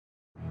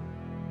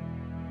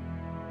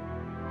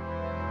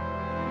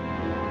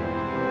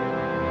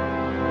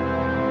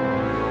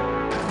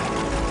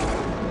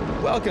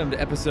Welcome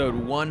to episode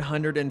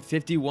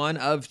 151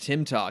 of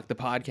Tim Talk, the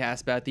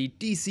podcast about the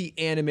DC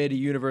animated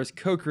universe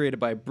co-created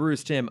by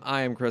Bruce Timm.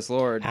 I am Chris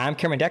Lord. I'm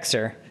Cameron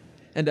Dexter.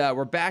 And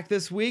we're back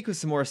this week with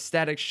some more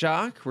Static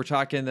Shock. We're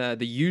talking The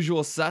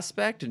Usual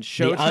Suspect and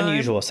Showtime. The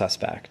Unusual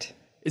Suspect.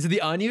 Is it The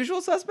Unusual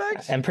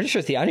Suspect? I'm pretty sure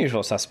it's The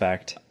Unusual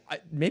Suspect.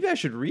 Maybe I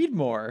should read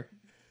more.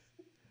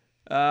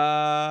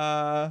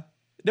 No,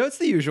 it's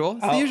The Usual.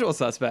 It's The Usual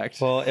Suspect.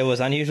 Well, it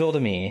was unusual to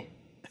me.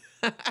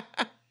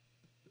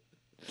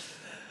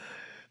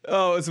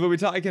 Oh, so we'll be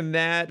talking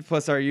that,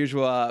 plus our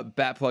usual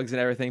bat plugs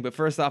and everything. But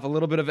first off, a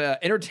little bit of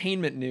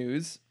entertainment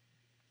news.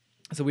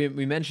 So we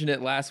mentioned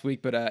it last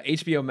week, but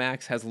HBO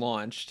Max has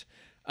launched.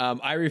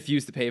 I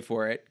refuse to pay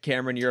for it.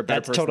 Cameron, you're a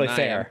better person than I am.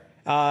 That's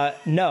totally fair.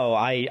 No,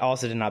 I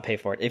also did not pay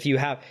for it. If you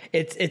have,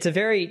 it's a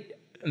very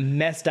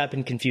messed up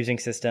and confusing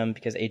system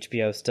because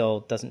HBO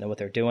still doesn't know what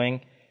they're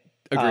doing.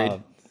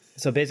 Agreed.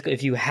 So basically,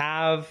 if you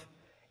have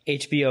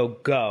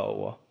HBO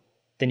Go,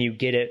 then you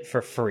get it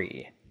for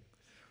free.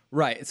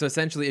 Right. So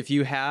essentially, if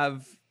you're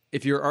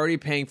already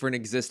paying for an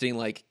existing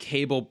like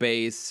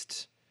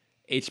cable-based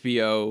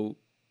HBO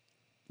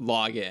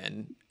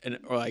login,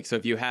 so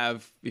if you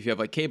have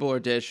like cable or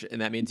dish,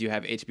 and that means you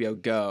have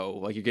HBO Go,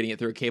 like you're getting it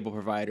through a cable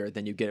provider,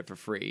 then you get it for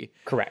free.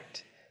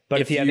 Correct. But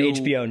if you have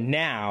HBO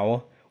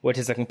Now, which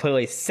is a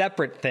completely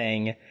separate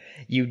thing,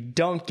 you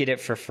don't get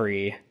it for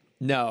free.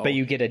 No. But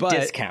you get a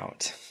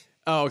discount.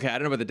 Oh, okay. I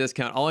don't know about the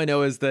discount. All I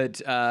know is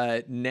that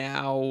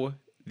now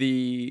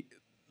the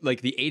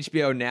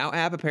HBO Now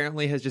app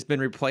apparently has just been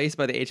replaced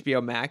by the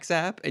HBO Max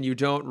app, and you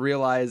don't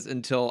realize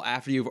until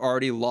after you've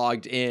already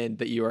logged in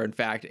that you are in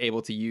fact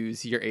able to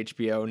use your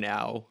HBO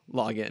Now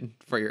login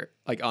for your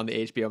on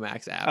the HBO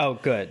Max app. Oh,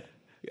 good.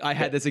 I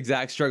had this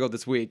exact struggle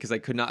this week because I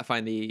could not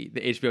find the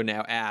HBO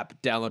Now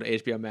app, download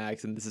HBO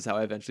Max, and this is how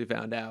I eventually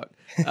found out.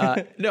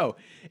 No,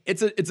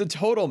 it's a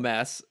total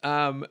mess.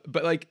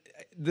 But like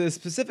the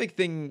specific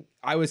thing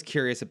I was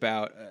curious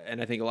about,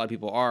 and I think a lot of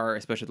people are,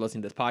 especially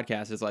listening to this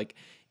podcast, is like,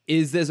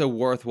 is this a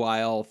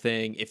worthwhile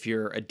thing if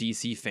you're a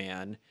DC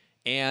fan?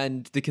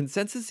 And the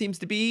consensus seems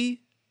to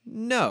be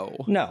no.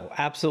 No,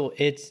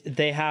 absolutely.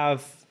 They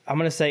have, I'm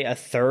going to say, a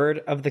third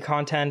of the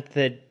content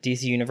that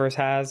DC Universe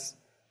has.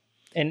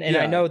 And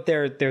yeah. I know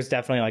there's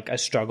definitely like a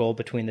struggle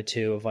between the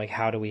two of like,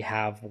 how do we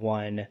have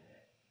one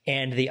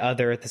and the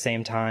other at the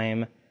same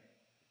time?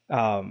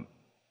 I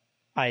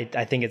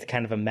think it's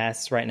kind of a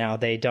mess right now.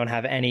 They don't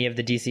have any of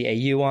the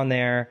DCAU on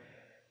there.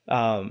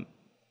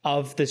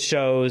 Of the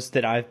shows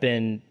that I've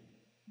been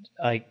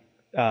that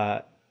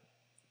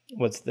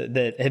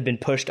have been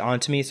pushed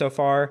onto me so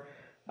far,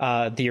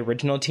 the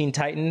original Teen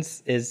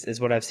Titans is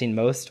what I've seen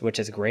most, which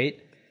is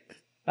great.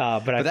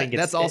 But I think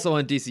that's also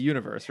on DC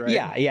Universe, right?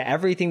 Yeah.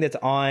 Everything that's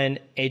on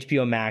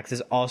HBO Max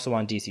is also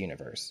on DC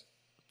Universe.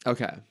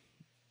 Okay.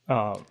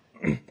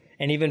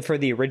 And even for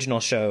the original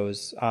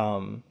shows,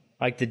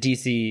 like the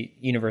DC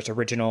Universe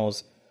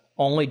originals,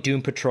 only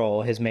Doom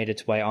Patrol has made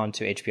its way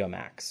onto HBO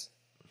Max.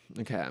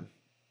 Okay.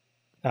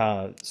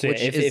 So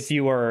if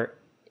you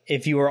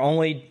were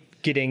only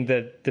getting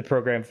the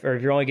program, or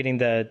if you're only getting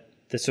the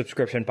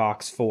subscription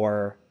box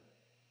for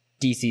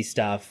DC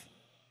stuff,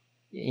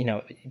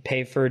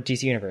 pay for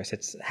DC Universe.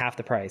 It's half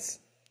the price.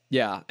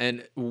 Yeah,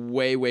 and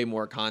way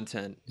more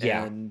content.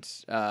 Yeah, and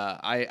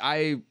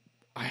I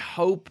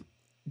hope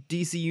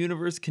DC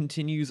Universe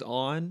continues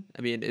on.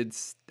 I mean,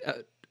 it's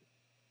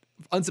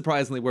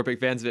unsurprisingly we're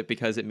big fans of it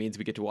because it means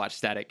we get to watch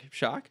Static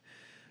Shock.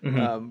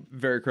 Mm-hmm.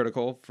 Very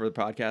critical for the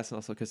podcast, and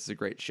also because it's a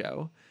great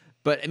show.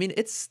 But I mean,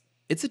 it's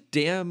a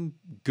damn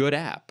good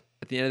app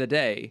at the end of the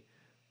day.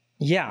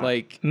 Yeah,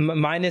 like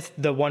minus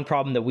the one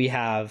problem that we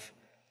have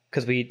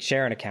because we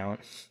share an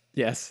account.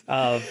 Yes.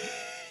 Of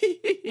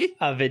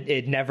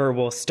it never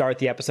will start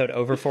the episode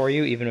over for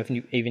you, even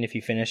if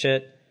you finish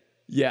it.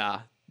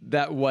 Yeah,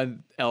 that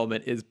one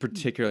element is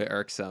particularly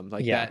irksome.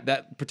 Like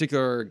that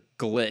particular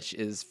glitch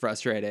is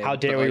frustrating. How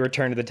dare we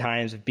return to the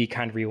times of Be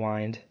Kind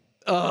Rewind?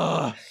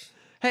 Ugh.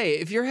 Hey,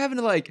 if you're having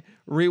to like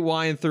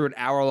rewind through an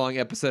hour-long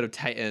episode of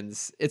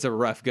Titans, it's a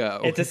rough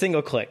go. It's a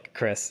single click,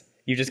 Chris.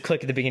 You just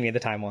click at the beginning of the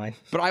timeline.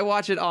 But I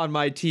watch it on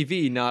my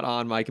TV, not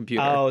on my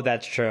computer. Oh,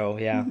 that's true.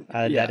 Yeah,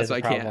 that is so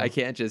a problem. I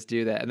can't just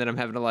do that, and then I'm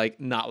having to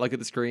like not look at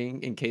the screen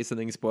in case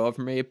something's spoiled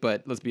for me.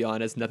 But let's be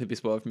honest, nothing be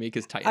spoiled for me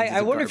because Titans.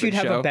 I wonder if you'd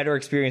have show. a better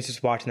experience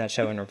just watching that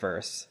show in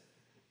reverse.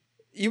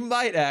 You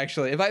might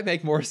actually. It might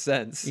make more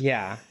sense.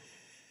 Yeah.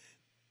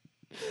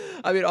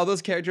 I mean, all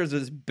those characters are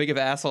as big of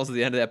assholes at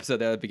the end of the episode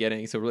than at the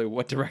beginning, so really,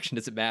 what direction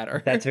does it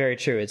matter? That's very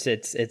true. It's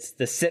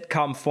the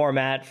sitcom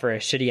format for a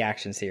shitty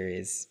action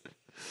series.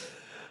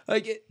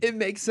 Like, it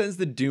makes sense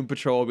that Doom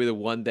Patrol will be the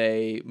one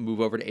they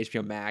move over to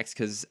HBO Max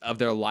because of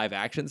their live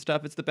action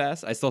stuff. It's the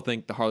best. I still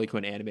think the Harley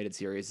Quinn animated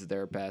series is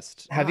their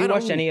best. Have you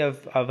watched any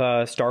of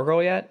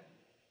Stargirl yet?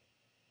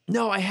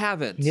 No, I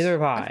haven't. Neither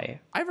have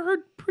I. I've heard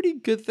pretty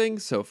good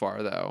things so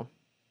far, though.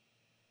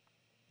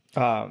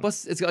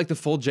 Plus, it's got like the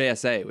full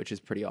JSA, which is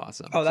pretty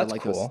awesome. Oh, that's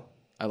cool.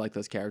 I like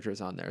those characters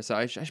on there, so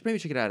I should maybe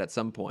check it out at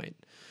some point.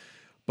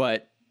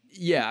 But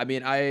Yeah, I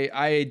mean,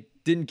 I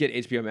didn't get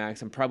HBO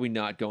Max. I'm probably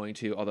not going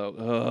to,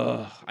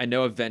 although I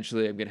know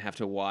eventually I'm going to have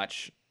to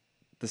watch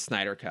the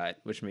Snyder Cut,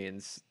 which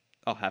means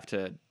I'll have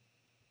to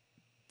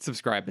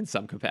subscribe in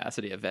some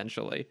capacity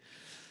eventually.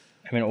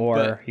 I mean,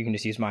 or you can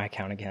just use my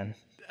account again.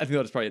 I think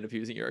I'll just probably end up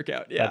using your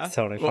account. Yeah, that's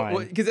totally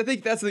fine. Because I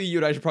think that's something you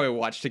and I should probably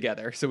watch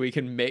together, so we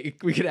can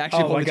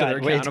actually hold each other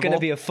accountable. It's going to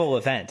be a full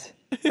event.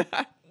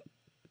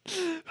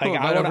 I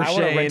want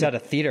to rent out a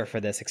theater for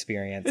this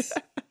experience.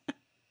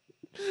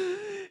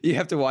 You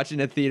have to watch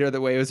in a theater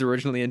the way it was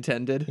originally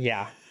intended.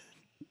 Yeah.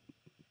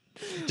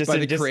 By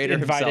the creator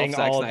inviting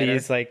himself, all Zack Snyder.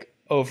 These like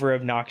over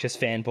obnoxious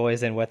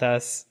fanboys in with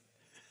us.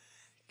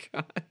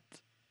 God.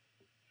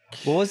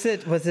 What was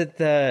it?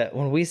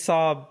 When we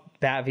saw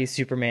Bat v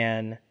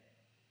Superman,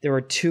 there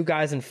were two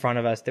guys in front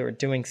of us that were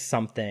doing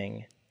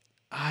something.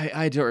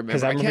 I don't remember.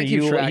 Because I remember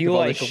you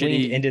like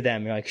leaned into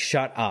them. You're like,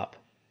 shut up.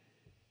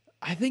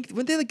 I think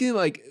when they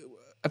like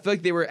I feel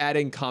like they were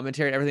adding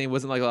commentary and everything. It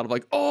wasn't like a lot of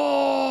like,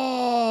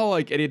 oh,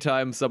 like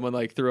anytime someone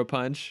like threw a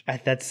punch.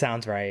 That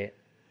sounds right.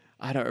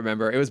 I don't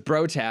remember. It was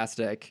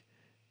brotastic.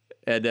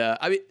 And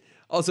I mean,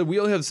 also, we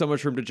only have so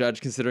much room to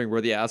judge considering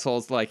we're the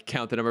assholes, like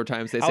count the number of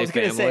times they say family. I was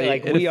going to say,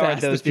 like, we are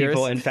those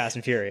people in Fast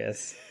and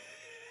Furious.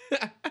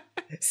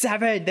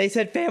 7. They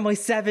said family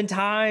 7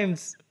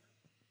 times.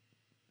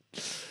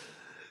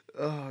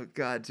 Oh,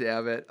 God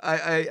damn it.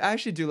 I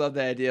actually do love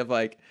the idea of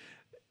like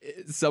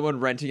someone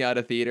renting out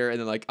a theater and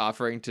then like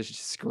offering to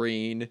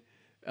screen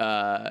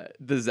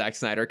the Zack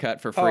Snyder cut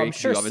for free. I'm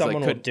sure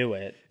someone will do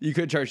it. You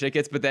could charge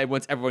tickets, but then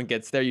once everyone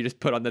gets there, you just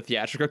put on the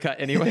theatrical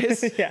cut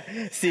anyways. Yeah.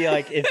 See,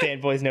 like if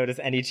fanboys notice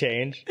any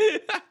change.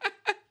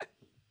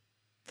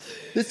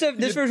 This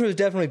version was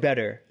definitely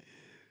better.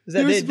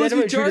 They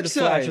definitely treated the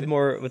Flash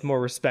with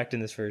more respect in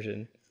this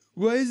version.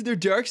 Why is there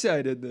dark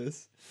side in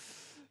this?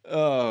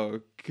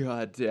 Oh,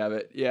 God damn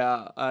it.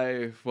 Yeah,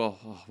 we'll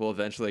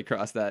eventually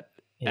cross that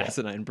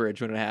asinine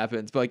bridge when it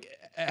happens. But like,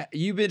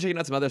 you've been checking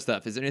out some other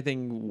stuff. Is there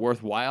anything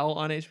worthwhile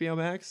on HBO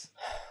Max?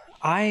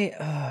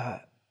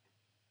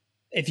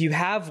 If you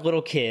have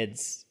little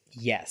kids,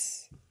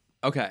 yes.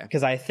 Okay.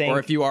 Because I think, or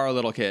if you are a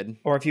little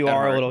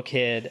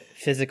kid,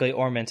 physically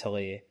or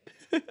mentally,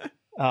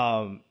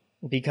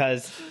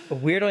 because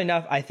weirdly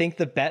enough, I think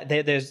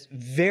there's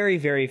very,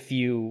 very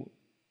few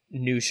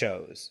new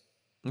shows.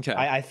 Okay.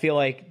 I feel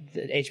like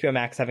the HBO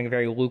Max having a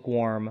very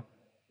lukewarm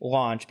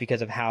launch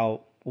because of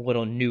how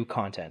little new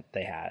content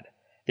they had.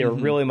 They were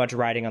really much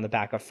riding on the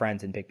back of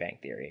Friends and Big Bang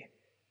Theory.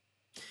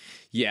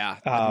 Yeah,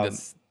 I think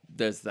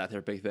there's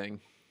their big thing.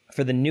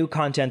 For the new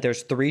content,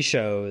 there's 3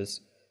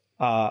 shows.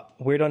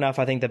 Weird enough,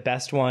 I think the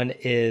best one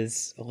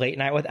is Late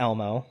Night with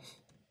Elmo.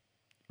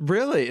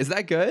 Really? Is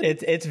that good?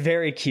 It's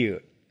very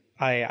cute.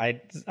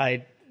 I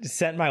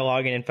sent my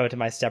login info to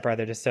my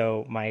stepbrother just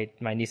so my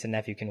niece and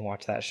nephew can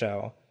watch that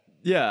show.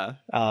 Yeah.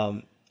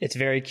 It's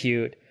very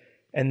cute.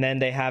 And then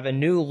they have a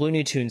new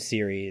Looney Tunes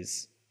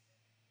series,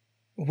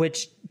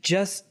 which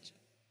just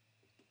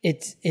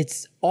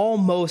it's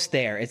almost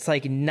there. It's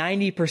like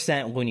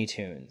 90% Looney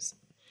Tunes.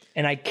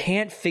 And I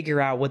can't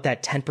figure out what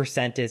that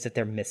 10% is that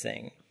they're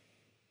missing.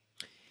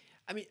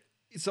 I mean,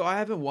 so I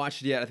haven't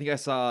watched it yet. I think I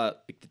saw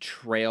like the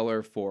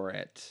trailer for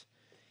it.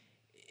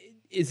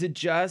 Is it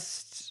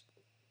just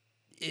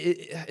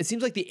it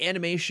seems like the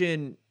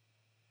animation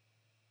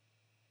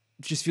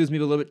just feels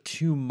maybe a little bit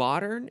too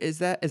modern. Is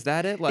that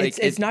it? Like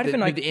it's not even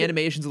like the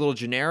animation's a little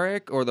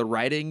generic or the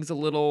writing's a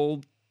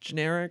little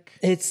generic.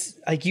 It's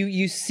like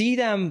you see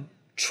them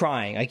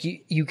trying, like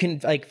you can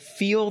like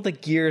feel the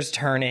gears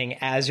turning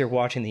as you're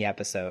watching the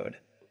episode.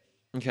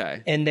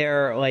 Okay. And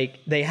they're like,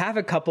 they have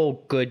a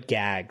couple good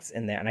gags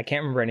in there, and I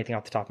can't remember anything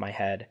off the top of my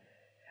head,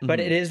 but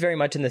it is very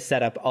much in the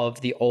setup of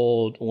the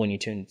old Looney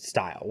Tunes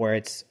style, where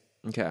it's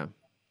okay.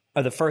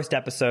 The first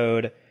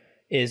episode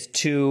is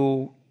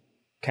 2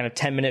 kind of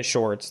 10-minute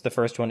shorts. The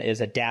first one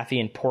is a Daffy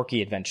and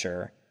Porky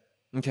adventure.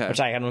 Okay.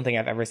 Which I don't think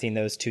I've ever seen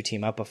those 2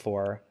 team up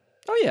before.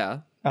 Oh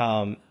yeah.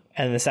 And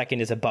the second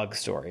is a Bugs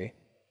story.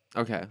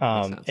 Okay.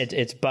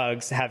 It's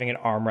Bugs having an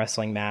arm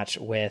wrestling match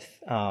with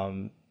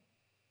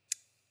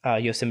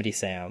Yosemite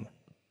Sam.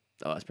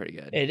 Oh, that's pretty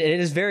good. It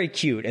is very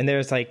cute, and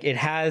there's like, it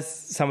has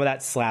some of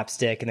that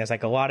slapstick, and there's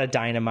like a lot of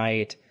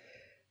dynamite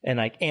and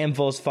like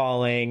anvils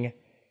falling.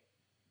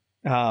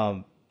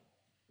 But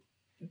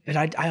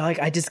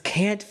I just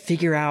can't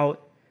figure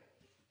out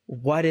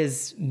what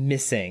is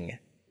missing.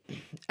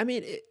 I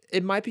mean,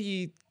 it might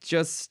be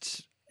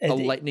just a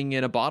lightning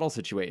in a bottle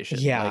situation.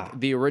 Yeah. Like,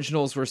 the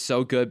originals were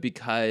so good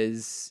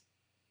because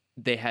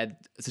they had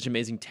such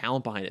amazing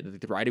talent behind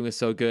it. The writing was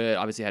so good.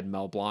 Obviously had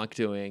Mel Blanc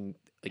doing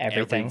like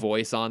every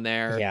voice on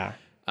there. Yeah.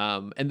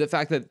 And the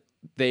fact that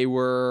they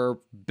were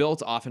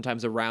built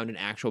oftentimes around an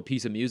actual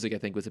piece of music, I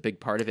think, was a big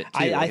part of it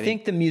too. I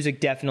think the music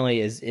definitely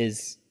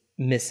is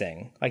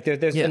missing. Like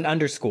there's an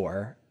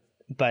underscore,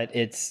 but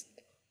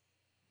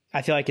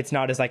I feel like it's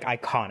not as like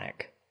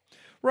iconic.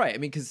 Right. I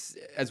mean, because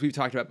as we've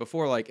talked about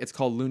before, like it's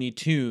called Looney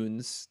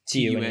Tunes,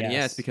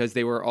 TUNES, because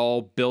they were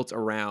all built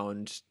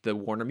around the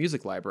Warner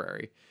Music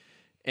Library.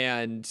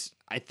 And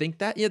I think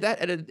that, that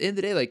at the end of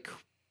the day, like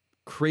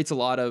creates a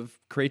lot of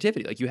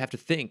creativity. Like you have to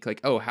think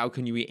like, oh, how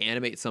can you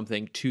reanimate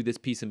something to this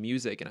piece of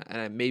music?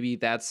 And maybe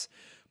that's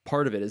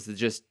part of it, is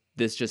that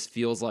this just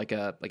feels like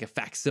a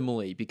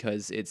facsimile,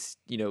 because it's,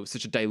 you know,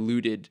 such a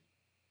diluted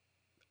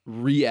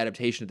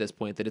readaptation at this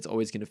point that it's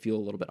always going to feel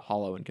a little bit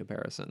hollow in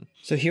comparison.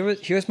 So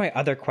here's my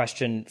other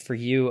question for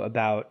you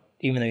about,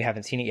 even though you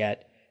haven't seen it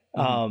yet.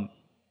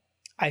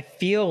 I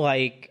feel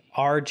like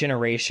our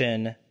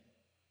generation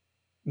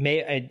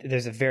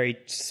there's a very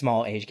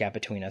small age gap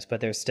between us,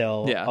 but there's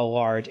still a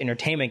large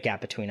entertainment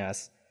gap between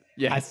us.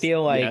 Yes. I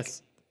feel like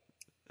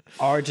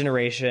our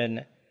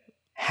generation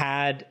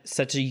had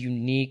such a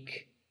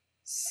unique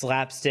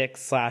slapstick /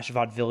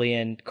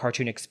 vaudevillian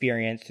cartoon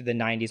experience through the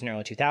 90s and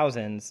early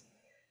 2000s,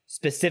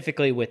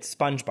 specifically with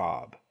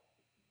SpongeBob.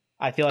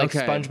 I feel like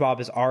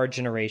SpongeBob is our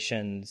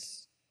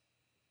generation's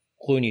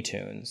Looney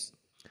Tunes.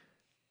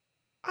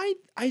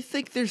 I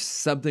think there's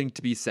something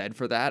to be said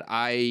for that.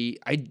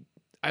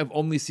 I've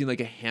only seen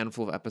like a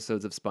handful of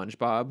episodes of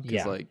SpongeBob,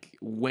 because like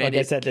when, like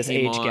I said, this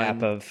age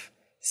gap of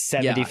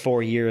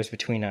 74 years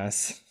between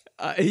us.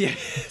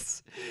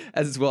 Yes,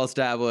 as it's well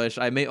established.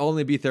 I may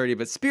only be 30,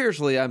 but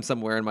spiritually I'm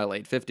somewhere in my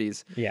late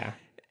 50s. Yeah.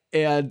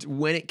 And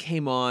when it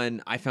came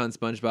on, I found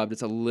SpongeBob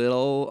just a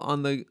little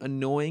on the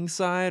annoying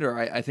side, or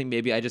I think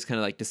maybe I just kind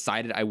of like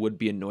decided I would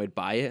be annoyed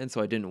by it, and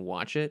so I didn't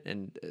watch it.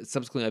 And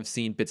subsequently I've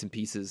seen bits and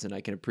pieces, and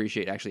I can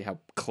appreciate actually how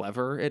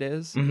clever it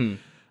is.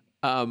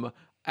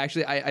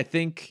 Actually, I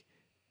think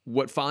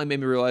what finally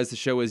made me realize the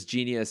show is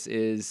genius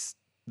is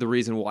the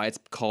reason why it's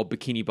called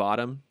Bikini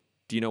Bottom.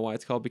 Do you know why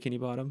it's called Bikini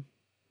Bottom?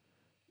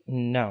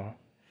 No.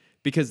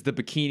 Because the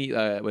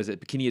Bikini, was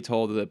it Bikini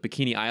Atoll, the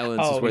Bikini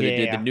Islands is where they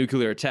did the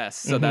nuclear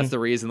tests. So that's the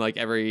reason, like,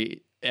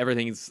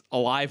 everything's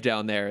alive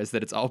down there, is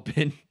that it's all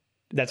been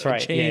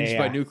changed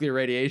by nuclear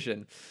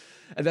radiation.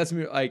 And that's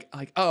me like,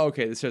 oh,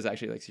 okay, this show's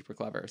actually like super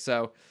clever.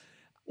 So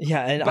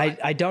yeah, and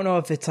I don't know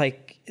if it's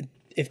like,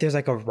 if there's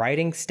like a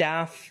writing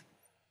staff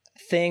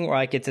thing, or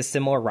like it's a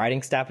similar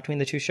writing staff between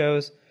the two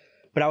shows.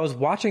 But I was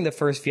watching the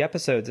first few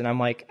episodes and I'm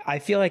like, I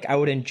feel like I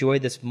would enjoy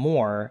this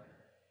more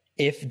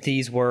if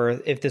this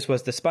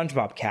was the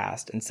SpongeBob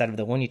cast instead of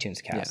the Looney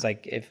Tunes cast.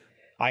 Like if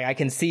I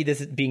can see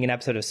this being an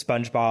episode of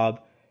SpongeBob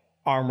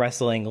arm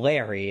wrestling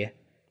Larry,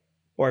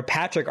 or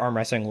Patrick arm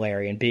wrestling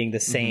Larry, and being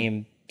the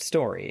same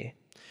story.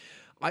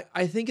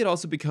 I think it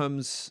also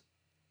becomes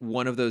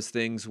one of those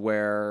things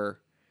where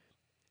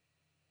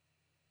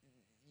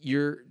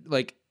you're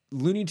like,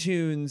 Looney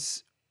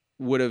Tunes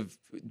would have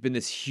been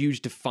this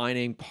huge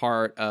defining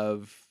part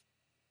of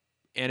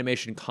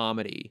animation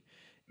comedy.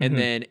 And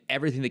then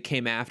everything that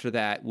came after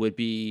that would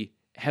be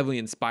heavily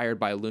inspired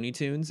by Looney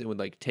Tunes and would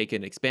like take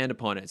and expand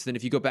upon it. So then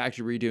if you go back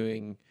to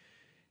redoing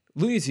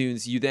Looney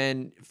Tunes, you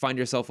then find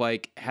yourself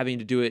like having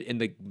to do it in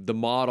the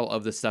model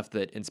of the stuff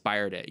that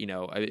inspired it. You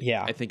know,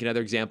 I think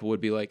another example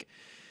would be like,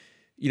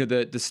 you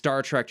know, the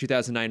Star Trek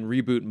 2009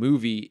 reboot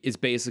movie is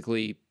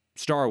basically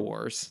Star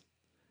Wars.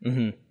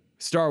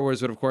 Star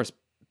Wars would, of course,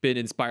 been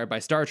inspired by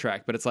Star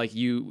Trek, but it's like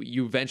you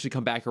eventually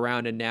come back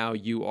around, and now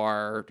you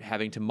are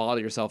having to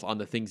model yourself on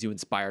the things you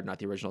inspired, not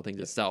the original things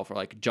itself. Or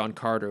like John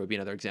Carter would be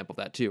another example of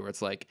that too, where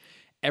it's like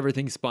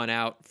everything spun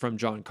out from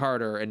John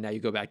Carter, and now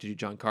you go back to do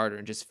John Carter,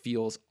 and it just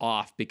feels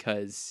off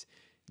because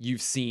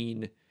you've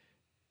seen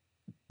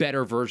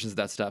better versions of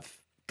that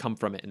stuff come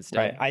from it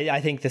instead. Right.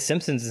 I think The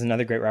Simpsons is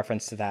another great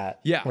reference to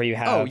that. Yeah. Where you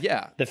have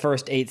the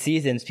first 8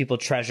 seasons people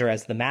treasure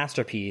as the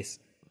masterpiece,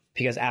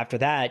 because after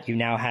that, you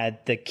now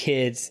had the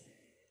kids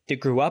that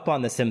grew up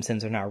on The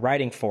Simpsons are now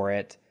writing for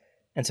it.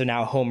 And so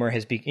now Homer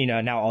has,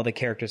 now all the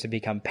characters have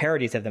become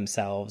parodies of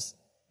themselves.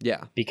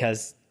 Yeah.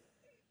 Because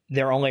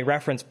their only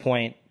reference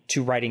point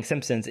to writing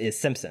Simpsons is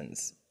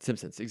Simpsons.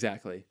 Simpsons,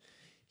 exactly.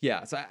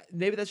 Yeah. So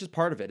maybe that's just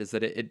part of it, is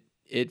that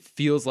it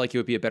feels like it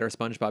would be a better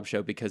SpongeBob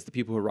show because the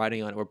people who are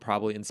writing on it were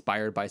probably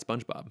inspired by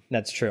SpongeBob.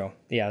 That's true.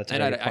 Yeah. That's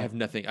and I have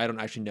nothing. I don't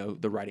actually know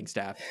the writing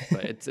staff,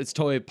 but it's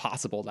totally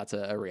possible that's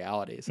a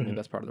reality. So I think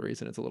that's part of the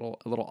reason it's a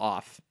little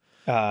off.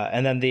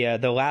 And then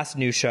the last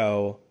new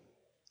show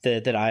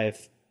that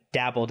I've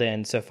dabbled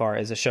in so far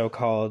is a show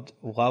called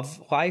Love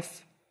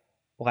Life.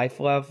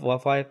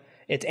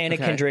 It's Anna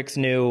Kendrick's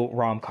new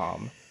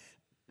rom-com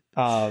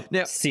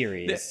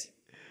series.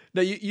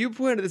 Now you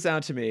pointed this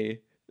out to me,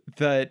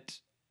 that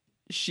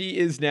she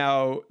is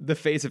now the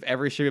face of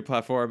every streaming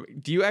platform.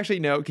 Do you actually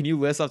know? Can you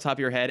list off the top of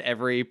your head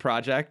every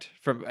project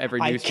from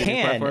every new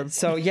streaming platform?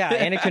 So yeah,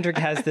 Anna Kendrick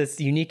has this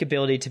unique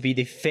ability to be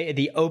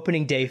the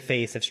opening day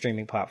face of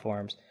streaming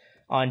platforms.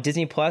 On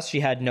Disney Plus, she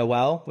had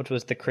Noelle, which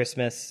was the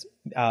Christmas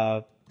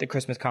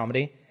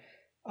comedy.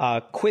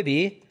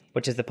 Quibi,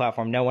 which is the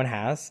platform no one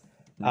has.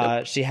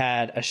 She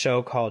had a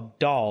show called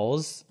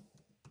Dolls,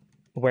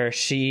 where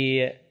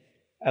it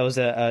was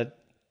a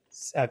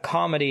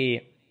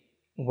comedy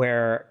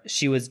where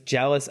she was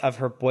jealous of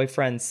her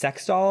boyfriend's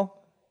sex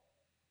doll.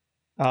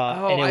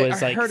 And it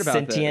was like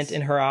sentient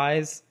in her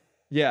eyes.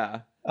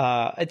 Yeah.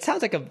 It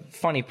sounds like a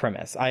funny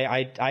premise.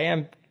 I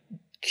am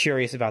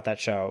curious about that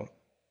show.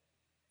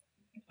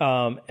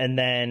 And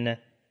then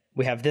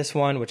we have this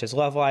one, which is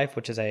Love Life,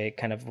 which is a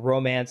kind of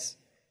romance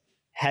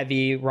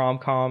heavy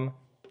rom-com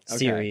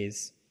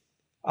series.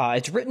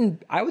 It's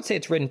written, I would say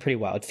it's written pretty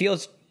well. It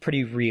feels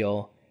pretty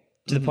real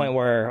to the point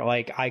where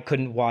like I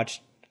couldn't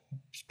watch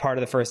part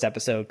of the first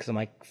episode because I'm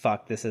like,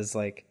 fuck, this is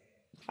like,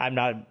 I'm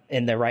not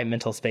in the right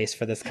mental space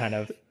for this kind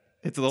of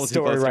it's a little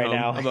story too close right to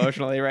home now.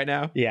 Emotionally right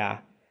now. Yeah.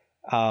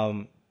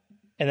 And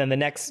then the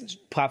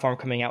next platform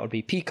coming out would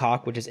be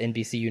Peacock, which is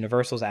NBC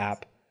Universal's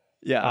app.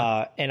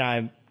 Yeah. And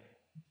I'm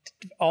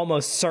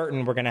almost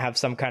certain we're going to have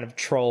some kind of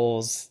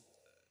Trolls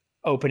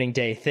opening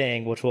day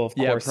thing, which will of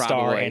course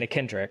star Anna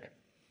Kendrick.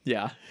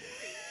 Yeah.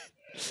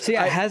 So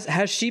yeah,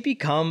 has she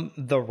become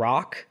the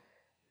Rock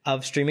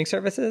of streaming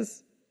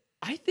services?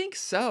 I think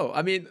so.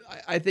 I mean,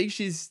 I think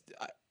she's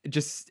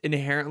just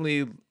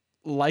inherently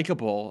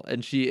likable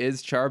and she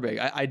is charming.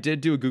 I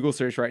did do a Google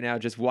search right now,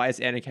 just why is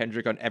Anna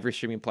Kendrick on every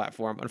streaming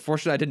platform?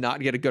 Unfortunately, I did not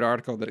get a good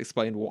article that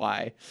explained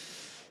why.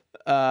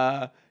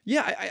 I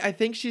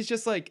think she's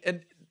just like,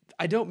 and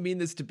I don't mean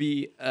this to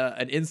be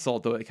an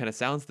insult, though it kind of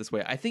sounds this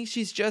way. I think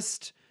she's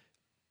just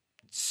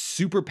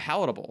super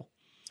palatable.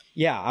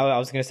 Yeah, I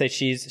was gonna say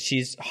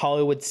she's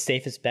Hollywood's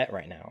safest bet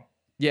right now.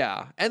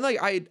 Yeah, and like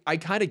I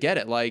kind of get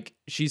it. Like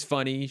she's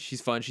funny,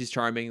 she's fun, she's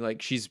charming.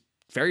 Like she's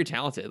very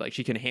talented. Like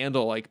she can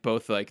handle like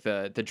both like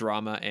the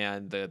drama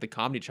and the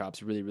comedy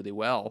chops really really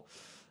well.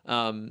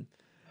 I mean,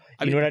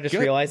 what I just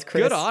realized,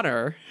 Chris? Good on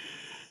her.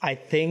 I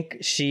think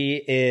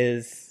she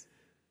is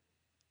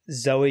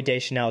Zooey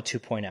Deschanel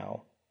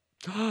 2.0.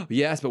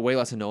 Yes, but way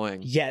less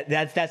annoying. Yeah,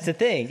 that's the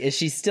thing. Is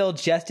she's still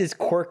just as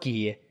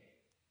quirky,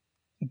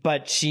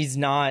 but she's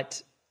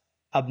not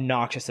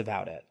obnoxious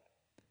about it.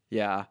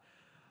 Yeah.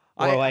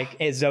 Or like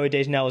Zooey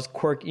Deschanel is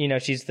quirky,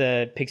 she's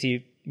the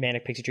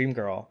manic pixie dream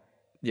girl.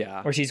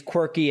 Yeah. Or she's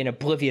quirky and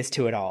oblivious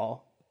to it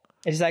all.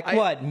 And she's like,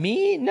 what,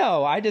 me?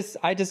 No, I just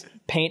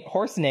paint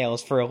horse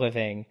nails for a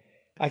living.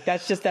 Like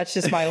that's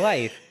just my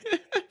life.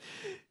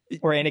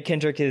 Where Anna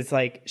Kendrick is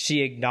like,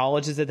 she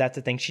acknowledges that that's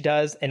a thing she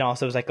does and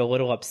also is like a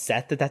little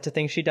upset that that's a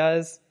thing she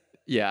does.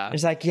 Yeah. And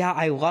it's like, yeah,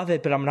 I love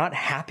it, but I'm not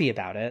happy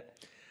about it.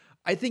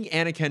 I think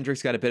Anna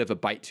Kendrick's got a bit of a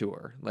bite to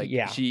her. Like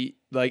she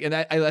like, and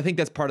I think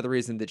that's part of the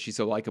reason that she's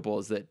so likable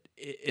is that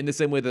in the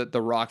same way that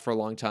The Rock for a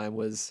long time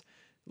was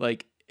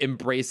like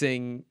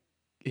embracing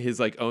his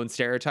like own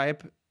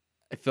stereotype,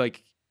 I feel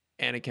like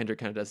Anna Kendrick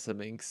kind of does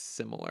something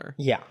similar.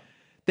 Yeah.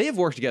 They have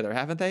worked together,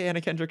 haven't they?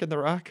 Anna Kendrick and The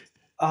Rock?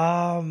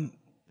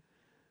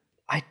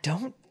 I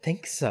don't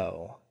think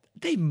so.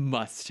 They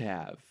must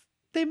have.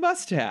 They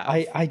must have.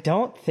 I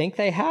don't think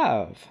they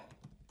have.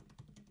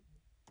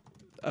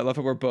 I love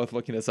how we're both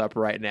looking this up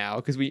right now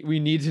because we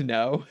need to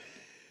know.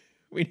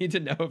 We need to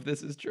know if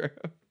this is true.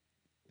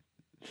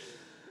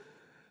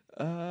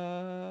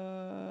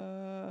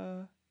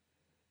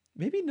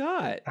 Maybe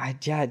not.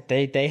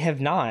 They have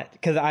not,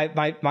 because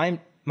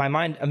my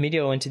mind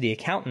immediately went to The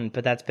Accountant,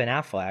 but that's Ben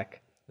Affleck.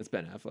 That's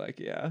Ben Affleck,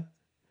 yeah.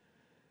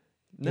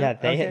 No, yeah,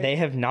 they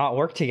have not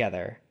worked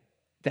together.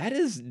 That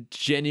is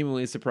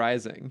genuinely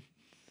surprising.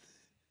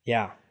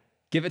 Yeah.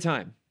 Give it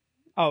time.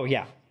 Oh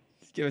yeah.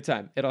 Give it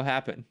time. It'll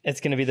happen. It's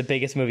going to be the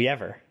biggest movie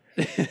ever.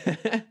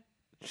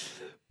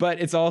 But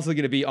it's also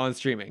going to be on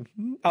streaming.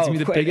 It's going to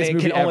be the biggest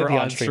movie ever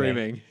on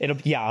streaming. It'll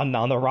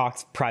on The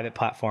Rock's private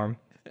platform.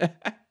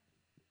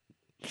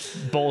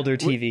 Boulder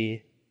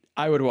TV.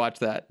 I would watch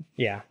that.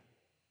 Yeah.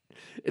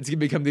 It's going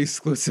to become the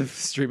exclusive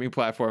streaming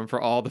platform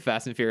for all the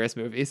Fast and Furious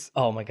movies.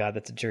 Oh my God,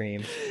 that's a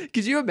dream.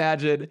 Could you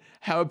imagine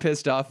how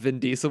pissed off Vin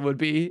Diesel would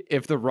be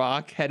if The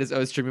Rock had his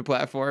own streaming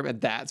platform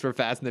and that's where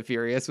Fast and the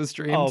Furious was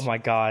streamed? Oh my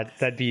God,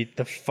 that'd be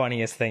the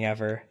funniest thing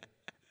ever.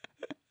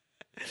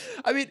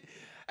 I mean,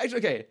 actually,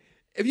 okay,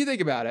 if you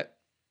think about it,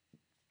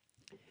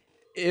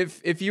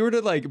 if you were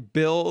to like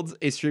build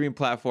a streaming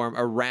platform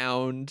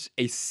around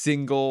a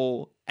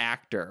single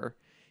actor,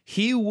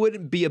 he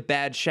wouldn't be a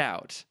bad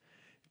shout.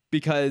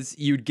 Because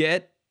you'd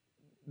get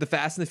the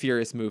Fast and the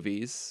Furious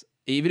movies.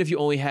 Even if you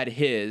only had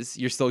his,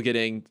 you're still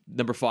getting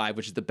number 5,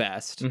 which is the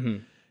best. Mm-hmm.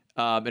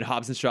 And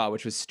Hobbs and Shaw,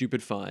 which was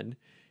stupid fun.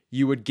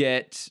 You would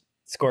get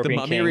The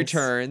Mummy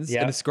Returns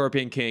and The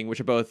Scorpion King, which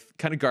are both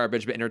kind of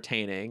garbage but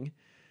entertaining.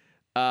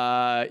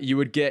 You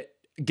would get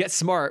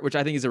Smart, which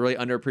I think is a really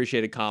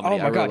underappreciated comedy. Oh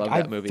my God, really love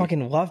that movie. I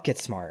fucking love Get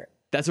Smart.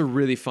 That's a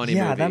really funny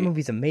movie. Yeah, that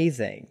movie's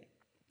amazing.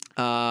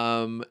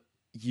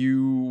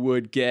 You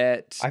would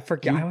get... I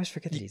always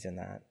forget that he's in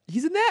that.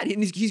 He's in that.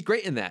 He's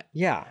great in that.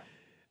 Yeah.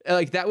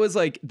 Like that was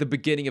like the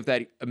beginning of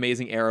that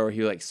amazing era where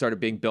he like started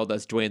being billed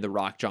as Dwayne The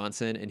Rock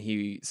Johnson, and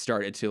he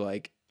started to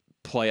like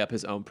play up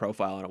his own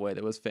profile in a way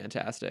that was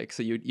fantastic.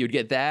 So you'd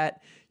get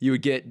that. You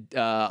would get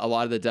a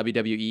lot of the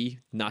WWE.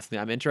 Not something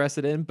I'm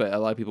interested in, but a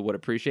lot of people would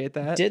appreciate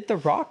that. Did The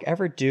Rock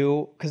ever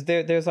do? Because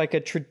there's like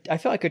I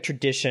feel like a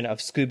tradition of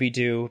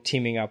Scooby-Doo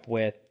teaming up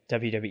with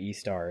WWE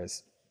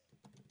stars.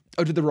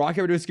 Oh, did The Rock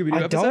ever do a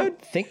Scooby-Doo episode? I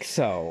don't think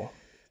so.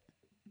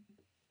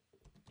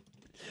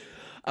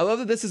 I love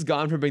that this has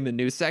gone from being the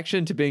news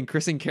section to being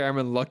Chris and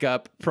Cameron look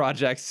up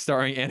projects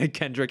starring Anna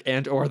Kendrick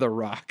and or The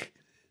Rock.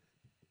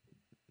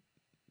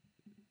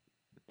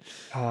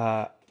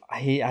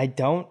 I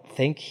don't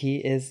think he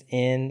is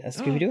in a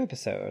Scooby-Doo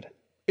episode.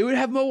 It would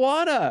have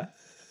Moana.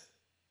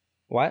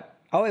 What?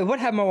 Oh, it would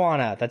have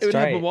Moana. That's right.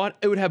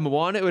 It would have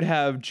Moana. It would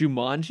have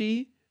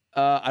Jumanji.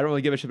 I don't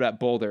really give a shit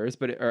about Ballers,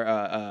 but it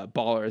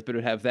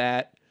would have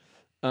that.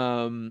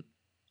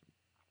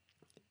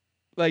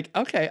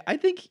 Okay, I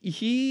think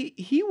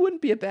he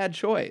wouldn't be a bad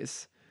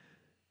choice.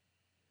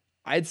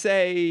 I'd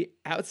say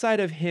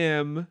outside of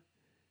him,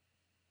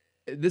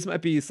 this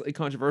might be slightly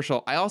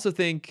controversial. I also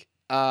think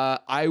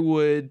I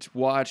would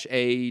watch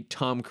a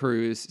Tom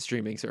Cruise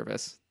streaming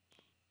service.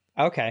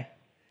 Okay.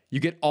 You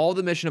get all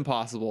the Mission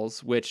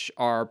Impossibles, which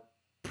are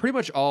pretty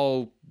much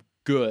all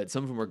good.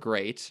 Some of them are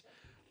great.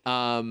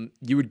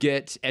 You would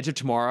get Edge of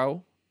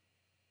Tomorrow,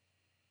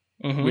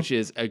 which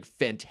is a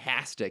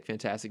fantastic,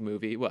 fantastic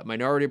movie.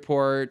 Minority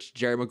Report,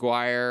 Jerry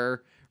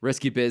Maguire,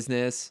 Risky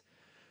Business.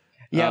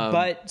 Yeah,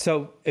 but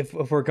so if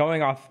we're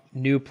going off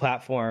new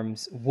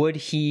platforms, would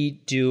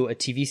he do a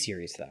TV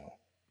series though?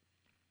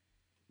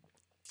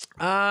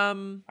 I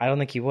don't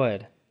think he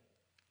would.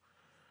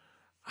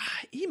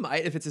 He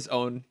might if it's his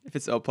own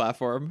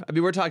platform. I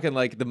mean, we're talking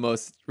like the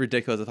most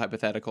ridiculous of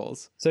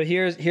hypotheticals. So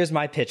here's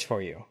my pitch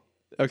for you.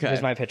 Okay.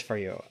 Here's my pitch for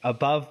you.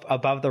 Above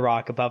The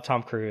Rock, above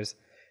Tom Cruise,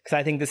 because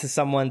I think this is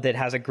someone that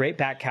has a great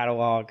back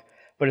catalog,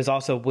 but is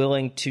also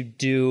willing to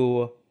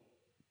do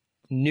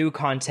new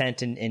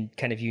content in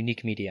kind of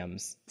unique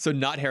mediums. So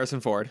not Harrison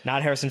Ford.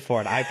 Not Harrison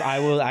Ford. I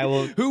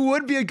will. Who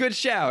would be a good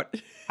shout?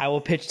 I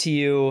will pitch to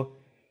you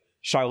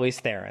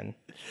Charlize Theron.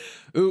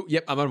 Ooh,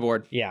 yep, I'm on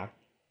board. Yeah.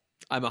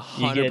 I'm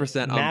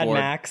 100% on board. Mad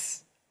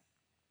Max.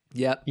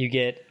 Yep. You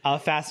get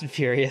Fast and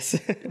Furious.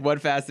 One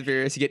Fast and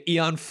Furious. You get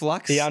Aeon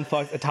Flux.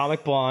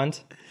 Atomic Blonde.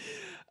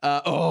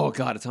 Oh,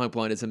 God, Atomic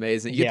Blonde is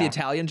amazing. You get The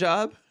Italian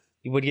Job.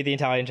 You would get The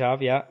Italian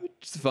Job, yeah.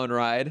 Just a fun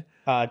ride.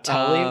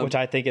 Tully, which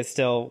I think is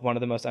still one of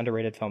the most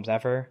underrated films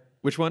ever.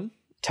 Which one?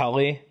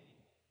 Tully.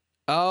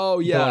 Oh,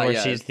 yeah. The one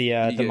where she's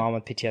the mom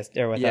with PTSD.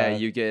 Or with,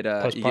 you get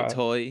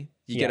Tully.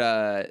 You get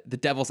The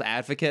Devil's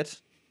Advocate.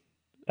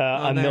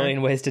 A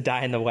Million Ways to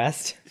Die in the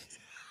West.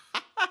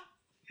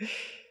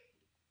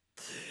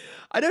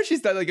 I know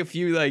she's done like a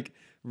few like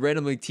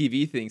randomly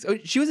TV things. Oh,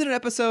 she was in an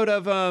episode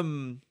of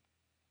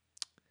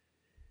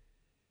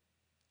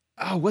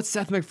what's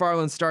Seth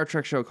MacFarlane's Star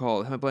Trek show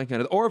called? Am I blanking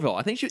on it? Orville.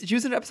 I think she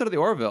was in an episode of the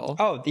Orville.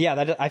 Oh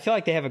yeah, I feel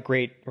like they have a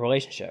great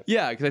relationship.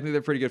 Yeah, because I think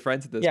they're pretty good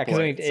friends at this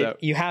point. Yeah, because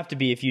you have to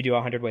be if you do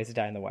 100 Ways to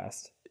Die in the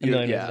West. A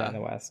Million Ways to Die in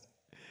the West.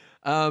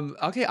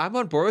 Okay, I'm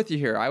on board with you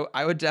here.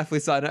 I would definitely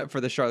sign up for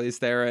the Charlize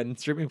Theron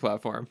streaming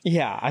platform.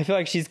 Yeah, I feel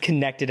like she's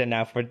connected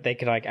enough where they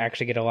could like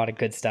actually get a lot of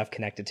good stuff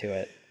connected to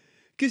it.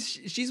 Because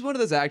she's one of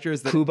those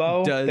actors that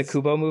the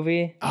Kubo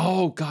movie.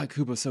 Oh God,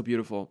 Kubo's so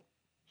beautiful.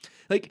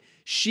 Like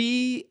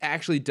she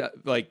actually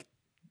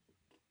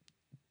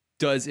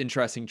does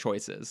interesting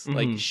choices.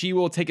 Like she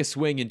will take a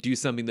swing and do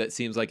something that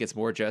seems like it's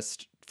more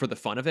just for the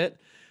fun of it.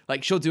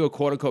 Like she'll do a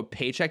quote unquote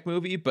paycheck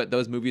movie, but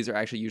those movies are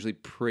actually usually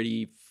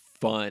pretty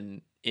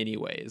fun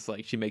anyways.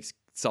 Like she makes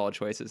solid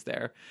choices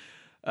there.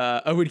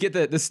 I would get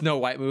the Snow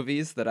White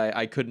movies that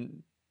I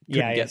couldn't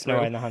get Snow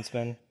White and the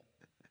Huntsman.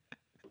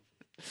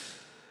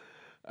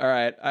 All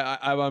right,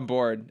 I'm on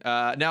board.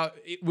 Now,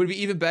 it would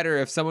be even better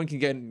if someone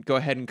can go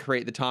ahead and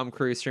create the Tom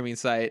Cruise streaming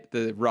site,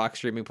 the Rock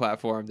streaming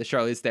platform, the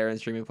Charlize Theron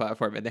streaming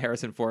platform, and the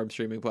Harrison Ford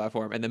streaming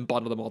platform, and then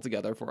bundle them all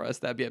together for us.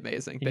 That'd be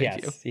amazing.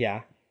 Thank you.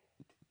 Yeah.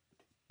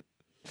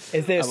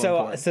 Is there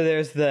so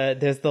there's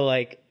the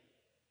like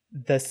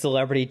the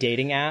celebrity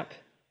dating app?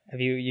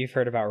 You've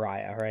heard about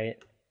Raya, right?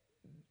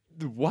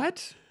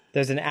 What?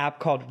 There's a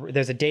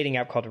dating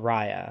app called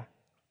Raya.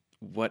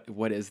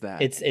 What is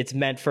that? It's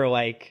meant for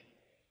like,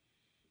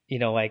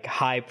 like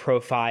high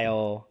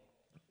profile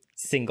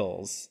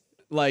singles.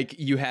 Like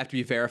you have to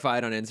be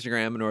verified on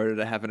Instagram in order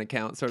to have an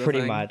account, sort of thing?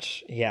 Pretty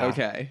much, yeah.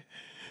 Okay.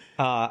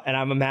 And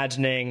I'm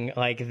imagining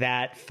like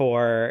that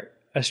for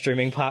a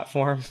streaming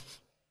platform.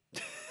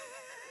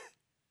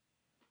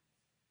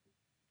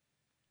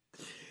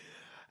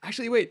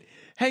 Actually, wait,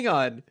 hang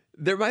on.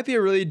 There might be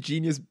a really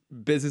genius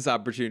business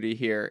opportunity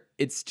here.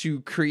 It's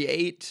to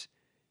create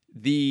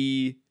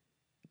the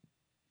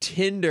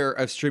Tinder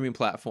of streaming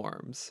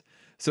platforms.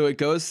 So it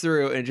goes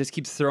through and it just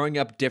keeps throwing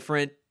up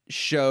different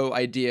show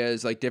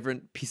ideas, like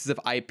different pieces of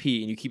IP,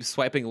 and you keep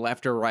swiping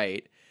left or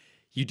right.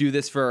 You do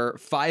this for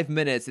 5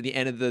 minutes. At the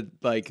end of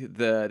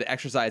the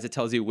exercise, it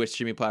tells you which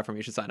streaming platform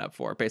you should sign up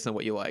for based on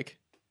what you like.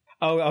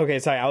 Oh, okay.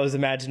 Sorry, I was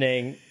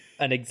imagining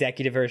an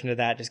executive version of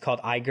that just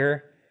called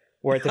Iger,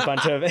 where it's a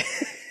bunch of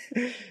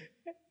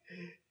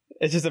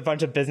it's just a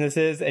bunch of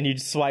businesses, and you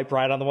just swipe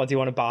right on the ones you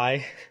want to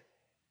buy.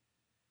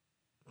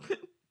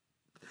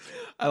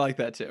 I like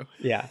that too.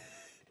 Yeah.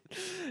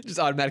 Just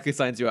automatically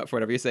signs you up for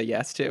whatever you say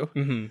yes to.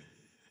 Mm-hmm.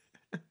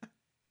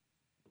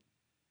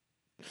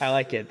 I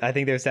like it. I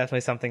think there's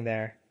definitely something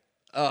there.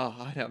 Oh,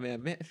 I know,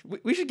 man.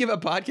 We should give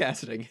up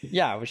podcasting.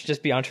 Yeah, we should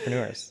just be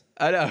entrepreneurs.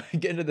 I know.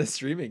 Get into the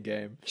streaming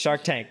game.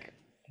 Shark Tank.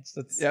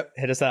 Let's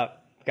hit us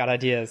up. Got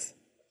ideas.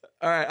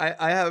 All right.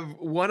 I have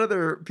one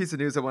other piece of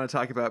news I want to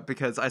talk about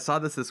because I saw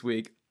this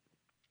week,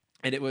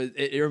 and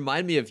it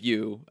reminded me of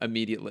you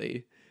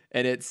immediately.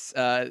 and it's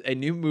a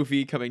new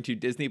movie coming to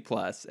Disney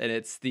Plus, and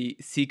it's the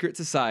Secret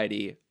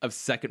Society of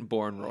Second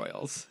Born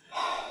Royals.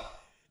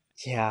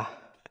 Yeah.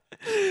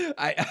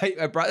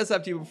 I brought this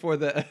up to you before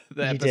the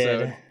episode.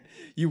 Did.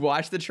 You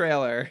watched the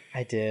trailer.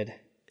 I did.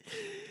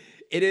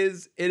 It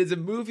is a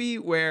movie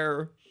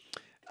where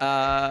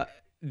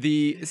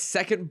the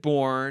second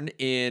born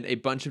in a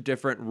bunch of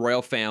different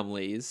royal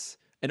families,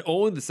 and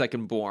only the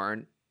second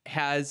born,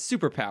 has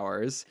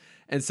superpowers.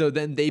 And so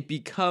then they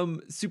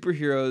become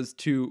superheroes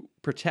to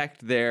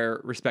protect their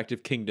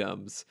respective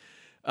kingdoms.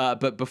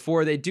 But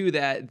before they do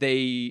that,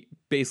 they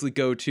basically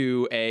go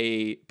to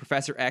a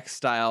Professor X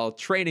style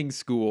training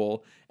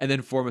school and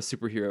then form a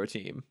superhero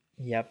team.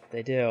 Yep,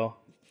 they do.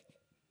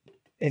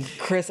 And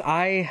Chris,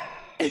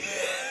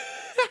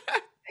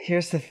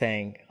 here's the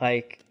thing.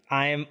 Like,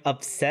 I'm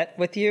upset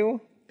with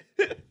you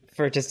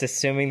for just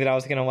assuming that I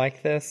was going to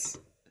like this.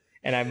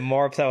 And I'm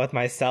more upset with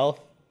myself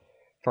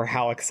for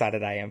how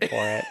excited I am for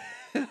it.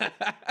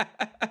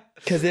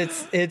 Because it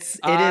is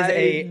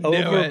a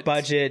over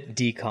budget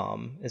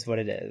DCOM is what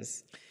it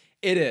is.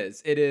 It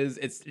is.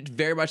 It's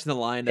very much in the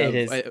line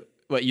of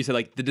what you said,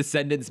 like The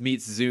Descendants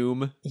meets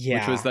Zoom,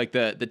 which was like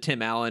the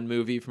Tim Allen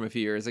movie from a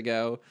few years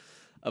ago,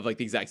 of like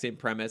the exact same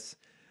premise.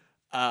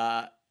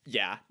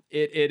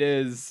 It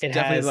is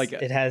definitely like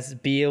it has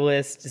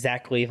B-list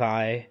Zach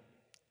Levi,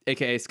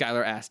 aka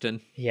Skylar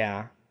Astin.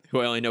 Yeah. Who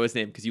I only know his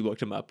name because you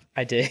looked him up.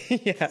 I did.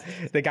 Yeah.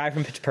 The guy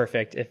from Pitch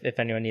Perfect, if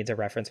anyone needs a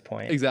reference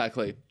point.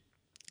 Exactly.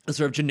 A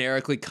sort of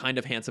generically kind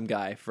of handsome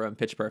guy from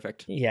Pitch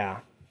Perfect. Yeah.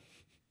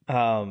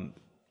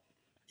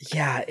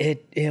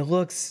 It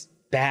looks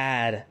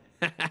bad.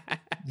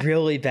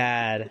 Really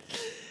bad.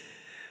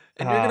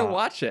 And you're going to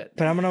watch it.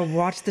 But I'm going to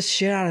watch the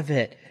shit out of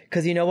it.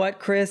 Because you know what,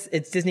 Chris?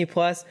 It's Disney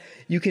Plus.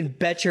 You can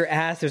bet your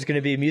ass there's going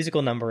to be a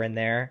musical number in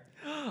there.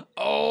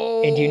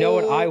 Oh. And you know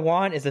what I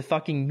want is a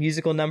fucking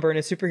musical number in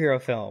a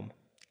superhero film.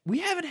 We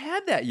haven't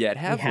had that yet,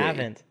 have we? We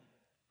haven't.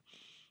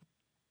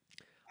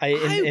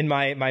 In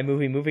my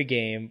movie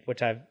game,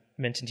 which I've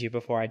mentioned to you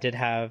before, I did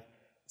have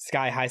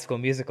Sky High School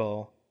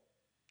Musical.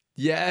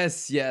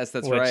 Yes, that's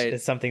which right. Which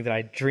is something that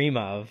I dream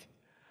of.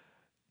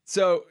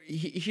 So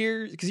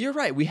here, because you're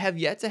right, we have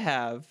yet to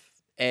have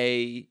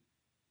a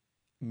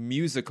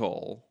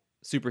musical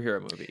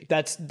superhero movie.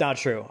 That's not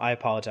true. I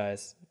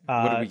apologize.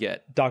 What did we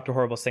get? Dr.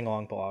 Horrible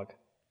Sing-Along Blog.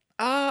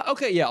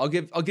 Okay, yeah, I'll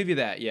give you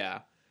that,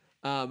 yeah.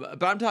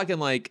 But I'm talking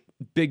like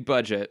big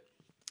budget.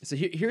 So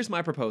here's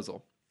my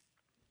proposal.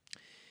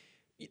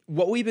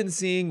 What we've been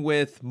seeing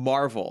with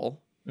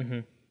Marvel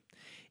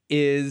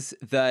is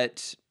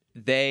that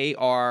they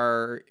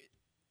are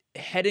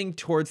heading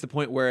towards the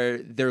point where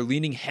they're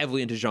leaning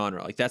heavily into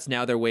genre. Like that's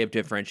now their way of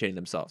differentiating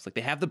themselves. Like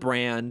they have the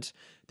brand,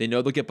 they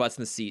know they'll get butts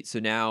in the seat. So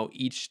now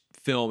each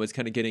film is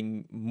kind of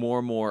getting more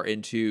and more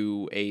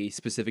into a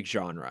specific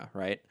genre,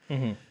 right?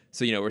 Mm-hmm.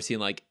 So, we're seeing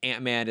like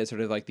Ant-Man is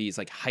sort of like these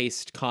like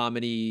heist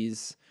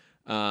comedies.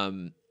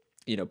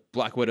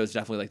 Black Widow is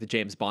definitely like the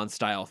James Bond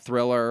style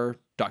thriller.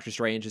 Doctor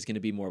Strange is going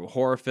to be more of a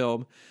horror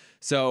film.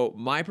 So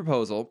my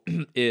proposal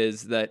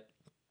is that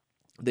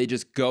they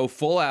just go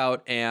full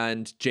out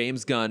and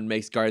James Gunn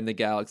makes Guardians of the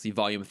Galaxy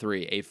Volume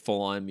 3 a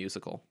full-on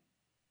musical.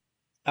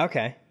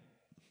 Okay.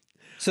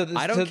 So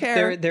I don't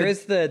care. There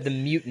is the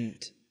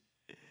mutant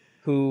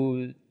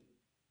who,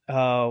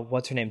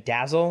 what's her name?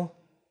 Dazzler,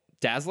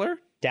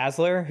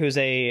 who's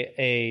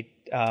she's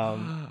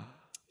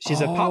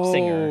a pop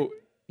singer.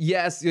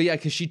 Yes, yeah,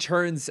 because she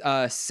turns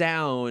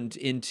sound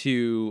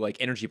into like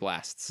energy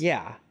blasts.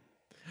 Yeah.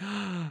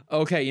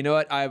 Okay, you know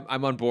what?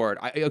 I'm on board.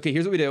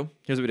 Here's what we do.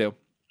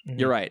 Mm-hmm.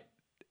 You're right.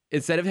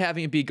 Instead of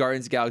having it be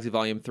Guardians of the Galaxy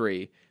Volume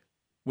 3,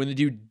 when they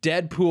do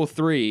Deadpool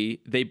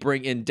 3, they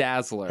bring in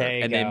Dazzler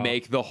and they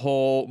make the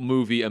whole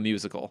movie a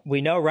musical.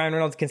 We know Ryan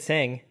Reynolds can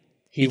sing.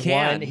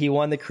 He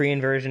won the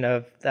Korean version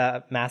of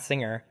Masked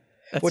Singer,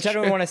 which I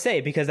don't want to say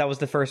because that was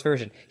the first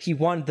version. He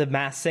won the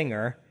Masked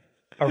Singer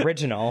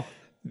original.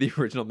 The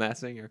original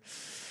Masked Singer.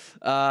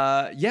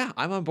 Yeah,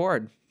 I'm on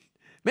board.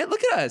 Man,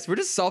 look at us. We're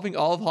just solving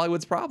all of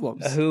Hollywood's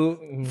problems.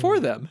 For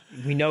them.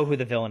 We know who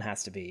the villain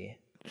has to be.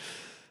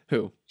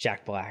 Who?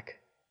 Jack Black.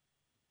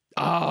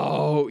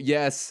 Oh,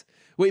 yes.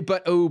 Wait,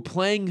 but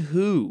playing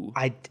who?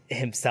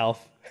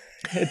 Himself.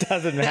 It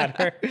doesn't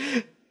matter.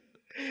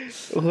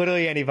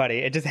 Literally anybody.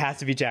 It just has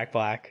to be Jack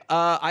Black.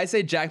 I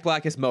say Jack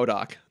Black is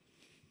MODOK.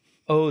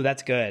 Oh,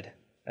 that's good.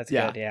 That's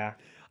good, yeah.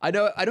 I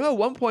know at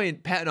one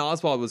point Patton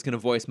Oswalt was going to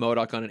voice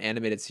MODOK on an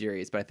animated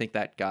series, but I think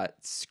that got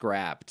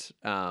scrapped.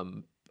 I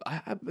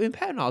mean,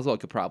 Patton Oswalt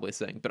could probably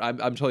sing, but I'm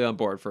totally on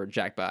board for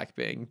Jack Black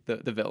being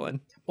the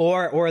villain.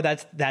 Or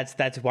that's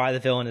why the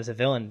villain is a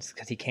villain,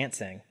 because he can't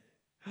sing.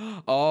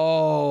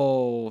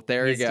 Oh,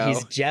 there you go.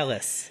 He's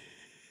jealous.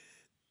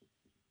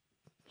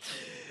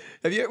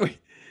 Have you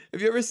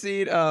ever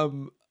seen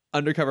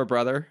Undercover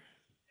Brother?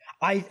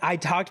 I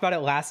talked about it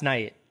last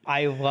night.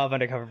 I love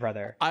Undercover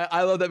Brother.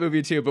 I love that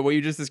movie too, but what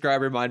you just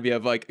described reminded me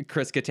of like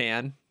Chris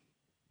Kattan.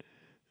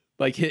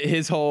 Like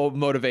his whole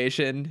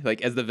motivation,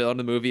 like as the villain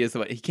of the movie, is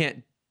he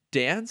can't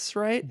dance,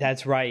 right?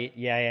 That's right.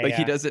 Yeah. Like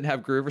he doesn't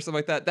have groove or something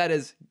like that. That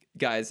is,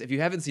 guys, if you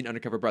haven't seen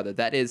Undercover Brother,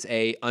 that is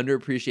a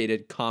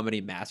underappreciated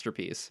comedy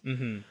masterpiece.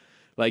 Mm-hmm.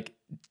 Like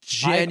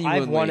genuinely,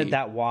 I've wanted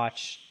that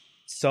watch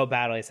so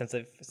badly since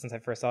I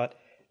first saw it.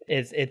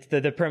 It's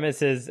the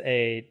premise is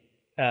a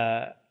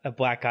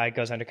black guy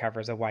goes undercover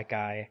as a white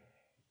guy.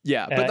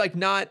 Yeah, but like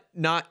not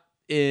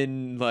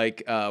in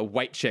like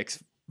white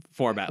chicks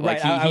format.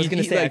 Right. Like I was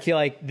gonna say, like, I feel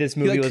like this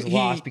movie was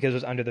lost because it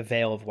was under the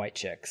veil of white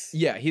chicks.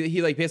 Yeah,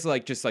 he like basically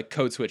like just like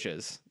code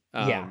switches.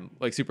 Yeah.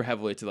 Like super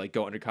heavily to like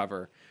go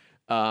undercover.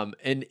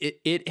 And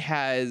it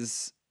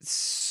has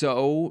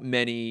so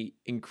many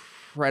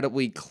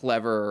incredibly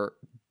clever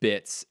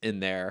bits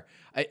in there.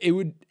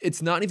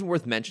 It's not even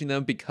worth mentioning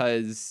them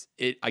because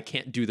I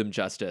can't do them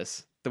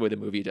justice the way the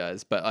movie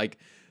does, but like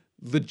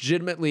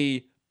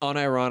legitimately,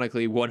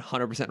 unironically,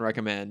 100%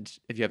 recommend,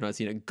 if you have not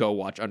seen it, go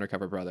watch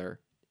Undercover Brother.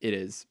 It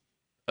is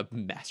a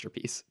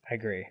masterpiece. I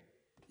agree.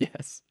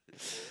 Yes.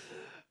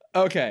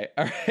 Okay.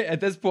 All right. At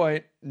this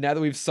point, now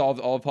that we've solved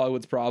all of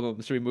Hollywood's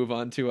problems, should we move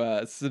on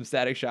to some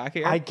Static Shock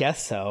here? I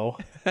guess so.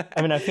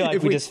 I mean, I feel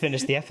like we just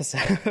finished the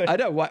episode. I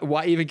know.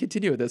 Why even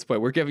continue at this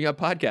point? We're giving up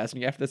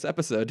podcasting after this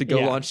episode to go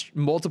launch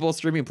multiple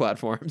streaming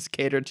platforms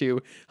catered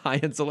to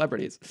high-end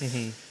celebrities.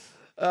 Mm-hmm.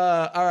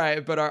 All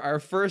right, but our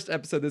first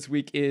episode this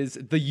week is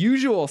The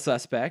Usual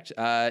Suspect,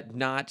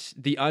 not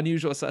The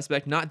Unusual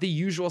Suspect, not The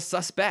Usual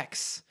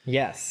Suspects.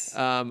 Yes.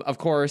 Of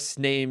course,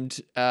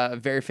 named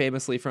very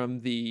famously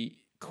from the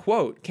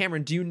quote.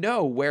 Cameron, do you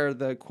know where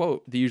the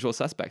quote The Usual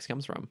Suspects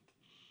comes from?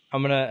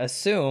 I'm going to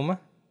assume, if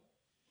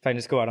I can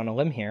just go out on a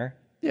limb here,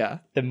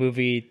 the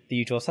movie The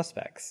Usual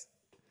Suspects.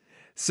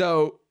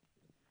 So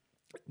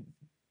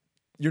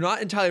you're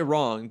not entirely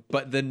wrong,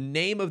 but the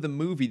name of the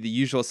movie The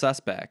Usual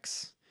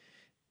Suspects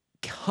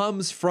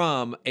comes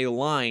from a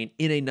line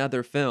in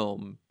another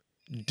film.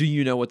 Do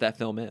you know what that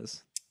film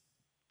is?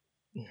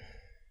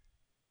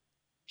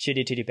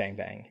 Chitty Chitty Bang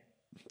Bang.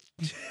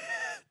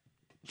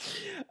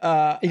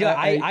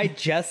 I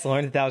just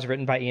learned that was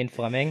written by Ian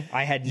Fleming.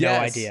 I had no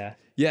idea.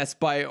 Yes,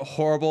 by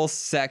horrible,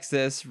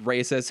 sexist,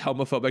 racist,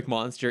 homophobic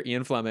monster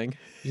Ian Fleming.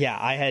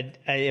 Yeah,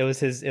 it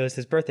was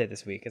his birthday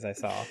this week, as I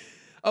saw.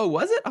 Oh,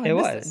 was it? Oh, it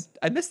was.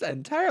 I missed that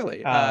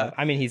entirely.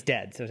 I mean, he's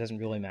dead, so it doesn't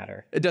really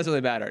matter. It doesn't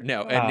really matter.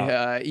 No,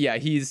 and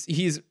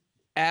he's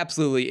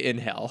absolutely in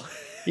hell.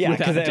 Yeah,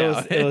 because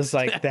it was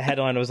like the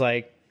headline was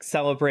like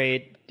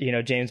celebrate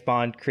James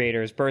Bond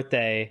creator's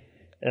birthday,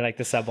 and like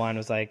the subline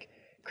was like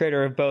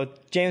creator of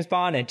both James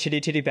Bond and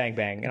Chitty Chitty Bang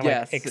Bang. And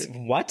I'm like,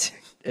 what?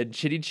 And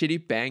Chitty Chitty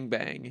Bang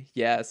Bang.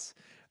 Yes.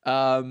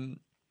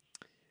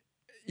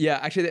 Yeah,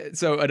 actually,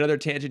 so another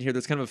tangent here.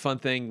 There's kind of a fun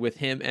thing with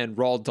him and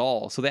Roald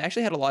Dahl. So they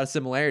actually had a lot of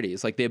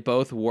similarities. Like they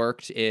both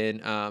worked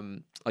in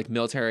like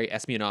military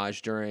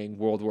espionage during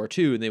World War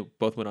II, and they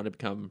both went on to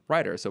become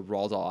writers. So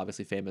Roald Dahl,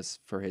 obviously famous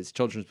for his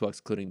children's books,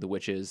 including The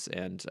Witches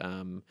and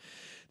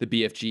the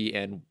BFG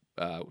and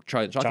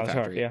Charlie and the Chocolate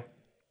Factory.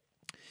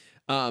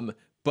 Yeah.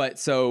 But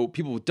so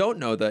people don't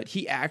know that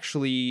he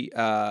actually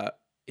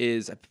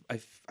is, I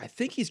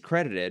think he's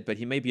credited, but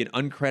he may be an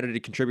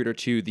uncredited contributor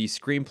to the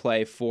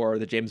screenplay for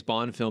the James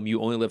Bond film You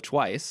Only Live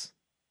Twice.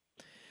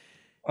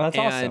 Well, that's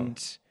awesome.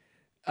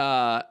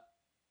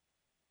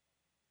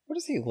 What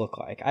does he look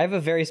like? I have a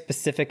very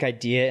specific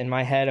idea in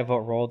my head of what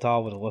Roald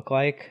Dahl would look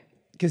like.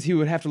 Because he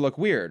would have to look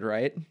weird,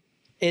 right?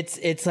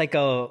 It's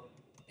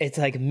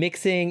like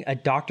mixing a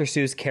Dr.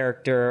 Seuss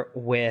character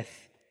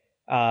with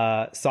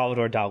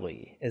Salvador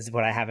Dali is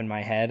what I have in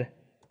my head.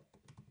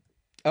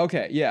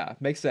 Okay, yeah,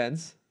 makes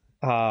sense.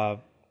 And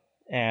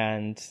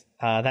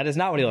that is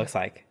not what he looks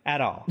like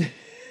at all.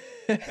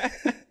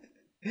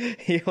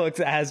 He looks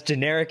as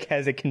generic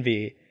as it can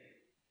be.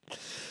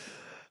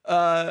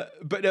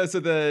 But no, so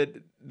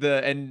the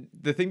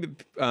thing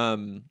that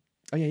oh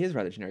yeah, he is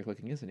rather generic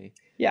looking, isn't he?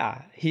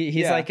 Yeah,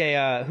 he's like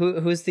a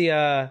who's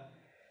the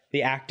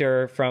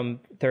actor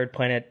from Third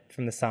Planet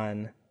from the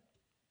Sun?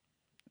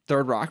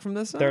 Third Rock from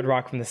the Sun? Third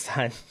Rock from the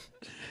Sun.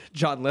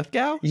 John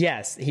Lithgow?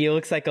 Yes, he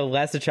looks like a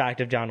less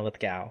attractive John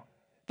Lithgow.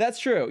 That's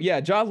true.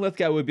 Yeah, John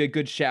Lithgow would be a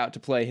good shout to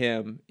play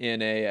him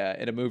in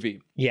a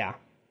movie. Yeah.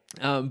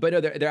 But no,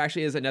 there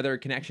actually is another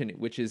connection,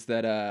 which is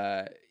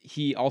that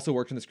he also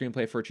worked in the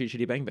screenplay for Chitty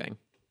Chitty Bang Bang.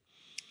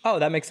 Oh,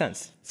 that makes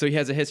sense. So he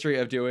has a history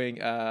of doing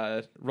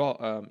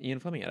Ian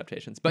Fleming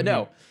adaptations. But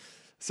no,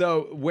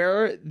 so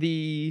where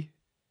the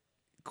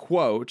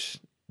quote,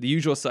 The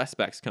Usual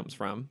Suspects, comes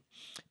from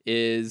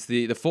is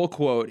the full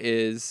quote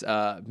is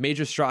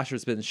Major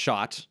Strasser's been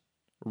shot,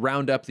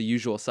 round up the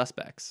usual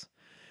suspects.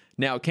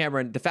 Now,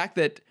 Cameron, the fact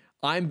that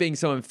I'm being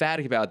so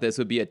emphatic about this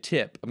would be a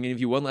tip. I'm going to give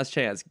you one last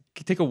chance.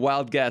 Take a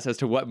wild guess as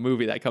to what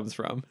movie that comes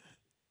from.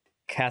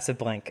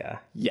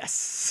 Casablanca.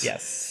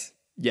 Yes.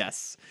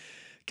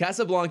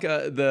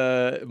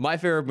 Casablanca, my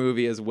favorite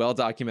movie, is well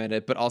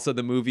documented, but also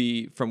the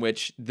movie from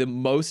which the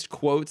most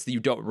quotes that you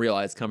don't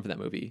realize come from that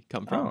movie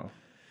come from. Oh,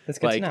 that's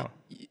good to know.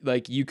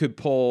 Like you could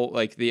pull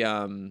like the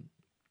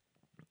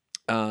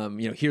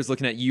here's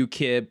looking at you,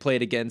 kid, play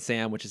it again,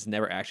 Sam, which is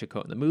never actually a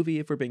quote in the movie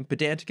if we're being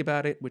pedantic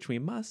about it, which we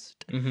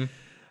must.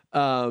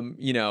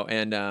 You know,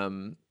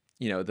 and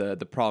you know,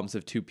 the problems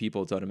of two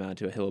people don't amount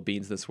to a hill of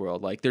beans in this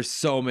world. Like, there's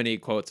so many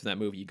quotes in that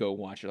movie. You go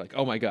watch, you're like,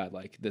 oh my god,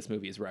 like this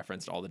movie is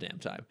referenced all the damn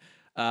time.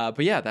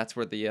 But yeah, that's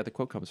where the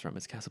quote comes from.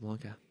 It's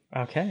Casablanca.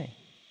 Okay.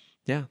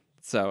 Yeah.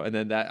 So, and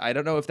then that, I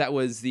don't know if that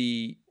was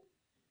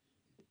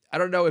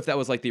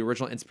like the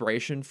original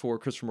inspiration for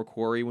Christopher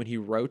McQuarrie when he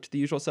wrote The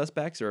Usual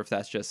Suspects, or if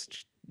that's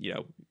just, you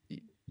know,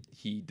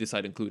 he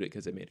decided to include it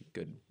because it made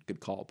a good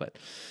call. But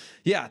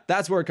yeah,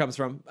 that's where it comes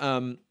from.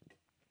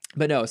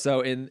 But no,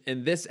 so in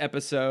this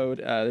episode,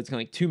 there's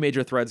kind of like two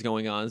major threads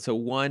going on. So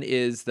one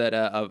is that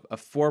a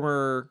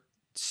former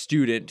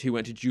student who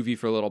went to juvie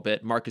for a little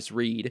bit, Marcus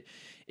Reed,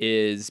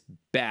 is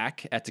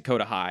back at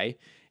Dakota High,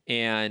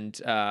 and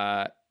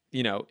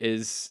you know,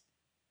 is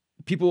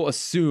people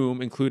assume,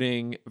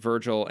 including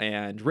Virgil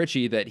and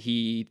Richie, that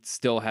he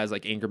still has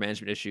like anger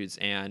management issues,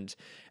 and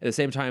at the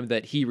same time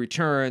that he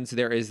returns,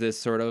 there is this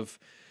sort of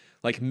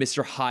like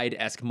Mr.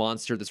 Hyde-esque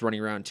monster that's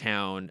running around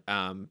town,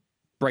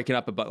 breaking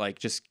up, but like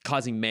just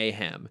causing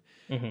mayhem.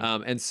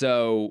 And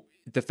so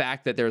the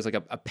fact that there's like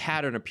a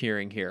pattern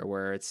appearing here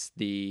where it's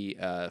the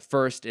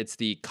first it's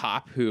the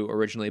cop who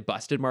originally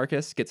busted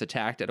Marcus gets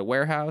attacked at a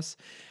warehouse,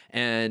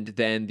 and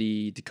then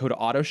the Dakota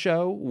Auto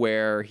Show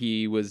where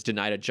he was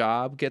denied a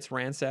job gets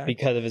ransacked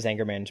because of his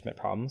anger management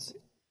problems.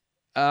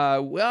 We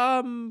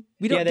don't.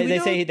 Yeah,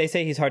 they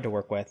say he's hard to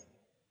work with.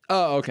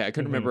 Oh, okay. I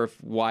couldn't remember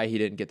why he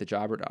didn't get the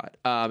job or not.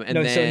 And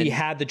no, then, so he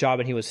had the job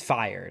and he was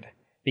fired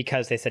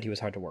because they said he was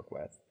hard to work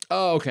with.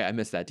 Oh, okay. I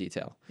missed that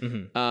detail.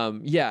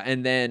 Yeah,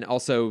 and then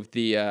also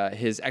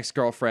his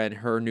ex-girlfriend,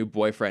 her new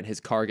boyfriend, his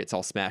car gets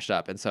all smashed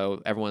up, and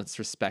so everyone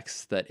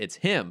suspects that it's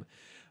him.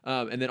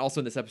 And then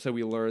also in this episode,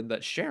 we learned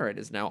that Sharon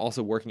is now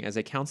also working as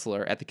a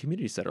counselor at the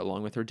community center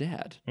along with her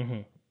dad,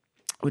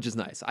 which is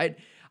nice. I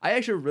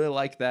actually really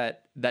like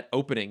that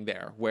opening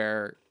there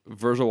where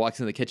Virgil walks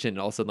in the kitchen and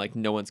all of a sudden like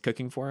no one's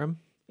cooking for him.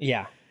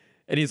 Yeah.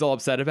 And he's all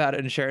upset about it,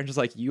 and Sharon's just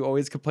like, you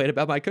always complain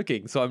about my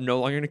cooking, so I'm no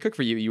longer going to cook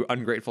for you, you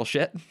ungrateful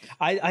shit.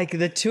 I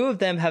the two of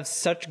them have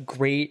such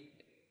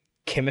great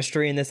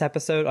chemistry in this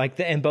episode, like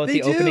in both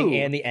the opening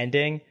and the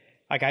ending.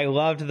 Like, I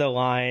loved the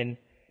line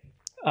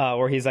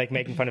where he's like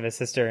making fun of his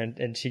sister,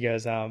 and she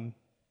goes,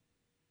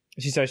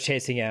 she starts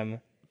chasing him.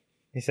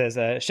 He says,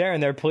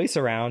 Sharon, there are police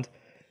around.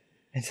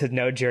 And said,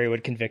 no, Jerry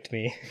would convict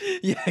me.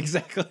 Yeah,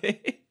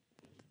 exactly.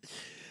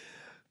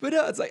 But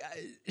no, it's like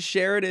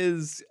Sharon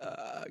is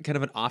kind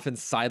of an often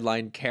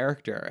sidelined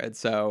character. And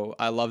so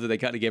I love that they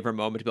kind of gave her a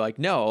moment to be like,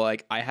 no,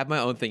 like I have my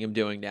own thing I'm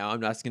doing now.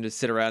 I'm not just going to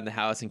sit around the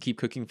house and keep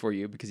cooking for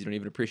you because you don't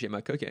even appreciate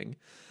my cooking.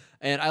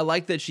 And I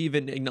like that she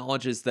even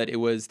acknowledges that it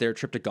was their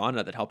trip to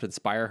Ghana that helped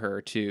inspire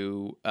her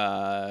to,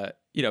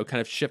 you know,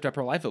 kind of shift up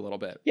her life a little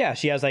bit. Yeah,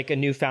 she has like a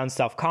newfound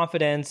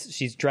self-confidence.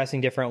 She's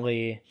dressing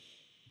differently.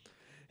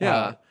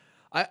 Yeah.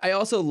 I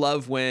also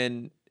love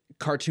when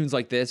cartoons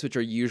like this, which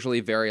are usually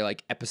very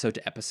like episode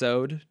to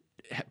episode,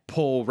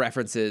 pull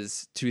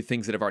references to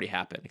things that have already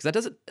happened. Because that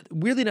doesn't,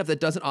 weirdly enough, that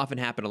doesn't often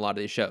happen in a lot of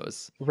these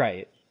shows.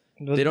 Right.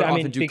 They don't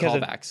often do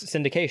callbacks.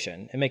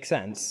 Syndication. It makes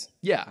sense.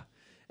 Yeah.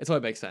 It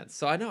totally makes sense.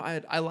 So I know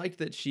I liked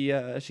that she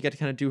got to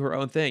kind of do her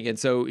own thing. And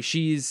so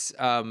she's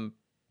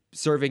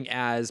serving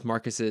as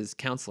Marcus's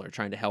counselor,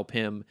 trying to help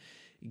him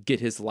get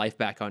his life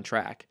back on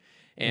track.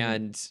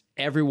 And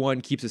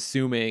everyone keeps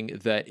assuming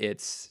that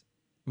it's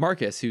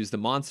Marcus who's the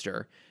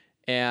monster.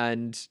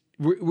 And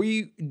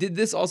we did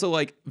this also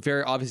like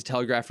very obviously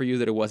telegraph for you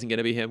that it wasn't going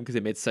to be him because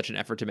they made such an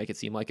effort to make it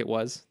seem like it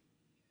was.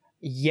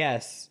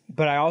 Yes,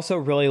 but I also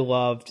really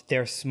loved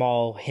their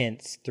small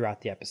hints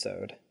throughout the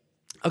episode.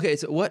 Okay,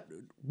 so what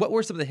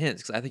were some of the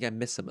hints? Because I think I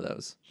missed some of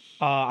those.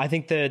 I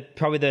think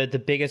probably the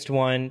biggest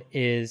one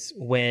is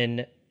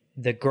when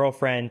the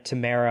girlfriend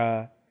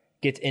Tamara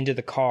gets into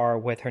the car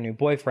with her new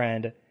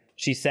boyfriend.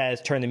 She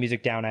says, turn the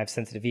music down, I have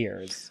sensitive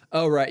ears.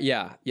 Oh, right.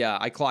 Yeah. Yeah.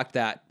 I clocked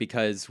that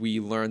because we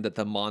learned that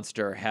the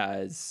monster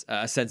has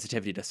a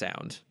sensitivity to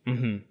sound.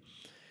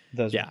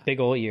 Those big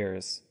old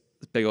ears.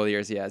 Big old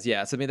ears, yes.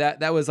 Yeah. So, I mean,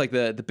 that was like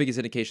the biggest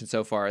indication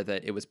so far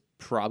that it was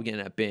probably going to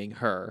end up being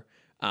her.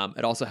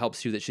 It also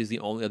helps too that she's the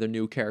only other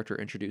new character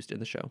introduced in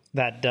the show.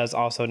 That does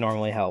also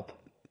normally help.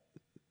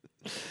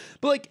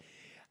 But like,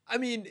 I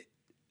mean,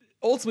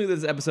 ultimately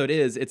this episode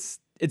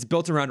it's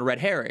built around a red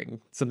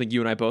herring, something you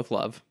and I both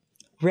love.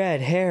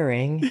 Red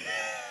herring?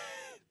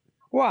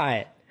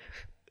 What?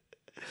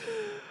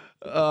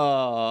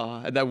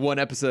 And that one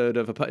episode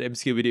of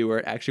Scooby-Doo where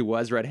it actually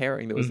was Red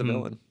Herring that was the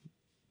villain.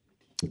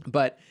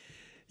 But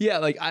yeah,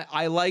 like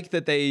I like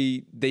that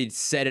they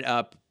set it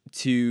up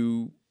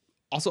to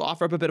also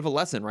offer up a bit of a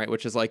lesson, right?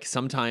 Which is like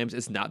sometimes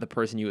it's not the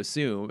person you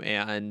assume,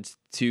 and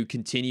to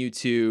continue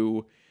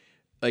to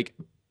like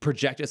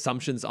project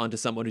assumptions onto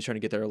someone who's trying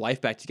to get their life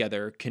back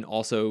together can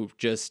also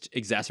just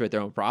exacerbate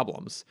their own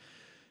problems.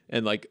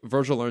 And like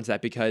Virgil learns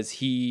that because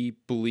he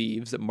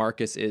believes that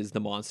Marcus is the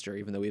monster,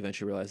 even though we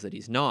eventually realize that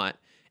he's not.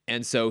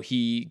 And so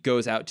he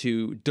goes out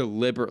to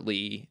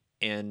deliberately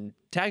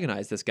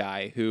antagonize this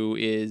guy who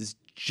is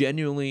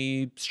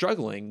genuinely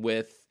struggling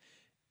with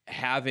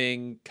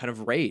having kind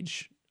of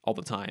rage all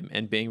the time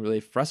and being really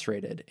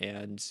frustrated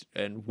and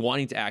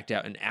wanting to act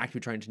out and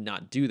actively trying to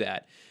not do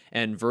that.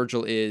 And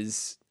Virgil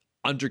is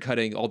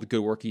undercutting all the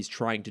good work he's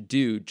trying to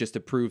do just to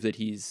prove that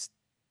he's,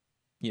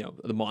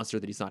 the monster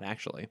that he's not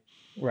actually.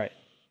 Right.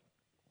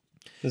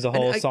 There's a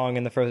whole song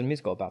in the Frozen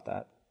musical about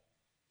that.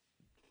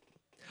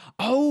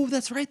 Oh,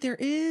 that's right. There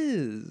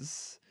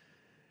is.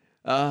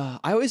 I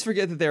always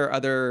forget that there are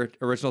other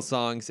original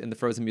songs in the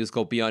Frozen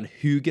musical beyond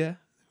Hygge,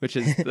 which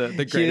is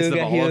the greatest of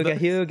all of them.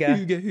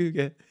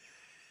 Hygge.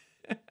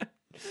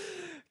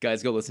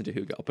 Guys, go listen to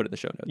Hygge. I'll put it in the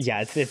show notes.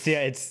 Yeah,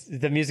 it's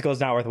the musical is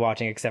not worth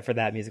watching except for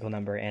that musical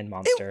number and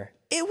Monster.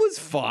 It was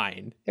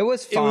fine. It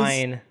was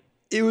fine.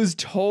 It was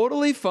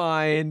totally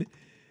fine.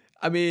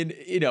 I mean,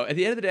 at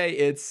the end of the day,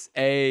 it's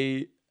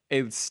a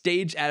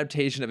stage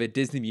adaptation of a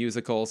Disney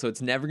musical, so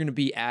it's never going to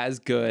be as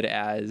good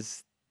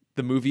as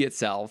the movie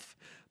itself.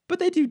 But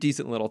they do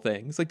decent little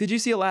things. Like, did you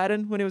see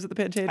Aladdin when he was at the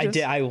Pantages? I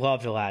did. I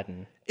loved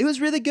Aladdin. It was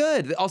really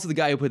good. Also, the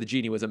guy who played the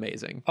genie was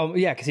amazing. Oh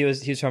yeah, because he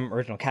was from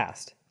original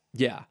cast.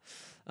 Yeah,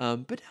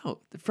 but no,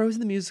 the Frozen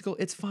the musical,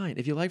 it's fine.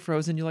 If you like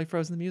Frozen, you like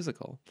Frozen the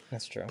musical.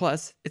 That's true.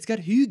 Plus, it's got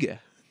Hygge.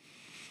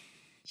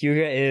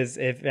 Hygge is,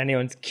 if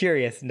anyone's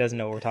curious and doesn't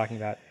know what we're talking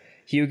about,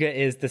 Hygge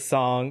is the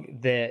song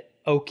that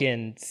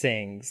Oaken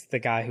sings, the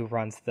guy who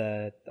runs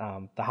the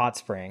hot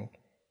spring.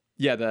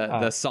 Yeah, the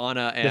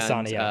sauna and the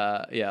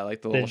sauna, yeah,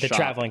 like the little the shop.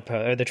 traveling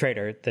or the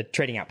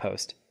trading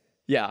outpost.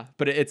 Yeah,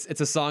 but it's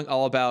a song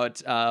all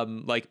about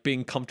like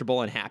being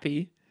comfortable and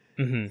happy.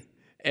 Mm-hmm.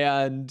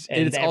 And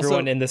it's everyone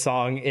also, in the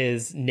song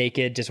is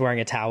naked, just wearing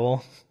a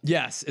towel.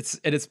 Yes,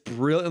 it's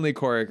brilliantly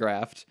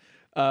choreographed.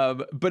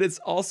 But it's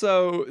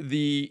also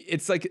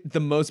it's like the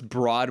most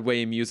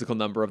Broadway musical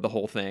number of the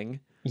whole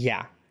thing.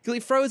 Yeah,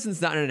 like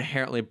Frozen's not an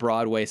inherently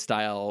Broadway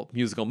style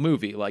musical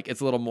movie. Like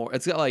it's a little more.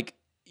 It's got like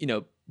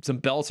some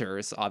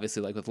belters,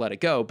 obviously, like with Let It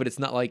Go, but it's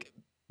not like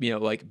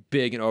like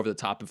big and over the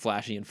top and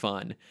flashy and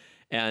fun.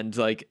 And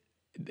like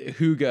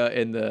Hygge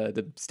in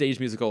the stage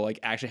musical like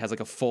actually has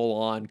like a full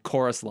on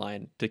chorus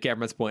line, to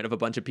Cameron's point, of a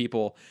bunch of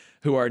people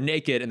who are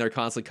naked and they're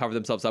constantly cover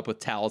themselves up with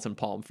towels and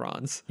palm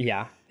fronds.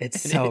 Yeah,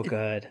 it's so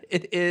good.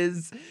 It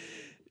is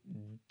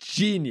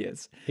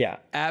genius. Yeah,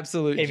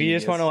 absolute if genius. you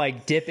just want to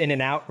like dip in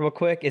and out real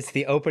quick, it's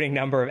the opening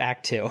number of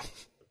Act 2.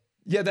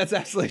 Yeah, that's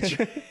absolutely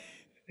true.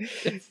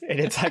 And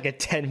it's like a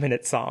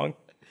 10-minute song,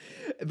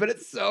 but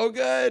it's so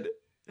good.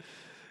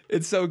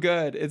 It's so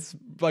good. It's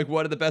like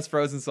one of the best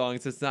Frozen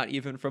songs. It's not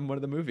even from one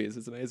of the movies.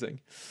 It's amazing.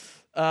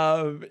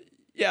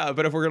 Yeah,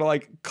 but if we're gonna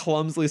like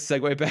clumsily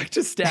segue back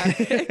to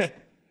Static,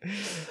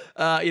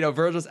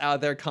 Virgil's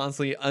out there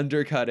constantly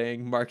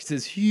undercutting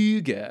Marcus's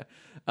Hygge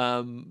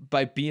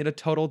by being a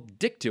total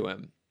dick to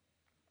him.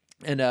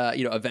 And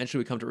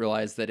eventually we come to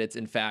realize that it's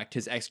in fact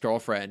his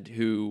ex-girlfriend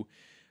who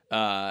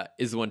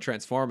is the one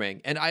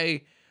transforming. And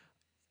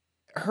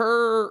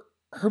her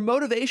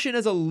motivation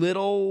is a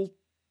little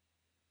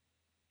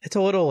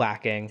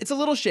lacking. It's a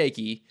little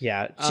shaky.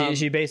 Yeah,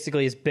 she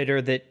basically is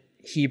bitter that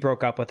he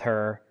broke up with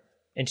her,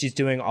 and she's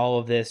doing all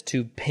of this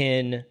to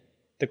pin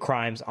the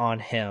crimes on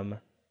him.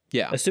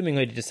 Yeah,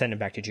 assumingly to send him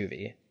back to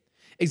juvie.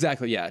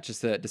 Exactly. Yeah,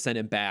 just to send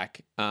him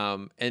back.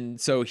 And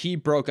so he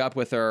broke up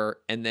with her,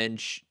 and then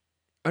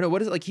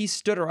what is it like? He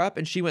stood her up,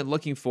 and she went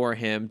looking for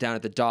him down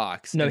at the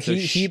docks. No,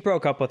 he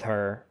broke up with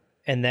her,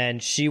 and then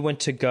she went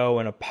to go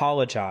and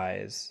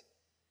apologize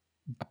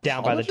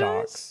down by the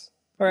docks.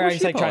 Or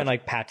he's like trying to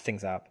like patch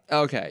things up.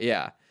 Okay,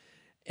 yeah.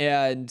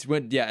 And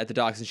went at the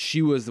docks, and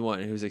she was the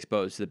one who was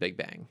exposed to the Big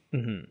Bang.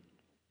 Mm-hmm.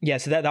 Yeah,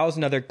 so that was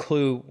another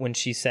clue when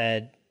she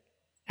said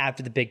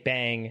after the Big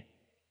Bang,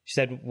 she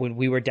said when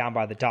we were down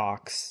by the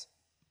docks.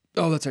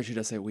 Oh, that's right. She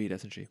does say we,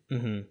 doesn't she?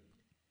 Mm-hmm.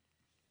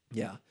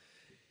 Yeah.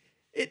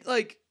 It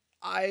like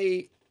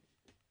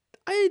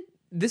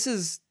this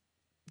is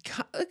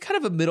kind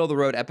of a middle of the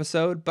road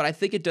episode, but I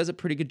think it does a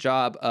pretty good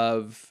job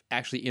of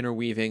actually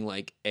interweaving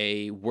like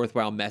a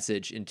worthwhile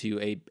message into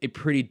a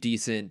pretty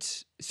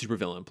decent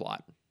supervillain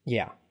plot.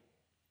 Yeah.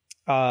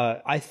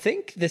 I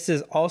think this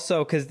is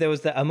also because there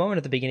was a moment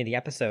at the beginning of the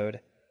episode,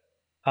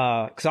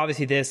 because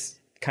obviously this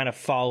kind of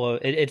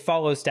it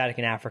follows Static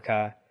in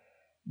Africa,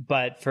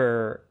 but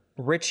for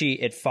Richie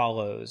it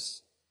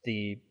follows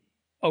the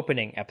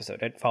opening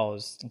episode. It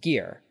follows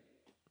Gear.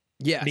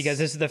 Yes. Because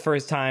this is the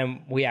first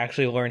time we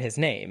actually learn his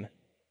name.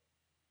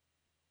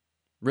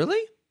 Really?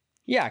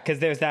 Yeah, because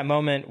there's that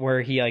moment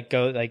where he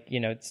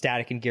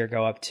Static and Gear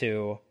go up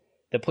to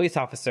the police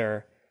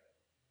officer.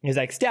 He's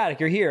like, Static,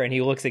 you're here. And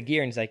he looks at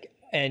Gear and he's like,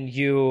 and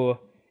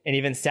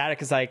even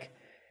Static is like,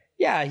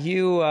 yeah,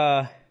 you,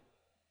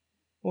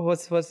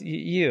 what's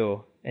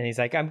you? And he's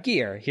like, I'm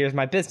Gear. Here's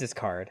my business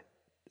card.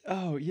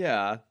 Oh,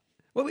 yeah.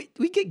 Well,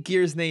 we get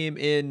Gear's name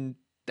in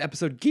the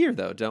episode Gear,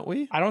 though, don't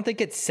we? I don't think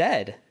it's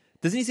said.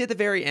 Doesn't he say at the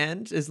very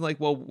end? Is like,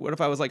 well, what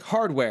if I was like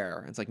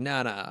hardware? It's like,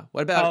 nah.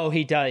 What about? Oh,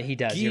 he does.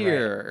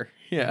 Gear.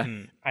 Right. Yeah.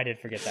 Mm-hmm. I did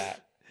forget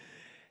that.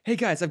 Hey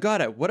guys, I've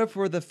got it. What if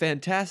we're the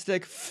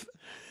fantastic?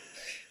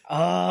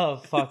 Oh,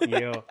 fuck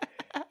you.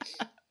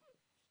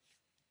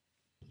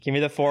 Give me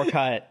the 4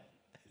 cut.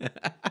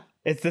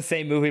 It's the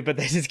same movie, but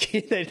they just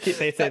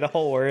they say the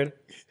whole word.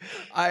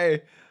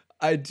 I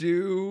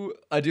do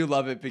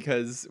love it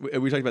because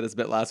we talked about this a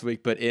bit last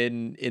week, but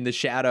in the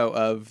shadow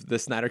of the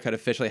Snyder Cut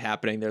officially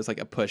happening, there's like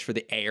a push for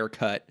the Ayer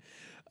cut.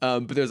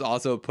 But there's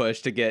also a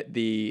push to get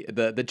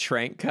the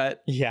Trank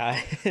cut. Yeah.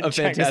 Of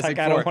Fantastic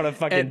Four. I don't want to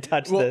fucking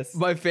touch this.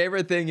 My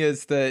favorite thing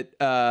is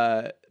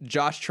that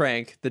Josh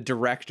Trank, the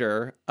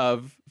director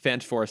of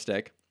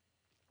Fantastic,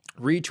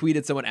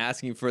 retweeted someone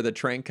asking for the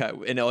Trank cut,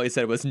 and all he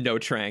said was no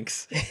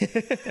Tranks.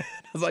 I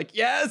was like,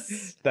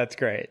 yes, that's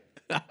great.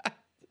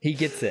 He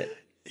gets it.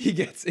 He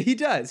gets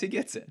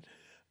it.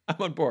 I'm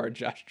on board,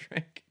 Josh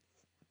Trank.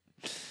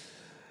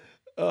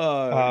 We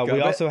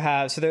also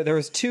have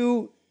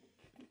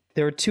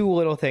there were two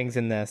little things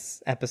in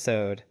this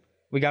episode.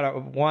 We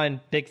got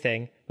one big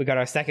thing. We got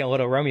our second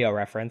Little Romeo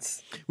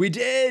reference. We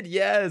did,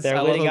 yes.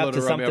 They're leading up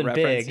to something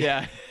big.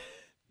 Yeah,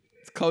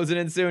 it's closing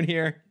in soon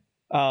here.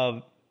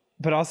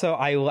 But also,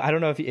 I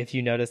don't know if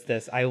you noticed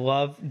this. I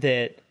love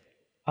that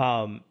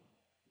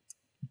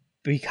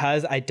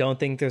because I don't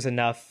think there's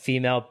enough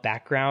female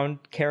background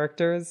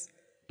characters.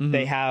 Mm-hmm.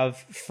 They have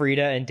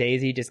Frida and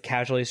Daisy just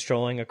casually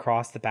strolling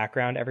across the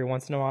background every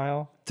once in a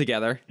while.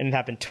 Together. And it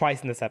happened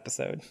twice in this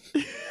episode.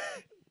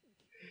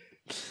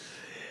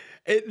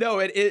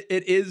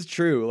 It is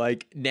true.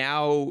 Like,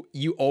 now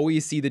you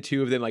always see the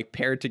two of them like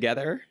paired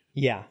together.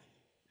 Yeah.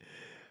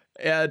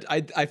 And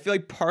I feel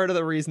like part of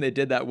the reason they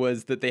did that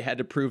was that they had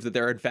to prove that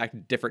they're in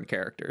fact different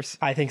characters.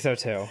 I think so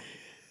too.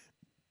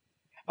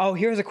 Oh,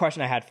 here's a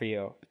question I had for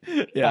you.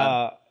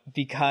 Yeah.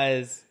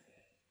 Because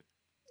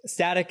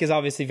Static is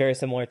obviously very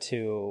similar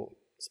to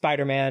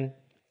Spider-Man.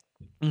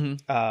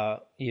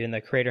 Mm-hmm. Even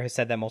the creator has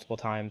said that multiple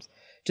times,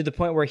 to the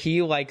point where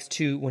he likes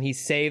to, when he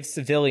saves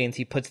civilians,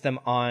 he puts them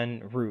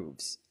on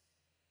roofs.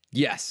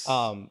 Yes.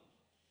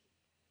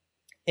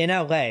 In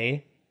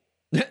LA,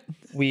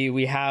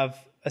 we have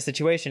a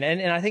situation,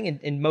 and I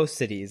think in most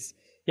cities,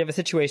 you have a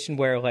situation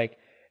where like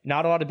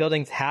not a lot of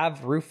buildings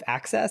have roof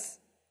access.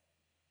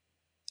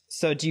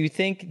 So do you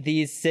think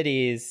these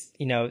cities,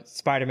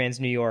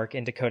 Spider-Man's New York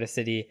and Dakota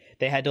City,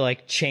 they had to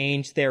like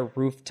change their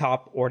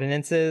rooftop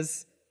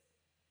ordinances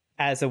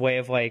as a way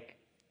of like,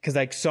 because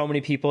like so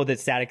many people that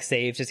Static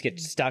saves just get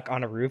stuck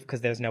on a roof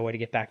because there's no way to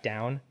get back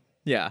down?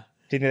 Yeah.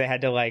 Do you think they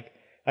had to like,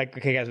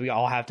 okay guys, we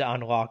all have to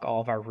unlock all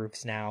of our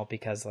roofs now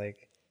because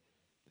like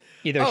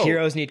either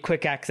heroes need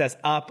quick access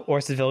up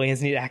or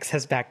civilians need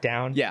access back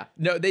down? Yeah.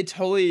 No, they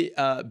totally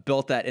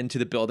built that into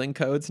the building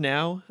codes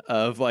now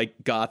of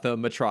like Gotham,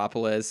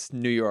 Metropolis,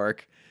 New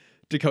York,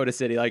 Dakota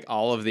City, like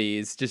all of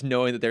these, just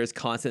knowing that there's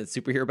constant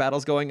superhero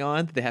battles going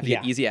on. They have to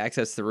get easy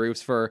access to the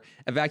roofs for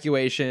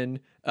evacuation,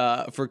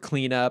 for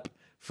cleanup,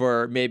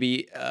 for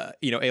maybe,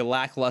 a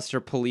lackluster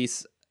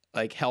police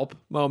like help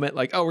moment.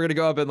 Like, oh, we're going to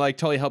go up and like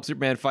totally help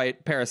Superman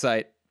fight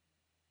Parasite.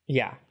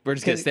 Yeah. We're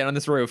just going to stand on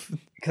this roof.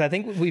 Because I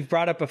think we've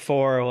brought up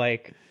before,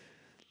 like,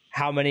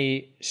 how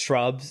many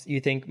shrubs you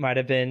think might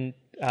have been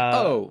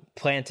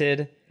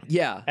planted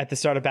at the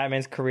start of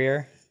Batman's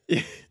career.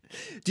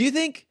 Do you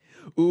think...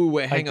 Ooh,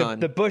 wait, hang on.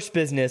 The Bush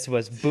business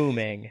was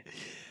booming.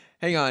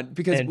 Hang on,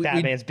 because in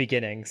Batman's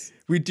beginnings.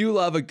 We do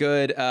love a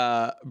good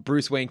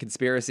Bruce Wayne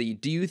conspiracy.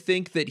 Do you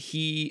think that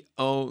he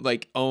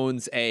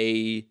owns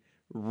a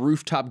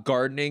rooftop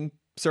gardening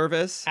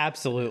service?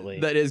 Absolutely.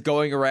 That is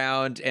going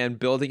around and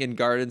building in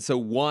gardens. So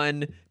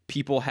one,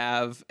 people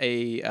have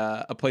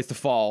a place to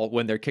fall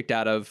when they're kicked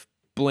out of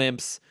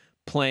blimps,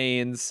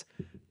 planes,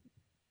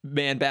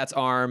 Man-Bat's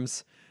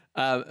arms,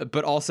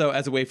 but also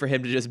as a way for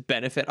him to just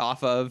benefit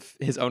off of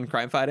his own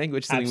crime fighting,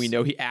 which is something we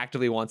know he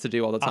actively wants to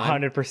do all the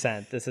time.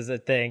 100%. This is a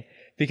thing.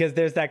 Because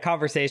there's that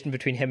conversation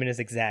between him and his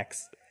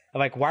execs of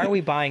like, why are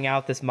we buying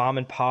out this mom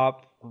and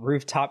pop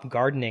rooftop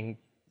gardening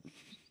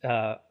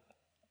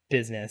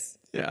business?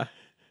 Yeah.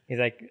 He's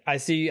like, I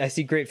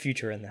see great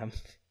future in them.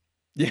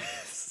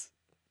 Yes.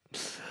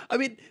 I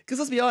mean, because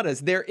let's be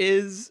honest, there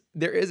is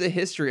a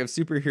history of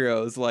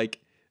superheroes like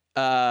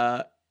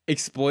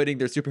exploiting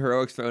their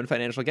superheroics for own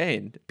financial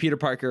gain. Peter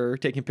Parker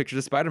taking pictures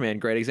of Spider-Man,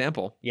 great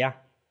example. Yeah.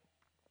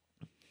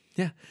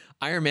 Yeah.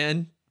 Iron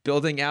Man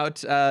building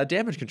out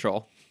damage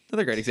control,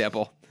 another great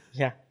example.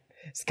 Yeah.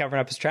 He's covering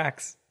up his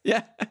tracks.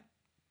 Yeah.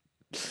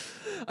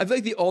 I feel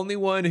like the only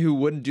one who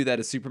wouldn't do that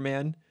is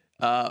Superman.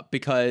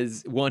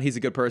 Because one, he's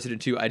a good person,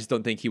 and two, I just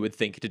don't think he would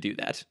think to do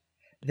that.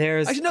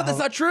 Actually, no, that's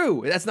not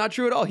true. That's not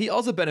true at all. He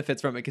also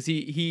benefits from it because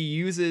he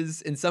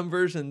uses, in some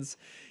versions,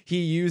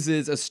 he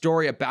uses a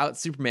story about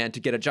Superman to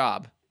get a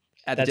job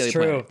at the Daily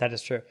Planet. That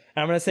is true.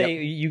 And I'm going to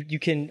say you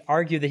can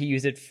argue that he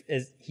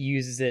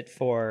uses it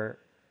for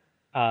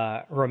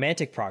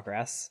romantic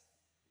progress.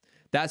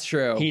 That's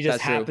true. He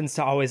just happens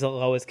to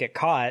always get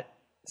caught,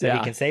 so he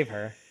can save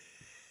her.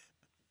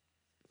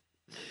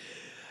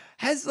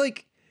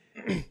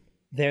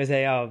 There's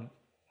a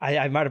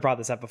I might have brought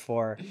this up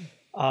before.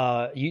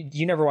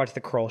 You never watched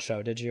the Kroll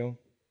Show, did you?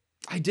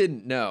 I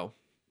didn't. No.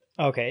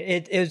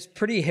 Okay, it was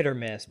pretty hit or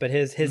miss, but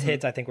his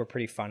hits I think were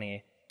pretty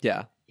funny.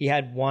 Yeah. He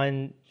had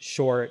one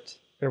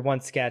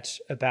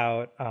sketch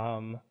about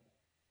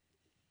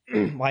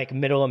like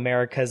Middle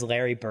America's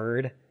Larry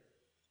Bird,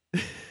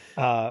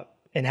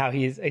 And how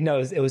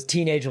it was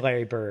teenage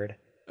Larry Bird.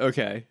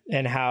 Okay.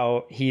 And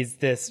how he's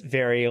this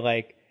very,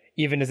 like,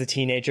 even as a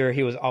teenager,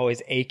 he was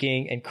always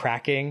aching and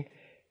cracking.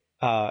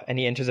 And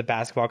he enters a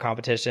basketball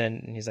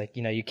competition and he's like,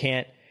 you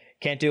can't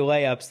do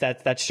layups.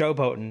 That's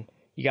showboating.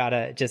 You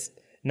gotta just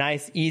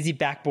nice, easy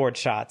backboard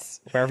shots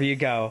wherever you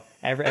go,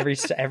 every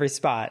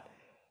spot.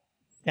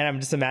 And I'm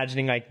just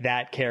imagining like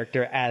that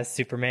character as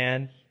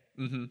Superman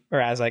or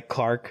as like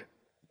Clark.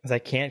 I was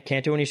like,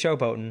 can't do any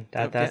showboating.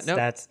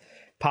 That's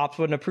Pops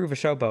wouldn't approve of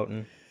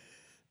showboating.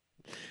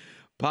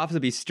 Pops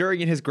would be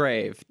stirring in his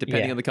grave,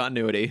 depending on the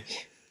continuity.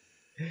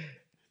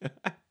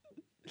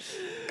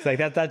 Like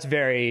that's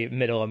very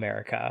middle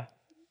America.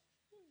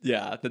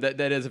 Yeah,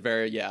 that is a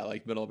very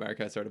like middle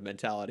America sort of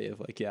mentality of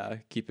like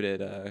keeping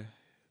it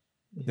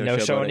no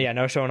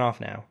showing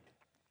off now.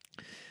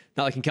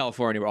 Not like in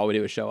California where all we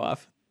do is show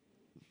off.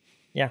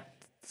 Yeah,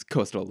 it's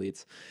coastal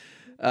elites.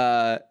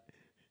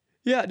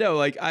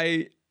 Like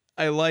I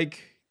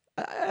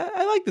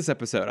like this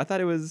episode. I thought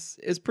it was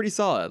pretty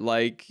solid.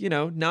 Like,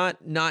 not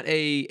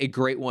a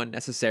great one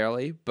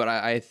necessarily, but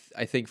I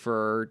think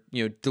for,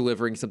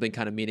 delivering something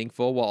kind of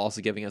meaningful while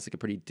also giving us like a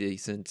pretty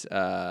decent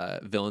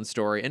villain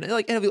story and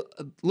like have a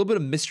little bit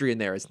of mystery in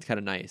there is kind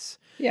of nice.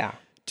 Yeah.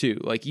 Too.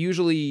 Like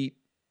usually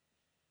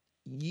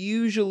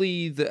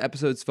the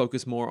episodes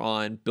focus more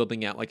on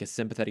building out like a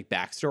sympathetic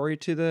backstory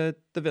to the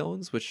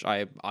villains, which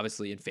I'm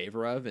obviously in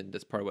favor of, and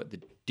that's part of what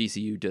the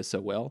DCU does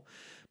so well.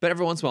 But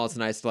every once in a while, it's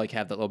nice to like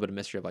have that little bit of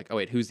mystery of like, oh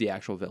wait, who's the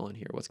actual villain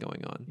here? What's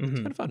going on? It's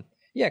kind of fun.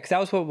 Yeah, because that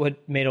was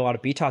what made a lot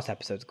of BTOS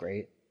episodes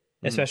great,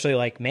 especially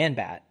like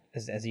Man-Bat,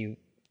 as you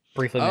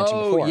briefly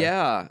mentioned before.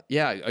 Oh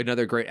yeah,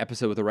 another great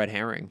episode with a red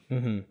herring.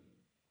 And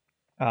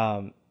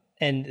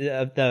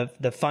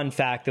the fun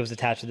fact that was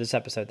attached to this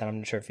episode that I'm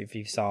not sure if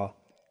you saw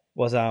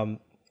was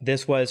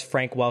this was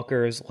Frank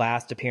Welker's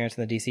last appearance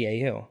in the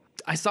DCAU.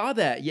 I saw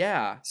that.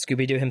 Yeah,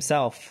 Scooby-Doo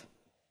himself.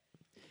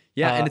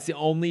 Yeah, and it's the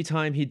only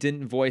time he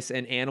didn't voice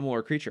an animal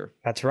or creature.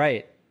 That's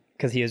right,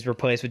 because he was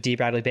replaced with D.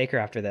 Bradley Baker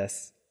after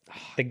this.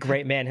 The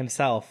great man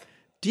himself.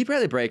 D.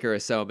 Bradley Baker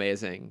is so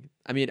amazing.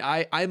 I mean,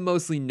 I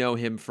mostly know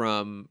him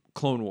from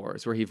Clone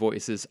Wars, where he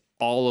voices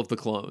all of the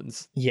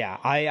clones. Yeah,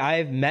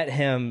 I've met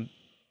him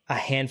a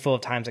handful of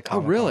times at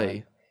Comic-Con. Oh,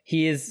 really?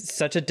 He is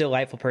such a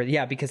delightful person.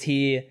 Yeah, because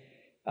he's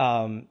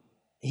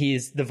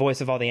the voice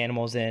of all the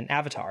animals in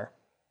Avatar.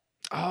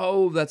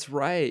 Oh, that's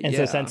right. And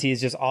so since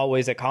he's just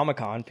always at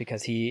Comic-Con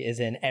because he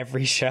is in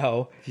every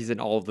show. He's in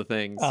all of the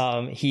things.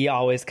 He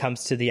always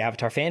comes to the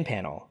Avatar fan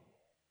panel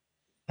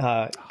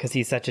because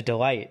he's such a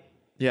delight.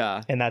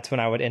 Yeah. And that's when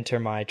I would enter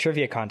my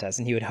trivia contest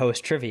and he would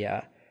host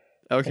trivia.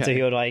 Okay. And so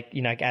he would like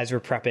like as we're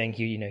prepping,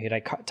 he'd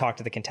like talk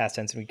to the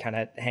contestants and we'd kind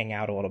of hang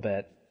out a little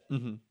bit.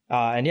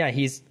 And yeah,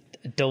 he's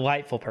a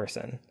delightful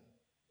person.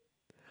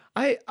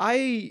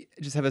 I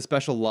just have a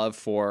special love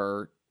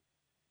for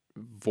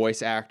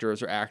voice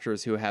actors or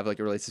actors who have like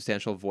a really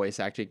substantial voice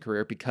acting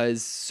career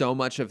because so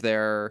much of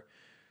their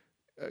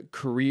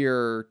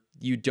career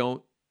you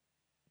don't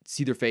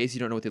see their face, you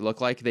don't know what they look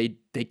like.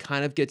 They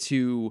kind of get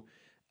to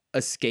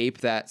escape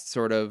that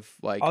sort of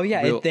like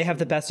they have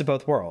the best of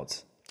both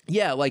worlds.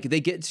 Yeah, like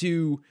they get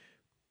to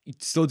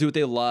still do what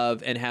they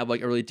love and have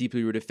like a really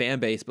deeply rooted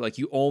fan base, but like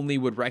you only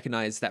would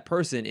recognize that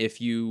person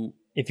if you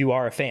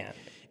are a fan.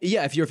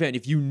 Yeah, if you're a fan,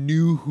 if you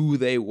knew who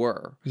they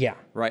were. Yeah.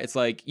 Right? It's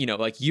like,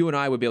 like you and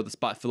I would be able to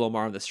spot Phil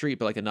Omar on the street,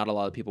 but like not a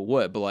lot of people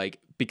would. But like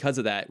because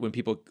of that, when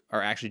people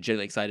are actually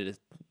genuinely excited to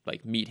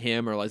like meet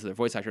him or like their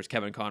voice actors,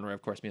 Kevin Conroy,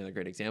 of course, being another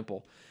great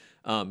example,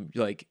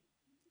 like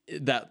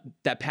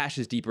that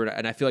passion is deeper.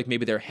 And I feel like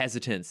maybe their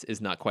hesitance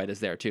is not quite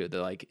as there too.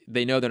 They're like,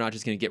 they know they're not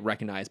just going to get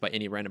recognized by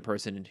any random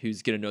person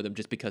who's going to know them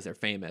just because they're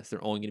famous.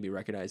 They're only going to be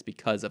recognized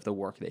because of the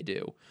work they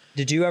do.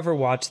 Did you ever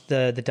watch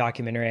the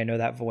documentary, I Know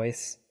That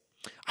Voice?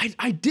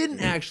 I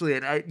didn't actually,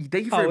 and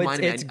thank you for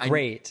reminding me. It's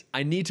great.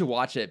 I need to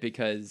watch it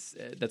because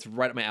that's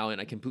right up my alley,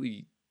 and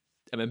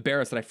I'm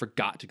embarrassed that I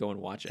forgot to go and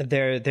watch it.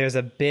 There's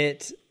a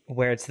bit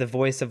where it's the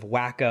voice of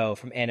Wacko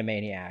from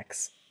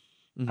Animaniacs,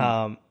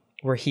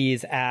 where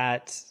he's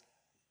at,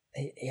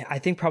 I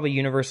think probably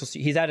Universal.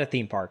 He's at a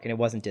theme park, and it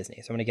wasn't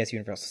Disney, so I'm gonna guess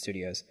Universal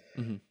Studios.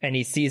 And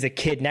he sees a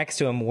kid next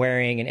to him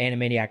wearing an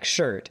Animaniacs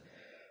shirt.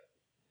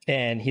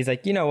 And he's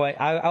like, you know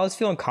what? I was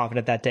feeling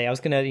confident that day. I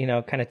was going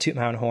to, kind of toot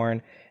my own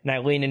horn. And I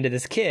lean into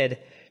this kid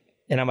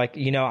and I'm like,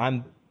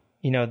 I'm,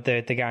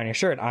 the guy on your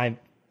shirt.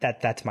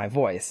 That's my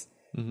voice.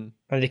 And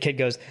the kid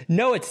goes,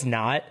 no, it's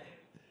not.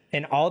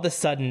 And all of a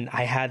sudden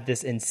I had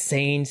this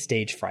insane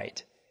stage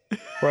fright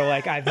where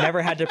like, I've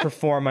never had to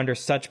perform under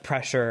such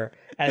pressure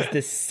as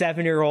this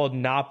 7-year-old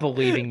not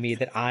believing me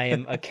that I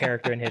am a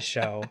character in his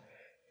show.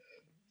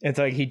 And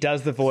so like, he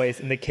does the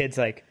voice and the kid's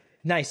like,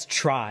 nice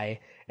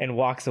try. And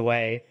walks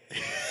away.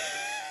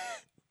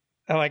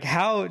 I'm like,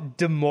 how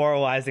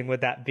demoralizing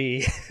would that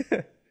be?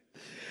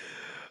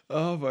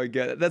 Oh my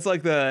god, that's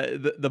like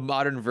the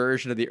modern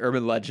version of the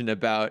urban legend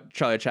about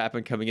Charlie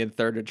Chaplin coming in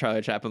third in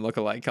Charlie Chaplin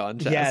lookalike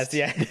contest. Yes,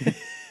 yeah.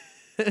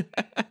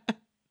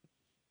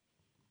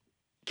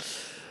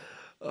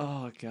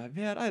 Oh god,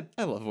 man,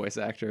 I love voice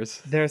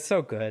actors. They're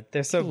so good.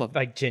 They're so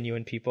like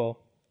genuine people.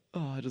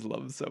 Oh, I just love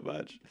them so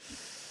much.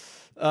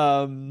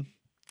 I'm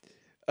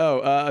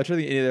trying to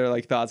think any other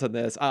like thoughts on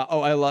this.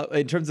 I love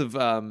in terms of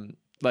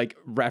like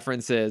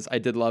references. I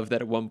did love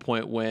that at one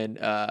point when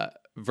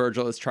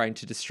Virgil is trying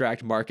to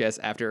distract Marcus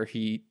after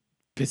he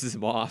pisses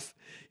him off.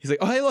 He's like,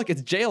 "Oh, hey, look,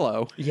 it's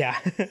J-Lo." Yeah,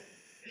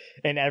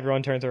 and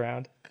everyone turns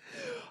around.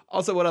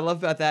 Also, what I love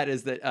about that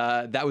is that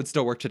that would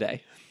still work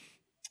today.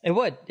 It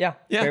would, yeah,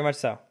 very much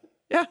so.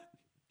 Yeah.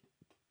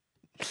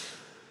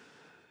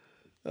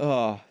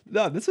 Oh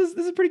no, this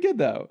is pretty good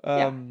though. I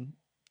don't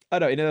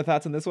know. Any other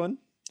thoughts on this one?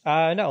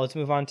 No, let's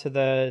move on to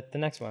the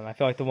next one. I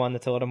feel like the one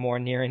that's a little more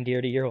near and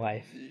dear to your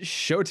life.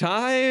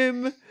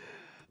 Showtime.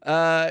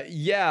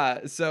 Yeah.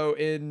 So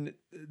in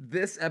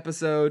this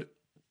episode,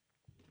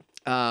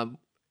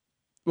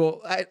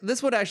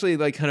 this one actually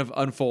like kind of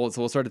unfolds.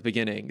 So we'll start at the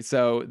beginning.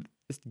 So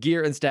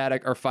Gear and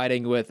Static are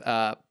fighting with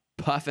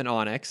Puff and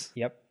Onyx.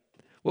 Yep.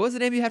 What was the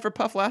name you had for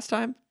Puff last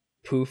time?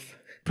 Poof.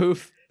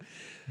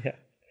 Yeah.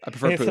 I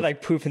prefer Poof. Said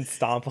like Poof and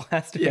Stomp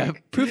last week. Yeah,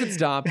 Poof and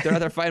Stomp.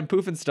 They're fighting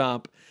Poof and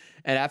Stomp.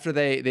 And after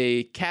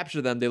they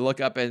capture them, they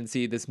look up and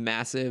see this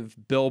massive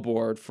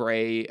billboard for or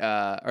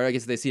I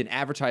guess they see an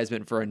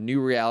advertisement for a new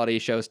reality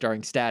show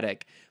starring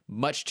Static,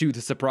 much to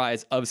the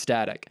surprise of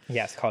Static.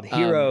 Yes, called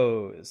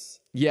Heroes.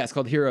 Yeah, it's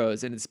called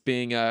Heroes, and it's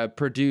being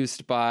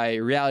produced by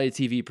reality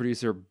TV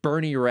producer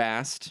Bernie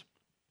Rast.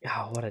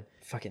 Oh, what a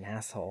fucking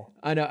asshole.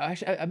 I know.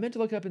 Actually, I meant to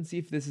look up and see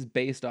if this is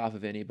based off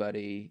of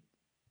anybody.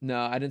 No,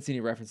 I didn't see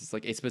any references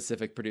like a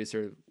specific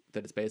producer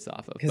that it's based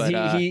off of.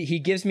 Because he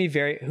gives me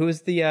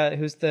who's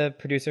the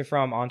producer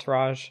from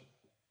Entourage?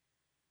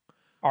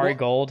 Ari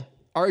Gold.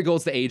 Ari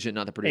Gold's the agent,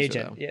 not the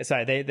producer. Though. Yeah,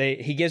 sorry.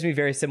 He gives me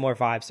very similar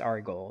vibes to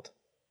Ari Gold.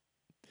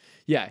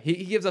 Yeah,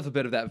 he gives off a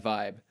bit of that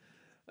vibe.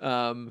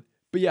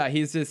 But yeah,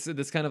 he's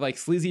this kind of like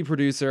sleazy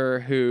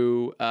producer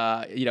who,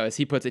 as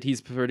he puts it, he's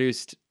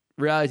produced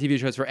reality TV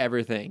shows for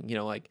everything.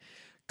 Like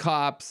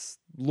cops,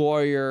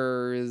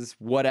 lawyers,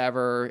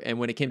 whatever. And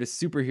when it came to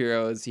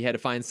superheroes, he had to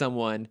find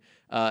someone.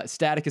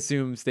 Static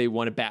assumes they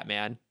wanted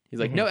Batman. He's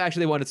like, no,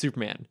 actually, they wanted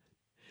Superman.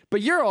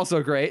 But you're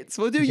also great,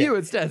 so we'll do you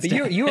instead.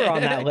 You were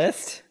on that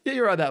list. Yeah,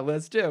 you were on that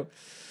list too.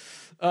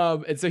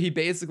 And so he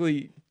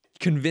basically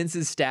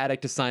convinces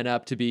Static to sign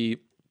up to be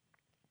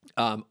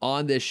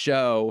on this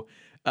show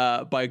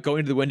by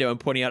going to the window and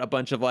pointing out a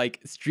bunch of like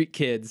street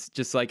kids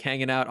just like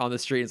hanging out on the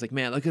street. It's like,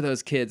 man, look at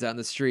those kids out in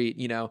the street.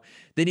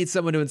 They need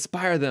someone to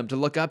inspire them to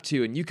look up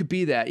to. And you could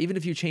be that. Even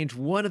if you change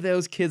one of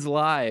those kids'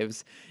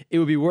 lives, it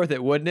would be worth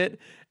it, wouldn't it?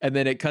 And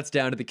then it cuts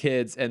down to the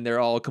kids and they're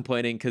all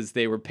complaining because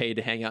they were paid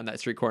to hang out in that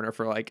street corner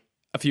for like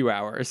a few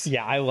hours.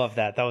 Yeah, I love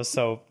that. That was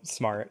so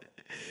smart.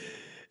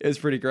 It was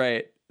pretty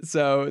great.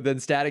 So then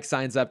Static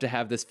signs up to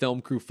have this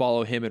film crew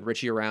follow him and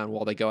Richie around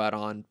while they go out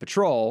on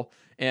patrol.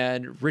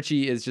 And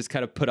Richie is just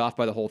kind of put off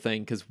by the whole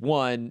thing because,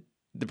 one,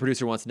 the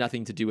producer wants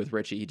nothing to do with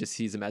Richie. He just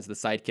sees him as the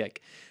sidekick.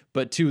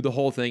 But two, the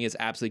whole thing is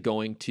absolutely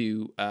going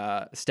to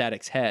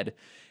Static's head.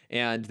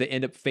 And they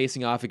end up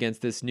facing off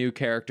against this new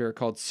character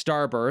called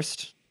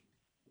Starburst.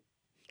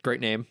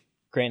 Great name.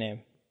 Great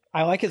name.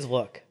 I like his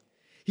look.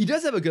 He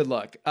does have a good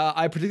look.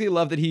 I particularly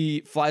love that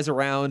he flies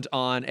around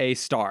on a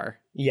star.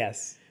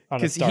 Yes.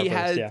 Because he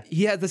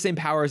has the same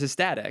powers as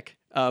Static,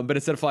 but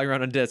instead of flying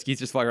around on a disc, he's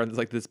just flying around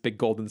like this big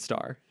golden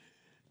star,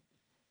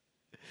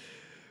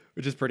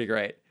 which is pretty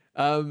great.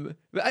 But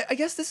I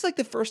guess this is like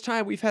the first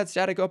time we've had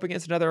Static go up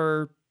against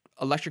another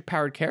electric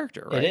powered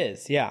character, right? It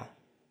is, yeah.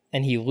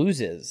 And he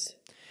loses.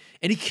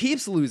 And he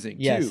keeps losing,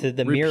 yes, too,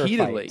 the mirror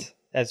fight,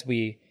 as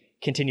we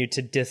continue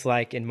to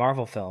dislike in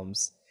Marvel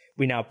films,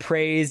 we now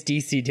praise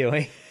DC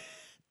doing.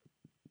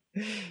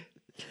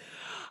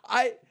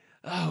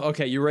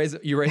 Okay, you raise a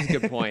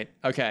good point.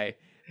 Okay.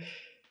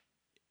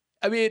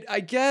 I mean, I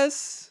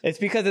guess it's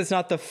because it's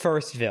not the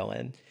first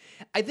villain.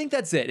 I think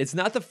that's it. It's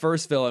not the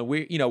first villain.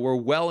 We're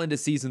well into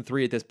season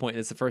 3 at this point.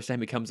 It's the first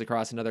time he comes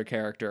across another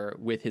character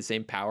with his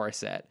same power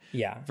set.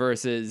 Yeah.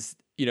 Versus,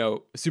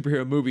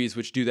 superhero movies,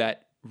 which do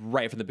that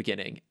right from the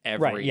beginning.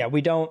 Right. Yeah.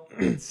 We don't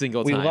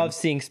single time. We love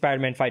seeing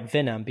Spider-Man fight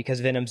Venom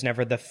because Venom's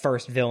never the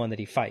first villain that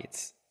he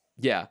fights.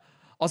 Yeah.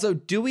 Also,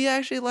 do we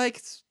actually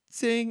like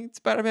seeing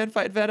Spider-Man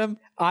fight Venom?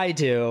 I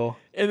do.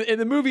 In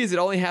the movies, it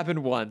only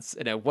happened once,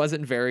 and it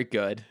wasn't very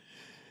good.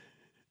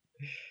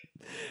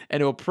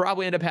 And it will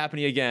probably end up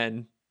happening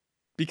again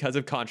because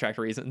of contract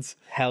reasons.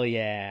 Hell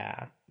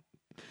yeah.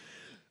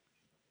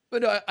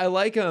 But no, I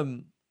like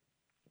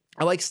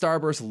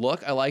Starburst's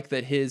look. I like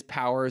that his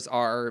powers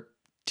are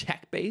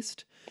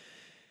tech-based.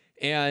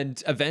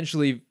 And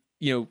eventually,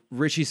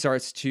 Richie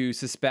starts to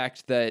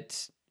suspect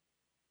that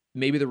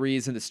maybe the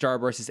reason that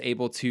Starburst is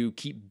able to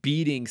keep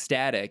beating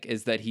Static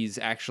is that he's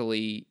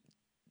actually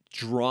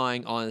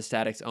drawing on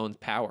Static's own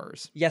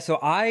powers. Yeah, so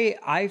I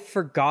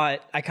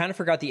kind of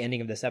forgot the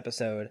ending of this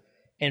episode.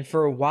 And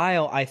for a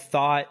while, I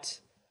thought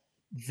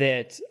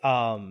that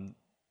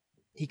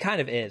he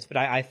kind of is, but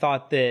I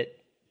thought that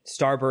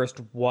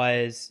Starburst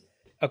was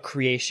a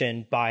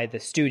creation by the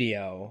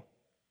studio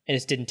and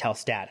just didn't tell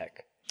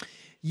Static.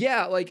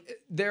 Yeah, like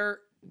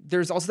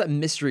there's also that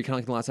mystery, kind of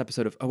like in the last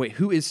episode of, oh wait,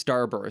 who is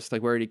Starburst?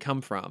 Like, where did he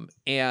come from?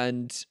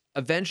 And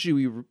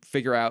eventually we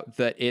figure out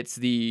that it's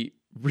the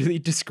really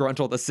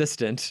disgruntled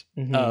assistant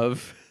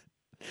of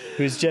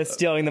who's just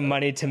stealing the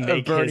money to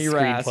make Bernie his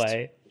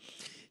screenplay.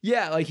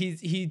 Yeah, like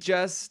he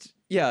just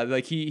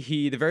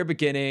the very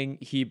beginning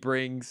he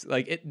brings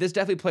like this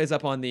definitely plays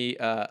up on the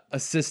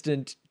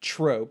assistant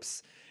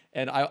tropes.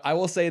 And I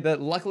will say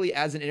that luckily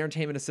as an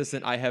entertainment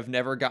assistant, I have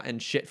never gotten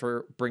shit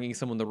for bringing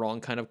someone the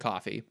wrong kind of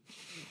coffee.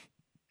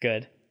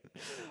 Good.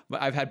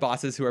 But I've had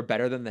bosses who are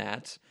better than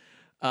that.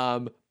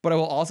 But I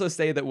will also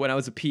say that when I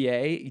was a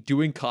PA,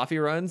 doing coffee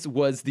runs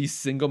was the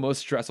single most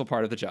stressful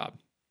part of the job.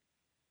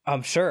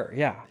 I'm sure,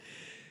 yeah.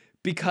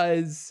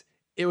 Because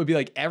it would be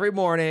like every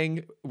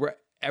morning where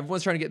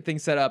everyone's trying to get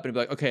things set up and it'd be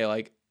like, okay,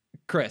 like,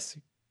 Chris,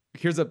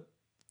 here's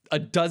a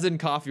dozen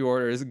coffee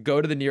orders.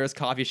 Go to the nearest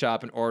coffee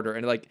shop and order.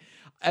 And like,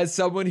 as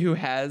someone who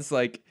has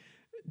like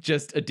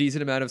just a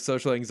decent amount of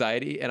social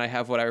anxiety, and I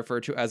have what I refer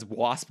to as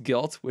WASP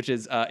guilt, which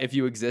is if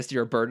you exist,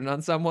 you're a burden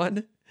on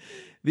someone.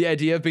 The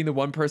idea of being the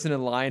one person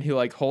in line who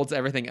like holds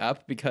everything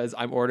up because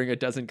I'm ordering a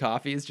dozen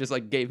coffees just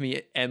like gave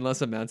me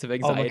endless amounts of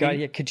anxiety. Oh my God,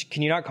 yeah.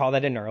 Can you not call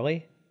that in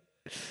early?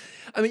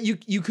 I mean,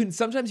 you can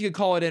sometimes you could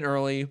call it in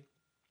early,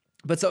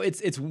 but so it's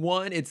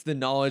the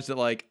knowledge that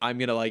like I'm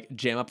gonna like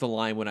jam up the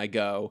line when I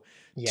go.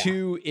 Yeah.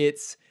 2,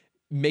 it's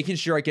making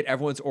sure I get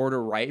everyone's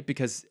order right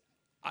because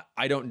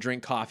I don't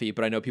drink coffee,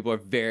 but I know people are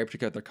very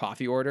particular with their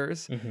coffee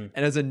orders. And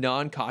as a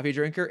non-coffee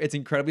drinker, it's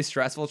incredibly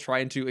stressful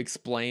trying to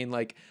explain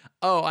like,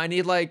 oh, I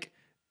need like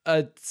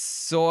a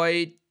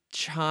soy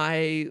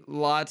chai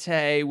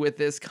latte with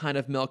this kind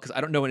of milk because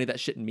I don't know what any of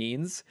that shit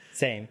means.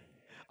 Same.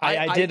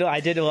 I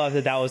did love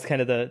that was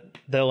kind of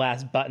the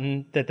last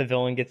button that the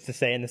villain gets to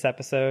say in this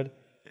episode.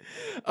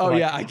 Oh,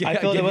 like, yeah. I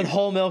filled it with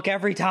whole milk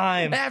every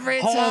time.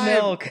 Whole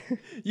milk.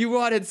 You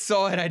wanted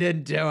soy and I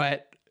didn't do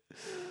it.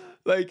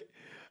 Like,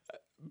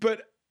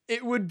 but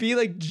it would be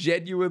like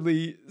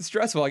genuinely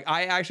stressful. Like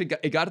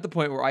it got to the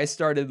point where I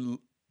started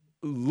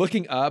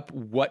looking up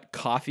what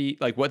coffee,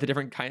 like what the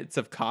different kinds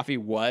of coffee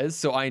was.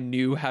 So I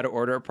knew how to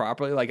order it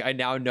properly. Like I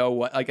now know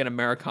what like an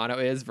Americano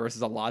is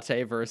versus a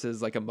latte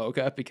versus like a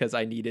mocha because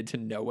I needed to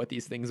know what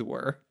these things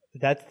were.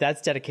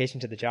 That's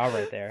dedication to the job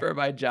right there. For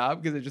my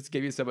job because it just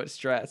gave you so much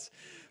stress.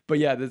 But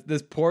yeah,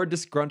 this poor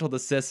disgruntled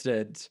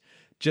assistant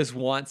just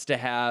wants to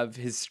have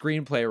his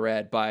screenplay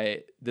read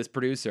by this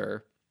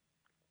producer.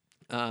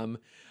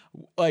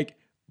 Like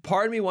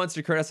part of me wants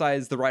to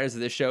criticize the writers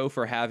of this show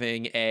for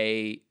having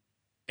an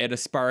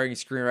aspiring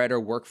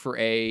screenwriter work for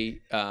a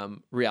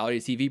reality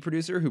TV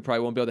producer who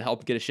probably won't be able to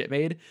help get a shit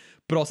made.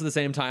 But also at the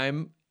same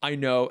time, I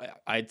know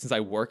since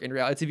I work in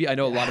reality TV, I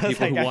know a lot of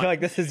people who I feel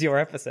like this is your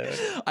episode.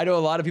 I know a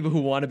lot of people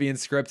who want to be in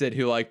scripted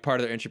who like part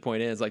of their entry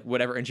point is like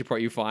whatever entry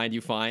point you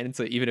find. And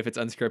so even if it's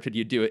unscripted,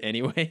 you do it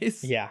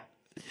anyways. Yeah.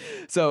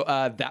 So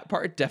that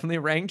part definitely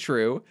rang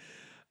true.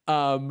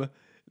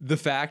 The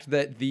fact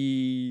that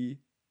the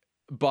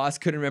boss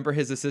couldn't remember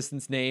his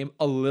assistant's name,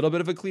 a little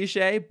bit of a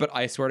cliche, but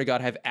I swear to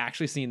God, I've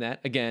actually seen that.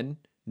 Again,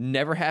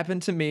 never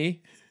happened to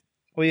me.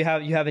 Well, you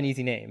have an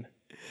easy name.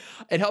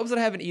 It helps that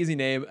I have an easy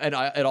name, and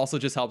it also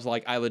just helps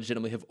like I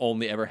legitimately have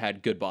only ever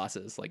had good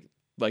bosses,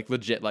 like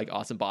legit like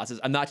awesome bosses.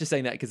 I'm not just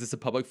saying that because it's a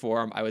public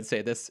forum. I would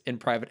say this in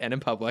private and in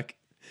public.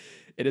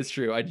 It is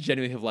true. I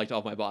genuinely have liked all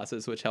of my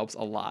bosses, which helps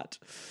a lot.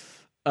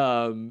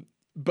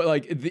 But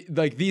like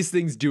these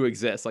things do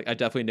exist. Like I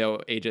definitely know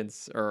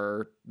agents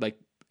or like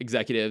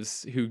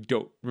executives who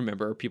don't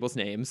remember people's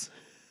names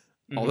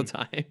all the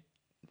time.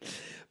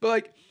 But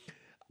like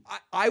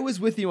I was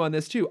with you on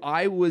this too.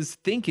 I was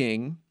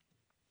thinking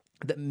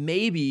that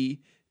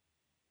maybe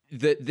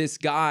that this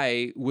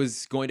guy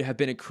was going to have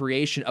been a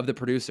creation of the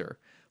producer,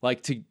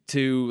 like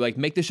to like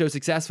make the show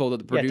successful. That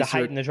the producer to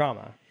heighten the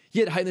drama.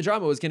 Yeah, to heighten the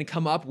drama was going to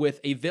come up with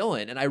a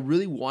villain, and I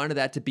really wanted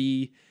that to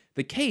be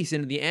the case.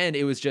 And in the end,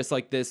 it was just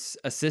like this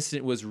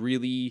assistant was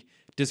really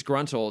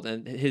disgruntled,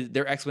 and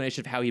their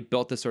explanation of how he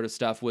built this sort of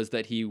stuff was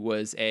that he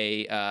was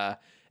a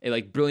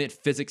like brilliant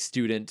physics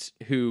student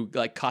who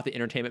like caught the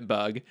entertainment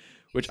bug,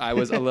 which I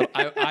was a little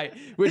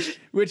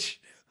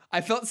which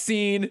I felt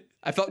seen.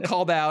 I felt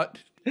called out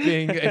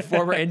being a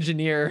former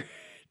engineer.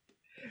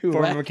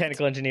 Former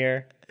mechanical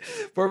engineer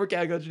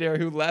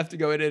who left to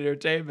go into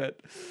entertainment.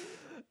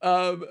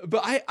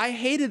 But I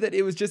hated that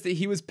it was just that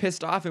he was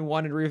pissed off and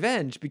wanted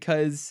revenge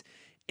because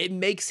it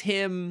makes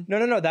him...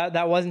 No.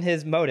 That wasn't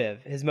his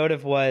motive. His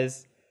motive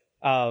was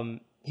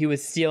he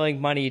was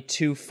stealing money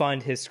to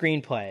fund his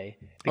screenplay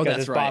because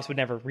his boss would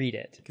never read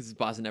it. Because his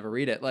boss would never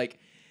read it. Like,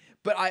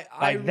 but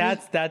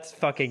that's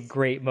fucking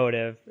great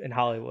motive in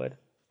Hollywood.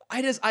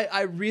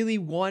 I really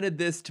wanted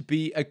this to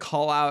be a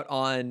call out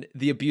on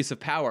the abuse of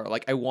power.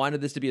 Like I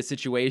wanted this to be a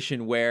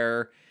situation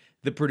where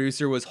the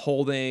producer was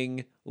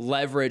holding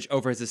leverage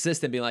over his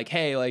assistant, being like,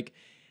 hey, like,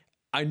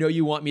 I know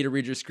you want me to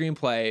read your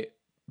screenplay,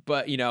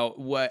 but you know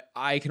what,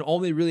 I can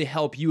only really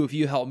help you if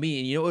you help me.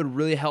 And you know what would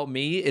really help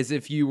me is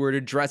if you were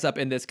to dress up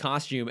in this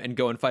costume and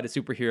go and fight a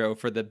superhero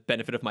for the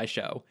benefit of my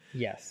show.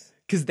 Yes.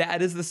 Because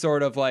that is the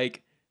sort of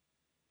like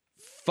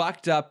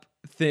fucked up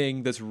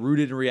thing that's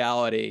rooted in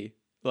reality,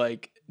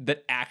 like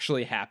that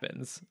actually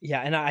happens.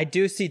 Yeah, and I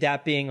do see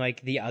that being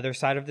like the other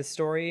side of the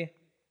story.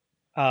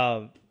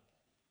 I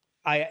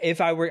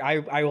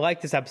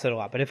like this episode a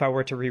lot, but if I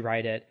were to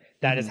rewrite it,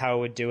 that is how I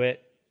would do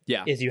it.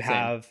 Yeah, is you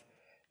have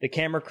the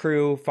camera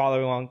crew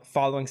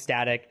following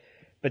Static,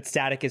 but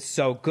Static is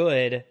so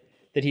good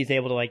that he's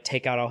able to like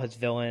take out all his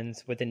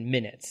villains within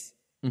minutes.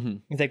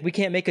 He's like, we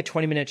can't make a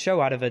 20-minute show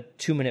out of a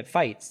 2-minute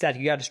fight. Static,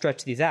 you got to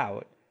stretch these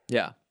out.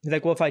 Yeah. He's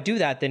like, well, if I do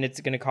that, then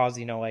it's going to cause,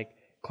 like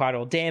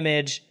collateral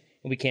damage,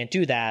 and we can't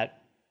do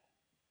that.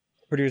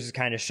 Producers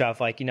kind of shove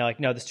like, no,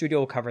 the studio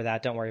will cover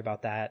that. Don't worry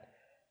about that.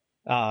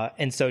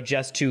 And so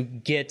just to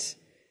get,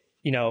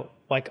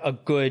 like a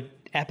good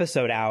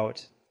episode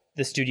out,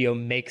 the studio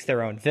makes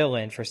their own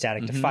villain for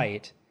Static to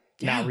fight,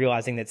 not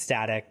realizing that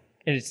Static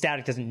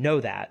doesn't know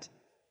that.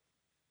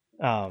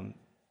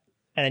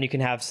 And then you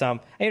can have some,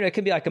 it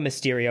could be like a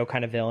Mysterio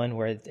kind of villain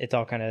where it's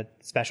all kind of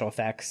special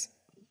effects.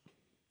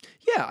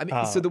 Yeah, I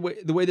mean, so the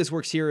way this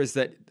works here is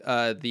that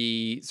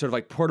the sort of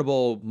like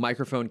portable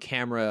microphone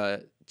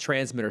camera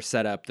transmitter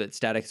setup that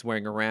Static's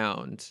wearing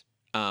around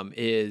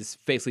is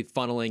basically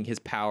funneling his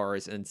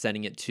powers and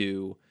sending it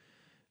to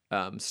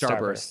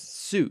Starburst's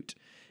suit.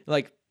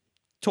 Like,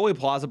 totally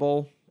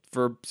plausible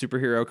for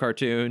superhero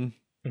cartoon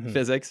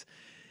physics.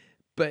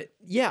 But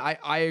yeah,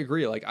 I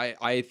agree. Like,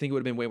 I think it would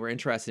have been way more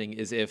interesting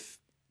is if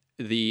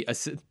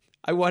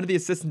I wanted the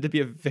assistant to be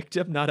a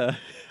victim, not a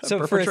so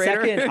perpetrator. For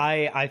a second,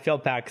 I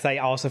felt bad because I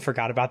also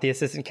forgot about the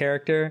assistant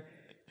character.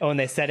 Oh, when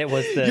they said it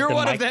was You're the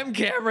one mic, of them,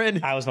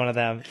 Cameron. I was one of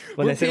them.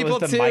 When they said it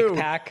was the mic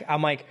pack,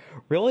 I'm like,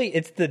 really?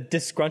 It's the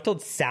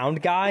disgruntled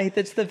sound guy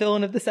that's the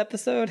villain of this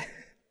episode?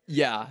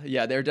 Yeah,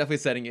 they're definitely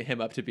setting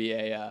him up to be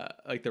a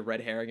like the red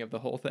herring of the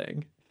whole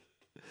thing.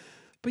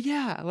 But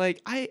yeah,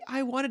 like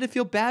I wanted to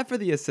feel bad for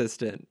the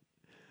assistant.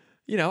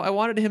 I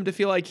wanted him to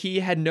feel like he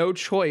had no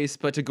choice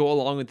but to go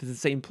along with the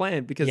same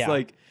plan because,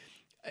 like,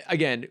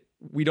 again,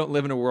 we don't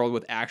live in a world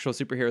with actual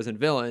superheroes and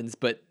villains,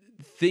 but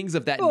things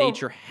of that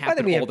nature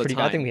happen all the time.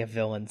 I think we have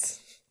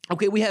villains.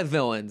 Okay, we have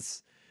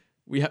villains.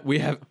 We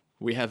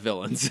have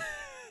villains.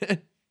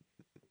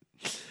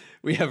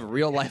 We have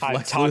real life.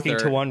 I'm talking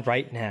to one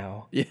right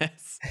now.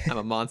 Yes, I'm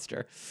a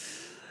monster.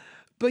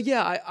 But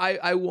yeah,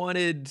 I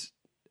wanted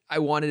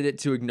it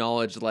to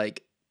acknowledge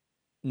like.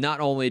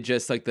 Not only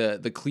just like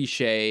the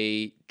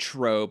cliche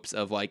tropes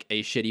of like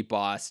a shitty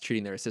boss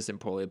treating their assistant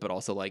poorly, but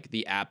also like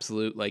the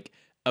absolute like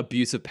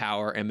abuse of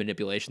power and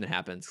manipulation that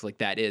happens. Like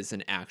that is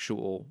an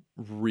actual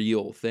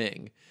real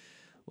thing.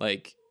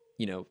 Like,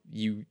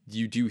 you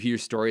do hear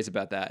stories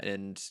about that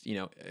and,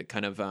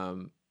 kind of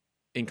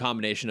in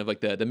combination of like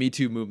the Me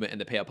Too movement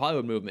and the Pay Up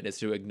Hollywood movement is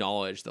to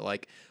acknowledge that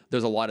like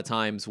there's a lot of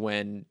times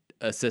when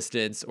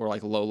assistants or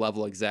like low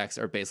level execs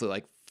are basically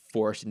like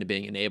forced into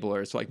being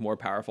enablers to like more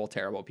powerful,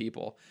 terrible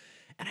people.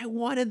 And I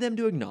wanted them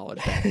to acknowledge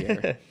that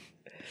here.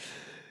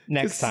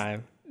 Next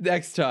time.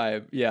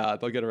 Yeah,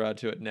 they'll get around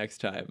to it next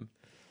time.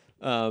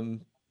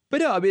 But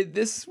no, I mean,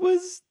 this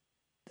is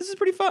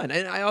pretty fun.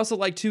 And I also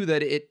like too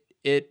that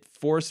it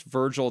forced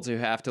Virgil to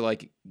have to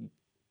like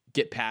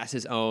get past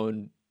his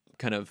own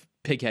kind of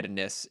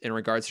pigheadedness in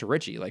regards to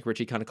Richie. Like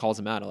Richie kind of calls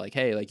him out like,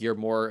 hey, like you're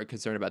more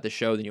concerned about the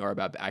show than you are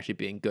about actually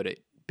being good at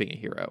being a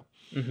hero.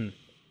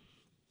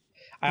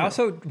 I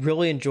also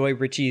really enjoy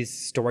Richie's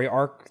story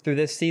arc through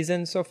this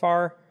season so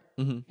far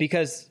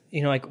because,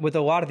 like with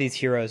a lot of these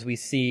heroes, we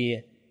see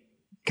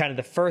kind of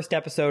the first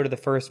episode or the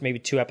first maybe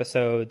 2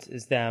 episodes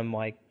is them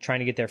like trying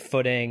to get their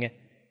footing.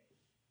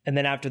 And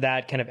then after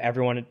that, kind of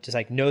everyone just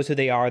like knows who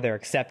they are. They're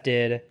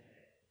accepted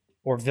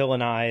or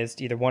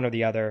villainized, either one or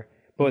the other.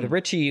 But with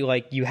Richie,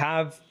 like you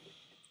have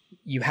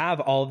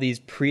all these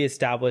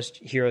pre-established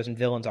heroes and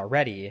villains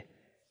already.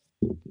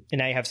 And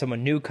now you have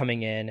someone new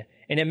coming in,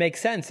 and it makes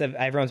sense of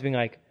everyone's being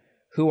like,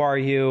 who are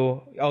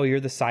you? Oh,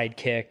 you're the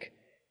sidekick.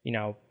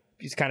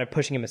 He's kind of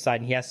pushing him aside,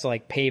 and he has to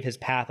like pave his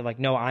path of like,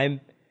 no, I'm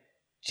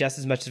just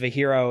as much of a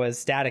hero as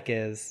Static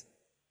is.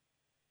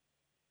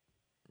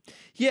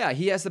 Yeah,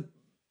 he has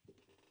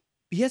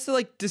to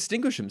like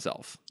distinguish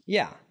himself.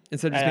 Yeah.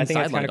 Instead of just being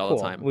sidelined all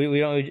the time.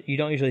 You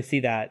don't usually see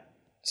that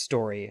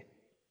story.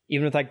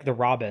 Even with like the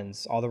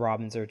Robins, all the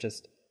Robins are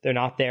just, they're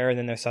not there, and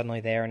then they're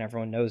suddenly there, and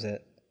everyone knows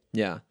it.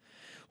 Yeah.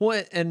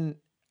 Well, and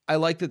I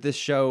like that this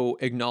show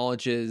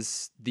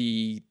acknowledges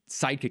the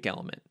sidekick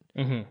element.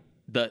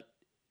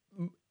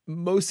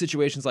 Most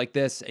situations like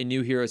this, a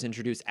new hero is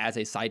introduced as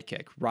a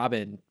sidekick.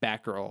 Robin,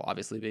 Batgirl,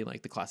 obviously being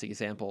like the classic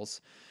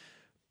examples.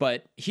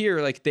 But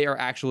here, like they are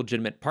actual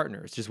legitimate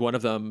partners. Just one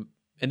of them,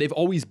 and they've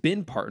always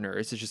been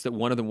partners. It's just that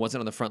one of them wasn't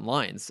on the front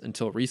lines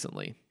until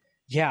recently.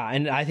 Yeah,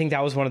 and I think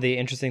that was one of the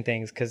interesting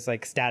things because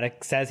like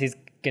Static says he's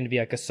going to be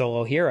like a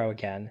solo hero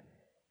again.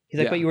 He's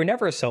like, but you were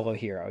never a solo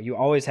hero. You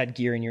always had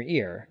gear in your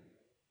ear.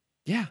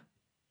 Yeah.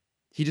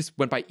 He just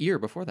went by Ear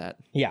before that.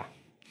 Yeah.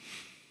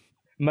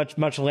 Much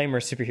lamer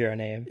superhero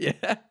name.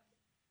 Yeah.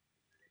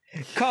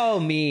 Call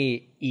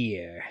me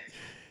Ear.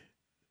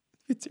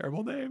 A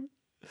terrible name.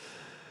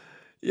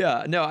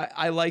 Yeah. No,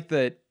 I like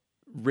that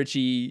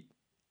Richie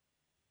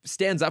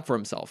stands up for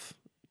himself,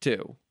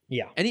 too.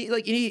 Yeah. And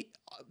he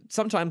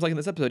sometimes, like in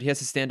this episode, he has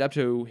to stand up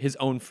to his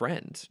own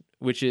friend,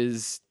 which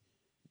is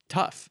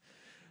tough.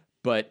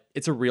 But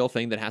it's a real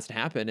thing that has to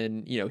happen,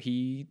 and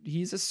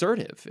he's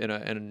assertive,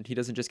 and he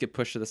doesn't just get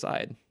pushed to the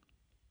side.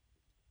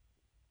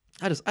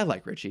 I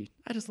like Richie.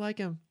 I just like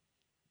him.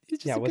 He's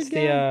just a good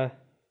guy.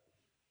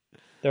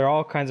 There are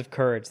all kinds of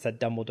courage, said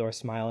Dumbledore,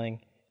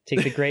 smiling. It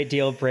takes a great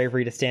deal of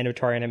bravery to stand up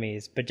to our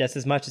enemies, but just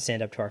as much to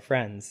stand up to our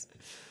friends.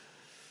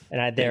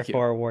 And I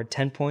therefore award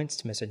 10 points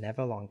to Mr.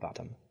 Neville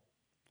Longbottom.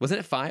 Wasn't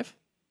it 5?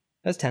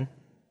 That's 10.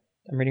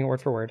 I'm reading it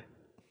word for word.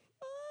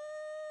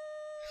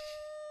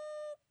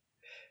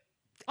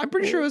 I'm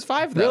pretty sure it was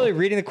 5, though. Really,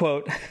 reading the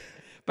quote.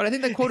 But I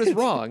think that quote is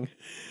wrong.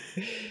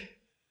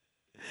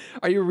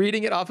 Are you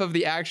reading it off of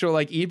the actual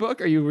ebook,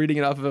 or are you reading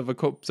it off of a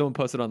quote someone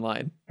posted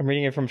online? I'm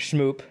reading it from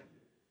Schmoop.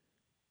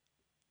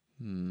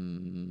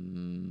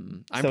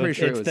 I'm pretty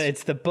sure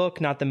it's the book,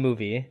 not the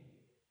movie.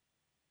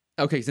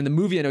 Okay, so in the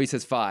movie, I know he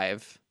says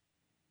 5.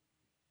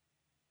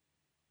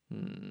 I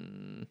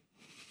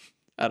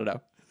don't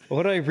know.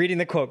 What are you reading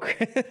the quote,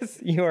 Chris?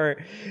 You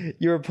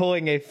are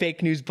pulling a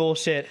fake news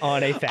bullshit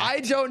on a fact. I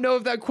don't know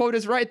if that quote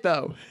is right,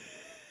 though.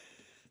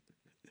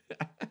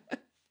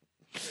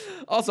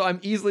 Also, I'm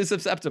easily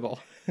susceptible.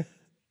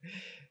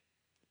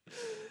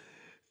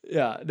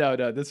 Yeah,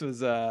 no. This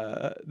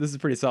is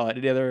pretty solid.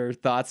 Any other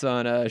thoughts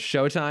on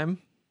Showtime?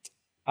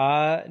 No,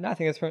 I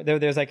think that's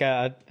there's like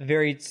a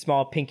very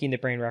small Pinky in the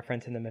Brain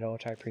reference in the middle,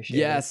 which I appreciate.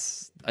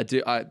 Yes, I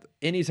do.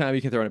 Anytime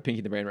you can throw in a Pinky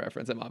in the Brain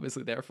reference, I'm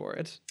obviously there for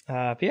it.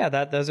 But yeah,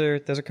 those are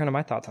kind of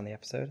my thoughts on the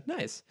episode.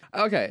 Nice.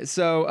 Okay,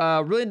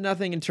 so really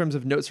nothing in terms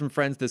of notes from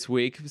friends this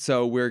week.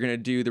 So we're gonna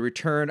do the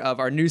return of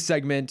our new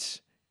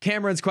segment,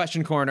 Cameron's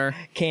Question Corner.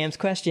 Cam's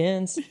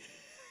questions.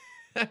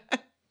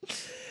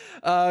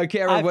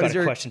 Cameron, what is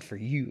your question for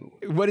you?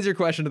 What is your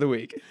question of the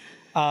week?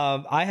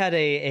 I had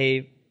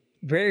a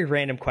very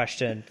random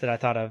question that I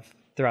thought of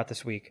throughout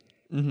this week.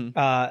 Mm-hmm.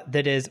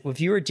 That is, if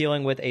you were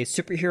dealing with a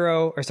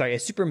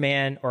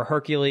Superman or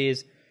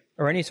Hercules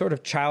or any sort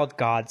of child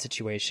god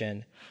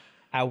situation,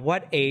 at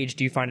what age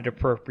do you find it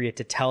appropriate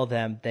to tell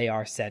them they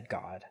are said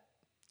god?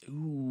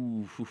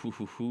 Ooh,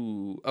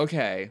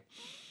 okay.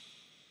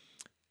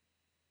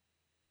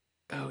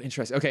 Oh,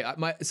 interesting. Okay,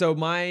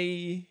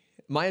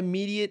 my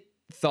immediate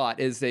thought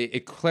is a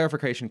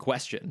clarification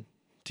question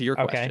to your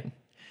question,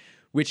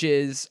 which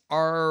is: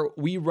 are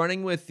we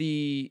running with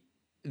the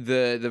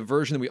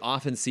version that we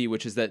often see,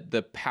 which is that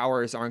the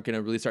powers aren't going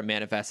to really start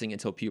manifesting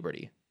until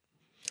puberty?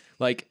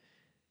 So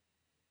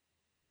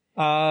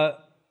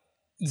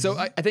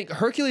I think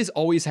Hercules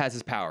always has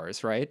his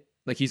powers, right?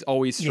 Like he's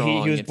always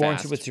strong. He was and born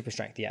fast. with super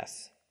strength.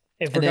 Yes.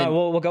 If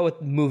we'll go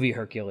with movie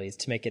Hercules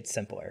to make it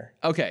simpler.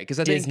 Okay, because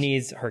I think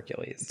Disney's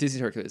Hercules.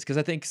 Because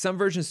I think some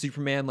versions of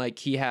Superman,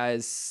 he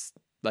has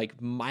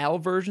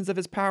mild versions of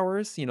his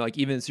powers.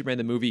 Even in Superman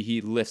the movie,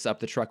 he lifts up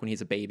the truck when he's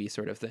a baby,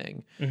 sort of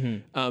thing.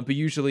 Mm-hmm. But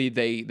usually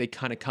they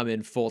kind of come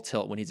in full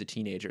tilt when he's a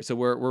teenager. So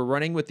we're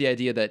running with the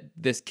idea that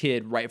this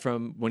kid, right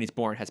from when he's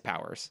born, has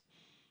powers.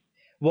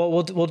 Well,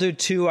 we'll do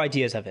two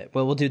ideas of it.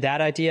 We'll do that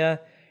idea,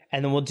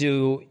 and then we'll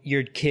do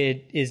your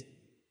kid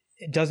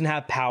doesn't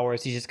have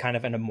powers. He's just kind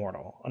of an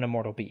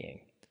immortal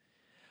being.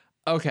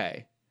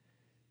 Okay.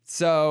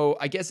 So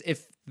I guess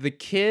if the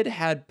kid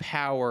had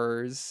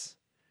powers,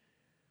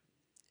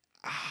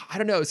 I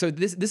don't know. So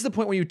this is the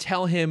point where you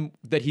tell him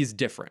that he's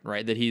different,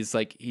 right? That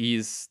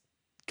he's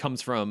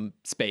comes from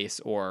space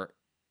or.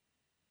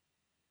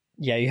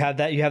 Yeah, you have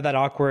that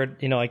awkward,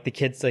 the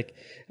kid's like,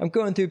 I'm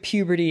going through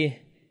puberty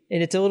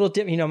and it's a little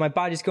different. My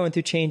body's going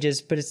through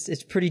changes, but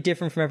it's pretty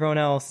different from everyone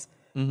else.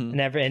 Mm-hmm.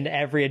 And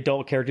every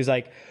adult character's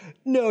like,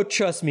 no,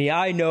 trust me,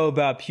 I know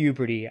about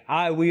puberty.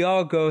 We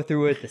all go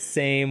through it the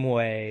same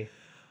way.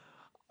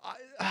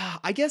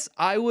 I guess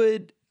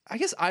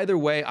either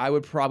way, I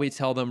would probably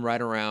tell them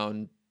right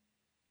around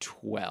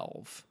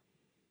 12.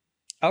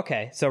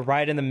 Okay, so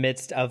right in the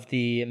midst of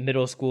the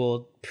middle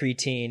school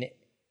preteen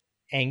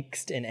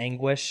angst and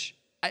anguish,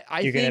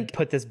 you're going to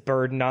put this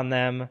burden on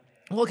them.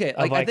 Okay,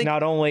 I think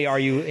not only are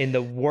you in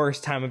the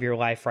worst time of your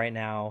life right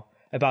now,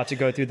 about to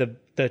go through the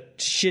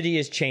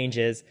shittiest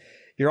changes,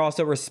 you're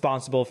also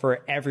responsible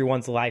for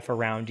everyone's life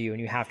around you,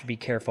 and you have to be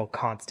careful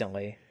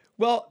constantly.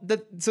 Well,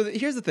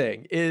 here's the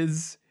thing: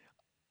 is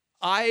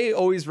I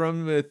always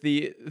run with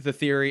the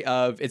theory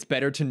of it's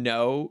better to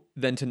know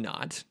than to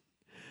not.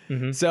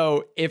 Mm-hmm.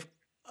 So if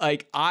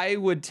I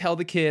would tell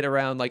the kid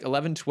around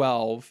 11,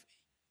 12,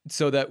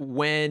 so that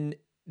when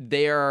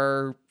they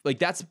are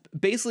that's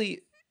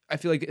basically, I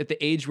feel like at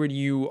the age when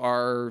you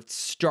are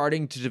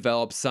starting to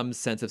develop some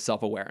sense of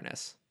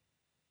self-awareness.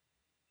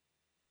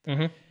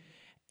 Mm-hmm.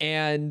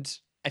 And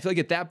I feel like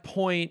at that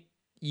point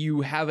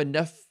you have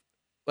enough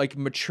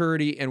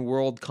maturity and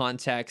world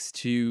context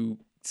to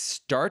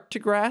start to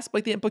grasp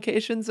the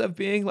implications of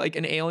being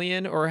an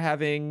alien or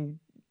having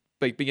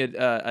being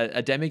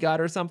a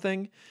demigod or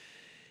something.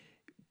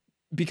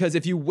 Because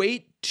if you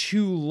wait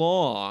too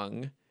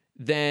long,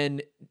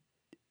 then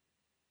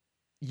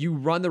you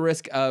run the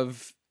risk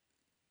of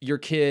your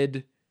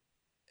kid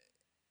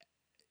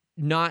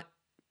not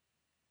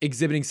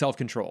exhibiting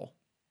self-control.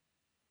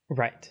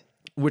 Right.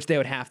 Which they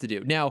would have to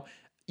do. Now,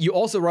 you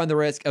also run the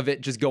risk of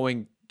it just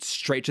going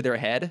straight to their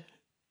head.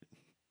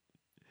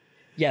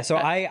 Yeah, so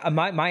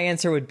my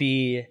answer would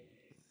be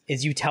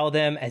is you tell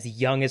them as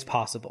young as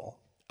possible.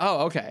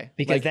 Oh, okay.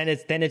 Because then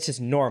it's just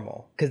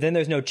normal. Because then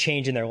there's no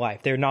change in their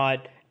life. They're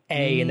not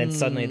A and then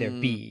suddenly they're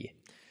B.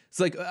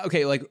 It's like,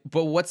 okay, like,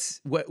 but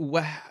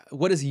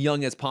what is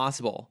young as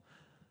possible?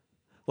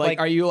 Like,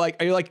 are you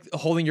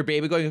holding your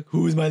baby going,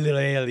 who's my little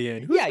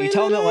alien? Yeah, you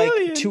tell them at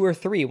like 2 or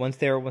 3 once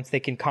they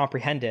can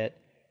comprehend it.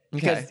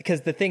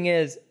 Because the thing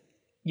is,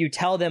 you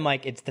tell them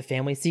like it's the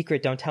family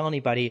secret, don't tell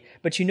anybody,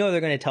 but you know they're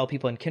going to tell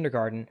people in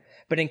kindergarten.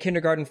 But in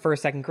kindergarten,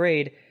 1st, 2nd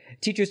grade,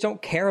 teachers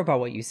don't care about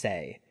what you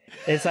say.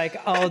 It's like,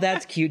 oh,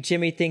 that's cute.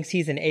 Jimmy thinks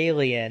he's an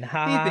alien. Ha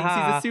ha ha. He thinks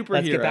he's a superhero.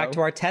 Let's get back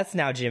to our test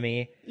now,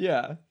 Jimmy.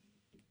 Yeah.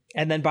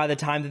 And then by the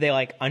time that they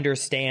like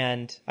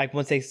understand, like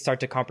once they start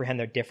to comprehend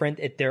they're different,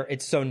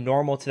 it's so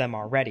normal to them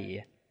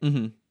already.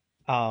 Mm-hmm.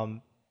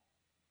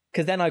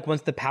 Because then like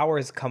once the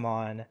powers come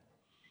on,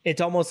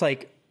 it's almost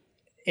like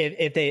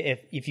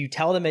if you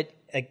tell them it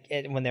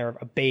when they're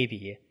a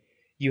baby,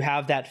 you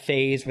have that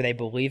phase where they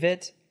believe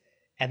it,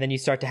 and then you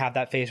start to have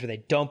that phase where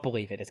they don't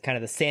believe it. It's kind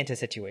of the Santa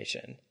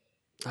situation.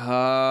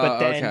 But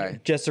then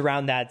just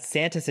around that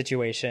Santa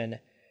situation,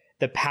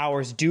 the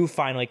powers do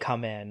finally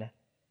come in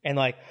and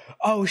like,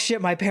 oh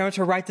shit, my parents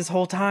were right this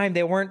whole time.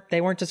 They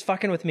weren't just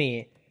fucking with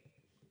me.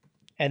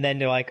 And then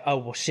they're like, oh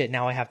well shit,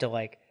 now I have to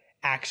like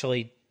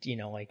actually,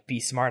 like be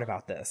smart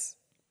about this.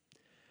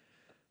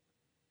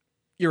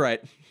 You're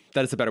right.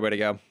 That is a better way to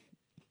go.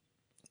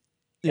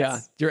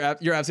 Yes. Yeah,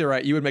 you're absolutely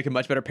right. You would make a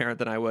much better parent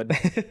than I would.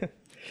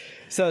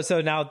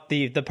 So now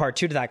the part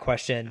 2 to that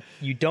question,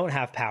 you don't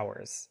have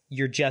powers.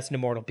 You're just an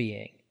immortal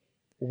being.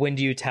 When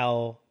do you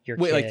tell your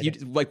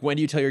kid? Like when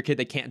do you tell your kid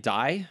they can't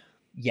die?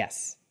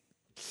 Yes.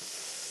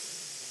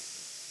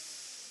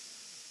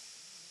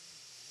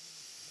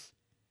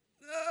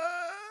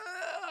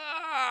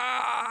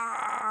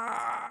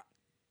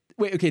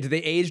 Wait, okay, do they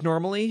age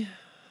normally?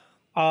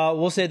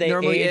 We'll say they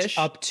Normally-ish? age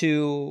up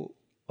to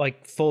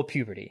like full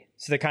puberty.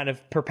 So they're kind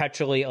of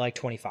perpetually at like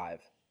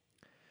 25.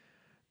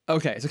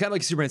 Okay, so kind of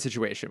like a Superman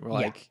situation. We're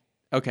like,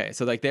 okay,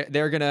 so like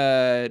they're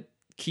gonna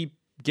keep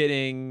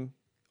getting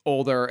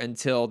older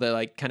until they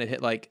like kind of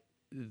hit like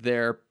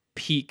their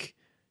peak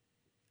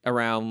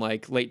around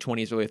like late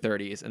 20s, early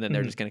 30s, and then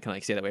they're just gonna kind of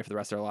like stay that way for the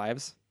rest of their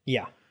lives.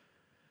 Yeah.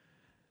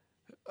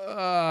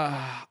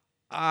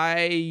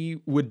 I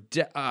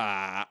would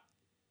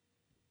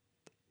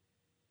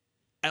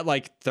at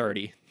like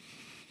 30.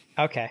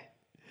 Okay,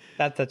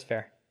 that's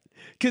fair.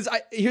 Because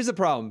here's the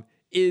problem: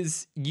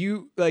 is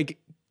you like.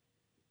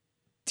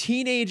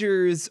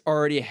 Teenagers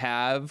already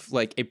have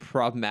like a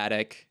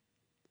problematic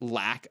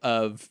lack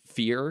of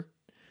fear.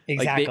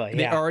 Exactly. Like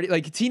they already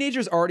like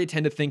teenagers already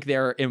tend to think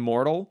they're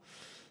immortal.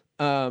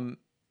 And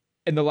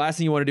the last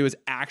thing you want to do is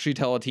actually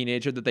tell a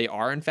teenager that they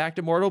are in fact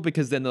immortal,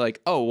 because then they're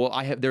like, oh,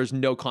 well, there's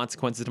no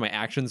consequences to my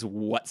actions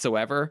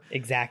whatsoever.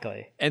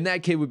 Exactly. And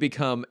that kid would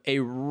become a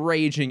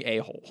raging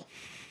a-hole.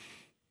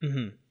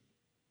 Mm-hmm.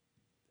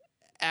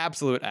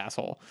 Absolute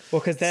asshole. Well,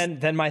 because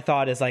then my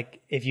thought is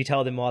like, if you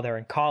tell them while they're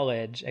in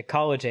college, at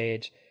college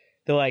age,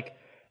 they're like,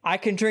 I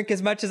can drink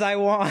as much as I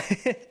want.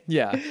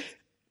 Yeah.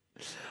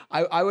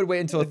 I would wait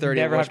until 30.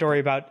 Never have to worry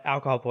about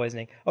alcohol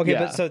poisoning. Okay,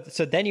 Yeah. but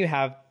so then you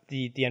have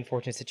the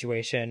unfortunate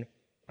situation.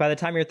 By the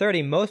time you're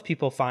 30, most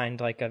people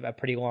find like a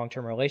pretty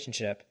long-term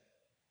relationship.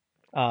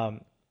 Not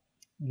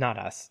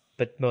us,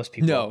 but most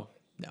people.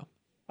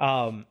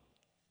 No.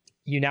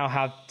 You now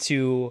have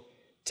to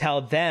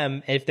tell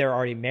them, if they're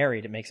already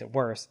married, it makes it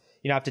worse.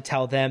 You don't have to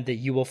tell them that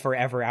you will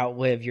forever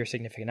outlive your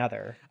significant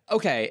other.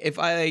 Okay, if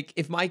I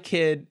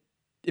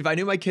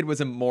knew my kid was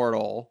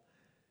immortal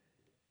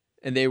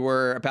and they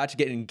were about to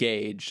get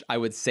engaged, I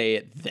would say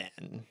it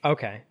then.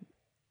 Okay.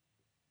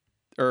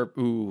 Or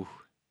ooh.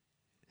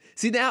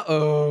 See now,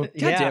 God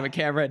damn it,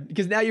 Cameron.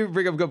 Because now you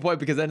bring up a good point,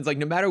 because then it's like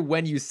no matter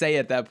when you say it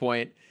at that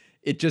point,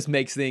 it just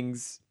makes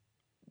things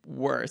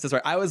worse. That's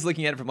right. I was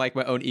looking at it from like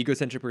my own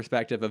egocentric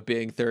perspective of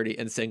being 30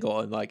 and single,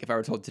 and like if I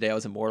were told today I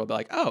was immortal, I'd be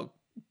like, oh,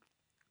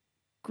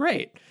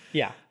 great.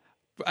 Yeah.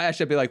 But I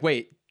actually be like,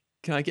 wait,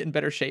 can I get in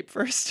better shape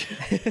first?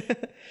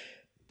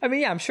 I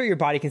mean, yeah, I'm sure your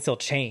body can still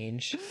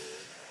change.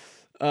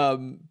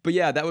 But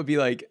yeah, that would be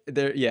like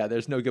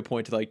there's no good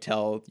point to like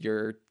tell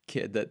your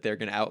kid that they're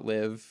gonna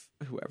outlive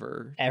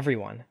whoever.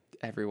 Everyone.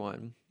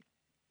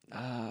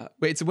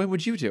 Wait, so when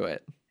would you do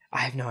it? I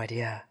have no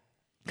idea.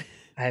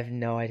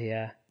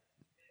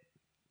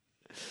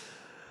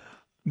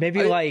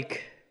 Maybe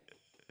like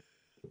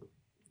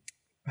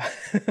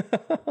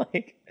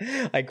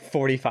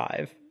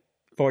 45.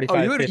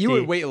 45, you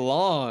would wait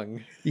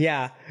long.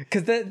 Yeah,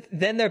 because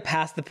then they're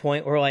past the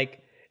point where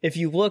like if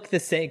you look the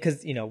same,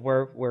 because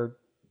we're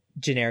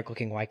generic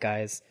looking white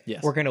guys.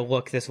 Yes. We're gonna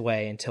look this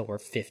way until we're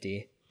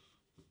 50.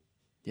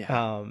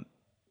 Yeah.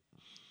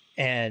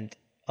 And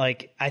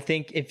like I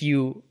think if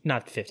you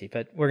not 50,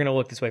 but we're gonna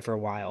look this way for a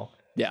while.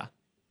 Yeah.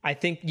 I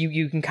think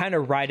you can kind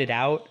of ride it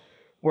out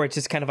where it's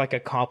just kind of like a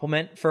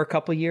compliment for a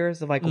couple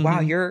years of like, wow,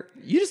 you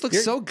just look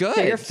so good.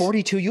 Yeah, you're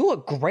 42. You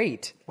look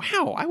great.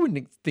 Wow. I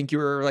wouldn't think you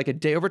were like a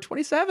day over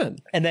 27.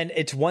 And then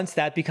it's once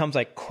that becomes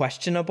like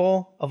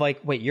questionable of like,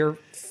 wait, you're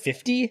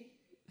 50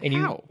 and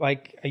you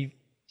like,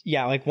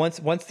 like once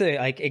the,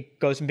 like it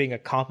goes from being a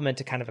compliment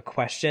to kind of a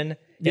question,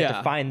 you have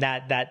to find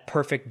that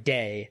perfect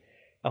day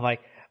of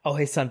like, oh,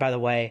 hey son, by the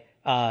way,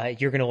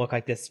 you're going to look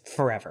like this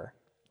forever.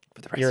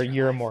 For the rest of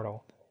your life.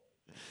 Immortal.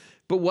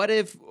 But what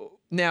if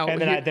now?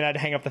 And then I'd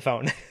hang up the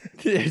phone.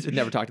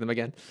 Never talk to them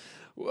again.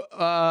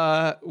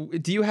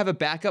 Do you have a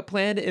backup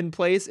plan in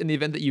place in the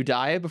event that you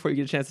die before you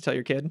get a chance to tell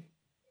your kid?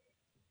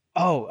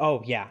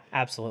 Oh yeah,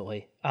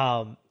 absolutely.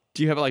 Do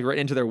you have it like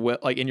written into their will,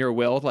 like in your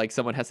will, like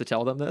someone has to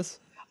tell them this?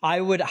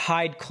 I would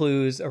hide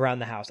clues around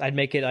the house. I'd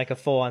make it like a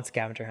full-on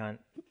scavenger hunt.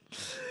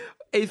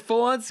 A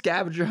full-on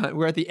scavenger hunt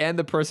where at the end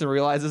the person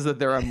realizes that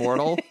they're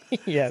immortal.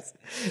 Yes,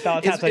 I'll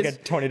attach like a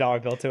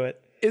 $20 bill to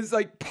it. Is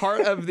like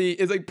part of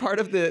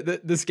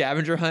the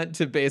scavenger hunt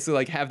to basically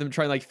like have them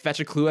try and like fetch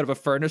a clue out of a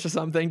furnace or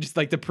something, just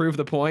like to prove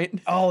the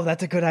point. Oh,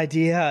 that's a good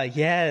idea.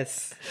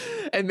 Yes.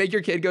 And make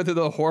your kid go through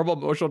the horrible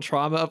emotional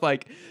trauma of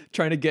like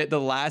trying to get the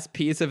last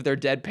piece of their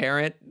dead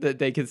parent that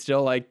they can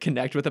still like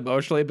connect with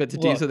emotionally, but to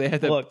do so they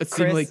have to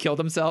seemingly kill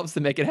themselves to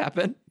make it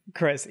happen.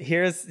 Chris,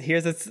 here's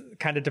this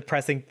kind of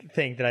depressing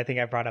thing that I think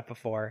I brought up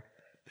before.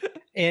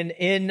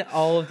 In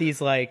all of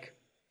these like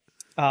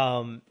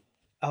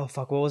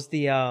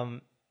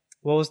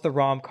what was the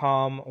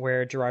rom-com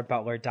where Gerard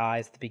Butler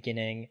dies at the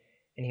beginning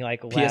and he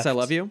like left? P.S. I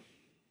Love You?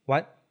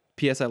 What?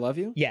 P.S. I Love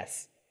You?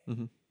 Yes.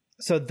 Mm-hmm.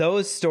 So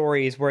those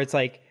stories where it's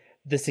like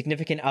the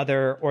significant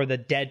other or the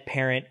dead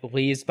parent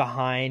leaves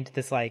behind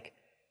this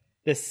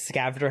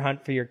scavenger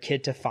hunt for your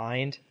kid to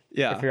find,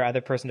 or for your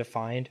other person to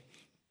find,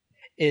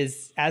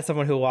 is, as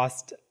someone who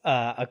lost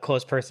a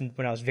close person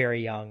when I was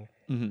very young,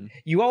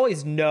 you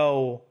always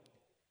know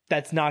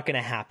that's not going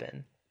to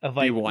happen. Of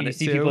like you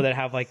see people that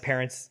have like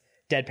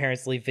dead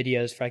parents leave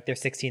videos for like their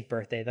 16th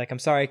birthday. Like, I'm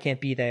sorry I can't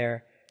be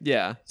there.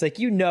 Yeah. It's like,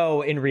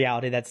 in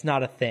reality, that's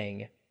not a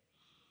thing.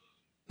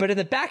 But in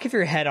the back of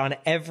your head on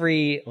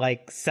every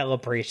like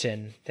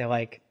celebration, they're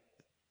like,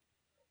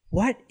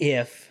 what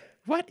if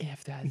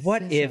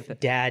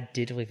dad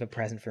did leave a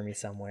present for me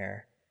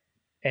somewhere?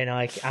 And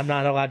like, I'm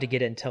not allowed to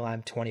get it until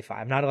I'm 25.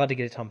 I'm not allowed to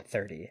get it until I'm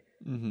 30.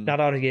 Not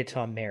allowed to get it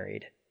until I'm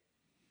married.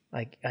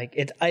 Like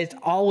it's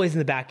always in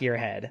the back of your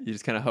head. You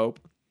just kind of hope.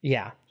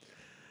 Yeah.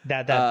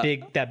 That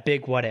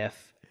big what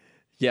if.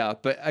 Yeah,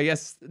 but I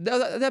guess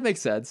that makes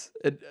sense.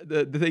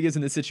 The thing is,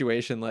 in this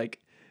situation, like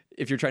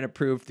if you're trying to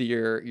prove to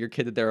your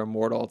kid that they're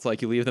immortal, it's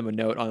like you leave them a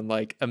note on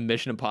like a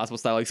Mission Impossible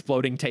style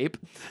exploding tape.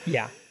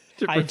 Yeah.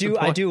 I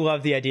do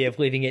love the idea of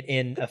leaving it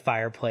in a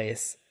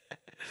fireplace.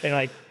 And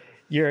like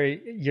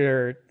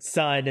your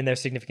son and their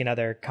significant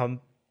other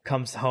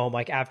comes home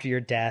like after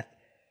your death,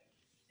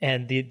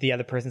 and the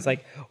other person's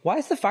like, why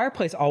is the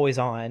fireplace always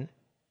on?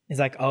 He's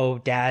like, oh,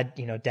 dad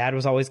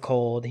was always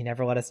cold. He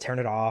never let us turn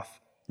it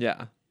off.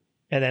 Yeah.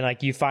 And then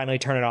like you finally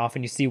turn it off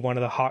and you see one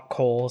of the hot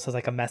coals has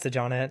like a message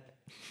on it.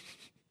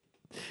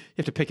 You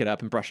have to pick it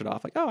up and brush it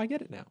off. Like, oh, I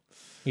get it now.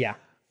 Yeah.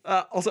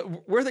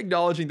 Also, worth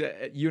acknowledging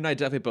that you and I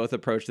definitely both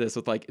approach this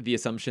with like the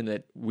assumption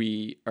that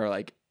we're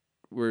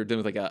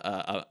dealing with like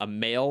a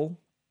male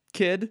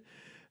kid.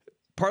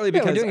 Partly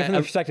because we're doing it from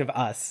the perspective of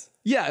us.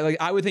 Yeah, like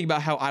I would think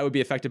about how I would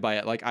be affected by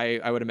it. Like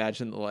I would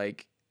imagine that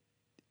like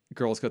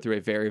girls go through a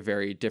very,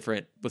 very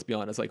different, let's be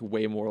honest, like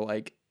way more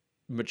like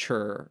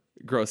mature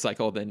growth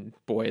cycle than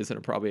boys, and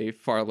are probably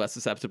far less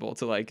susceptible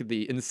to like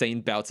the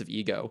insane bouts of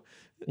ego.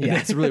 And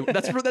yeah.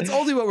 that's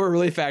only what we're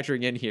really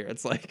factoring in here.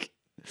 It's like,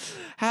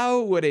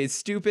 how would a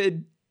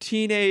stupid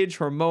teenage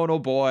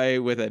hormonal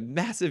boy with a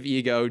massive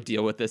ego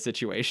deal with this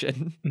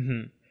situation?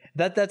 Mm-hmm.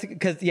 That's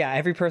because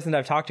every person that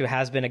I've talked to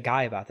has been a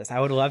guy about this. I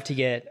would love to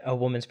get a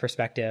woman's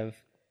perspective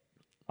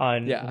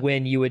on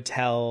when you would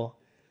tell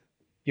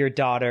your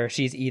daughter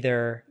she's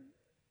either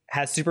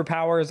has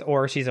superpowers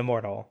or she's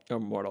immortal.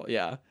 Immortal,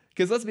 yeah.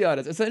 Because let's be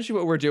honest, essentially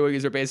what we're doing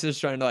is we're basically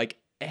just trying to like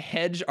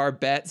hedge our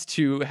bets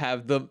to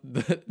have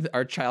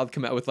our child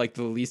come out with like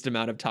the least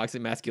amount of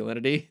toxic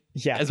masculinity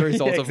as a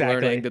result of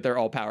learning that they're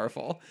all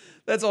powerful.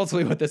 That's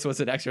ultimately what this was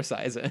an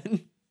exercise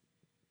in.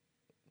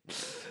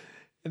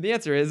 And the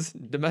answer is,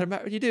 no matter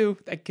what you do,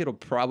 that kid will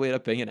probably end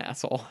up being an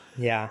asshole.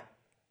 Yeah.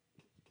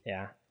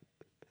 Yeah.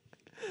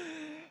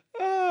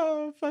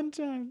 Oh, fun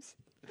times.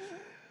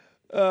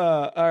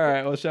 All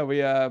right. Well, shall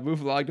we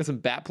move along to some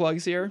bat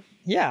plugs here?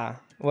 Yeah.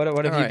 What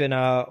have you been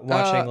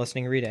watching,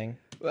 listening, reading?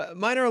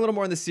 Mine are a little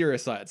more on the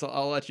serious side, so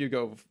I'll let you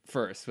go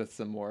first with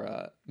some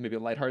more maybe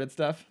lighthearted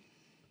stuff.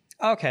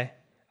 Okay.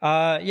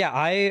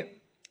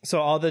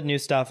 So all the new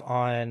stuff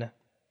on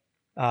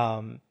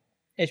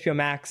HBO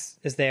Max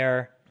is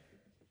there.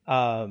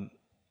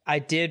 I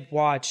did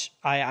watch.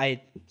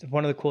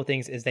 One of the cool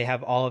things is they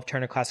have all of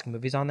Turner Classic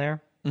Movies on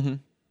there, and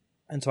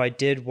so I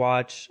did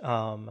watch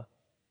An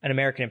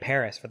American in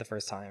Paris for the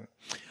first time.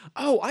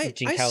 Oh, I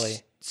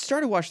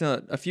started watching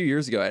that a few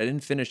years ago. I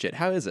didn't finish it.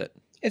 How is it?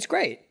 It's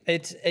great.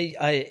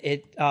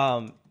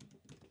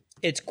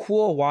 it's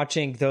cool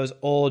watching those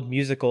old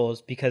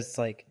musicals because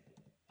like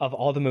of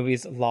all the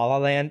movies, La La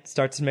Land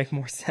starts to make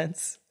more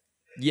sense.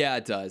 Yeah,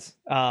 it does.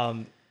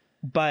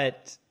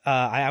 But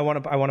I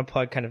want to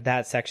plug kind of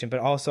that section, but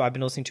also I've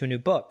been listening to a new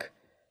book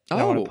that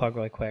I want to plug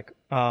really quick.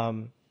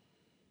 I've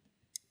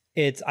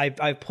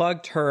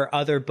plugged her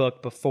other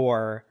book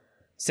before,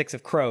 Six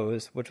of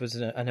Crows, which was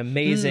an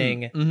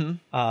amazing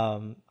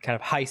kind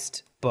of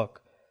heist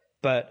book.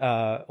 But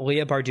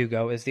Leah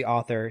Bardugo is the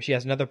author. She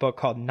has another book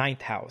called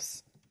Ninth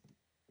House,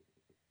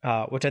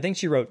 which I think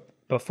she wrote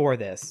before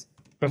this,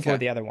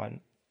 the other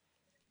one.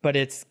 But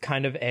it's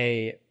kind of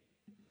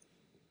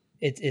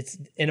it's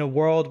in a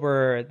world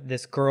where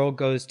this girl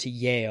goes to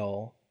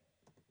Yale,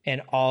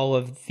 and all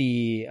of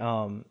the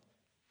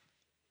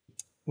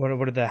what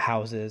are the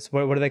houses?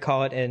 What do they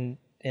call it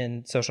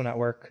in Social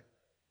Network?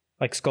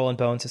 Like Skull and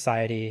Bone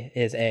Society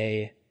is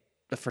a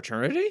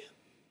fraternity?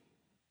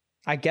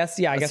 I guess,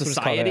 yeah, I guess we'll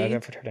just call it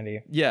a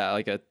fraternity. Yeah,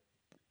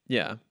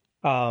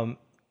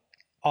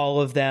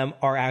 all of them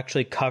are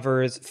actually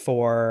covers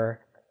for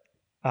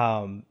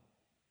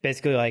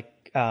basically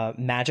like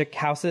magic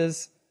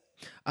houses.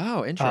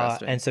 Oh,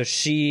 interesting. And so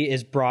she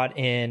is brought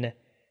in.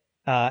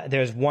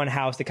 There's one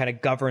house that kind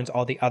of governs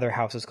all the other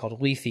houses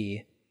called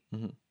Leafy.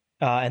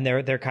 And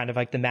they're kind of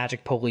like the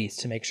magic police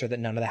to make sure that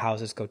none of the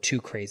houses go too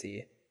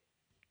crazy.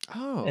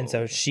 Oh. And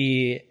so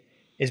she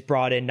is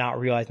brought in not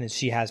realizing that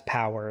she has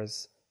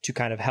powers to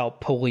kind of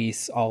help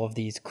police all of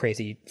these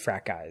crazy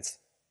frat guys.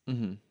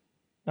 And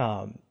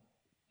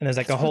there's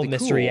like a whole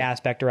mystery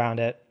aspect around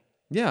it.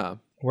 Yeah.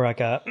 Where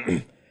like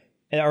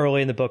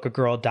early in the book, a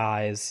girl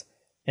dies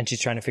and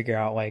she's trying to figure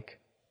out like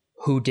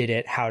who did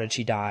it, how did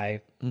she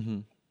die?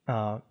 And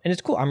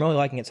it's cool. I'm really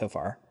liking it so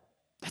far.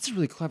 That's a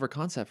really clever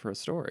concept for a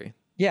story.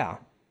 Yeah.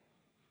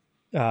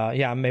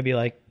 Maybe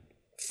like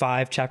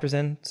 5 chapters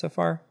in so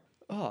far.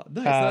 Oh,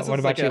 nice. What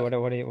about you? What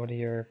are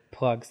your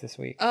plugs this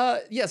week?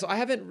 So I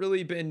haven't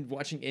really been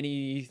watching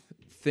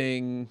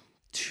anything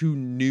too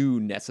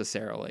new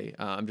necessarily.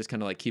 I'm just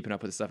kind of like keeping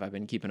up with the stuff I've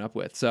been keeping up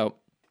with. So,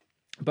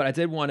 but I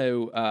did want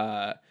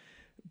to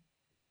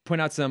point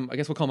out some, I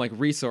guess we'll call them like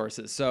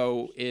resources.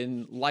 So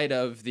in light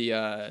of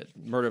the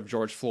murder of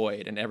George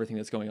Floyd and everything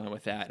that's going on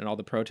with that and all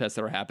the protests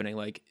that are happening,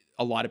 like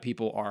a lot of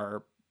people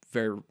are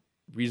very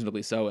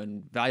reasonably so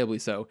and valuably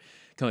so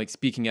kind of like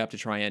speaking up to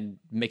try and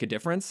make a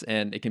difference.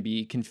 And it can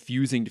be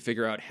confusing to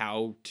figure out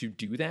how to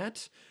do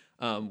that.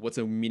 What's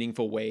a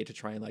meaningful way to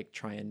try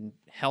and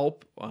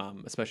help,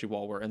 especially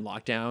while we're in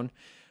lockdown.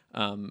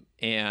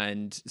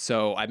 And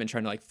so I've been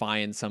trying to like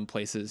find some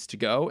places to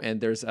go, and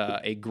there's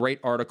a great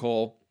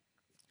article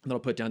that I'll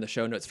put down in the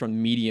show notes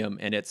from Medium,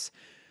 and it's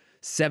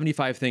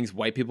 75 things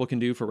white people can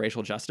do for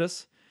racial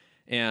justice.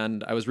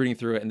 And I was reading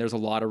through it, and there's a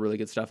lot of really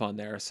good stuff on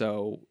there.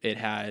 So it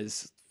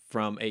has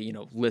from a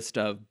list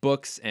of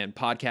books and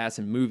podcasts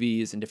and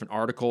movies and different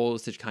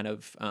articles to kind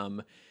of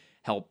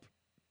help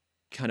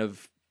kind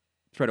of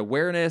spread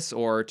awareness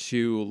or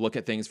to look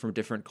at things from a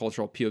different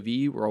cultural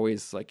POV. We're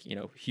always like,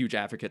 huge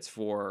advocates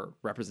for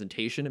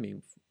representation. I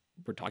mean,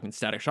 we're talking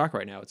Static Shock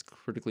right now. It's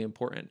critically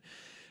important.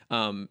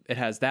 It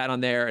has that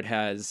on there. It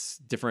has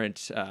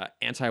different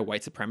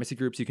anti-white supremacy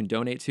groups you can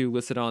donate to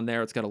listed on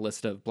there. It's got a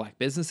list of Black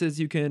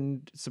businesses you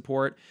can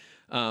support.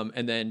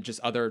 And then just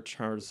other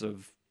terms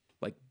of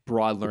like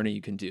broad learning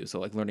you can do. So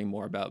like learning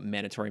more about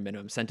mandatory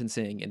minimum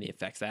sentencing and the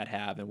effects that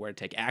have and where to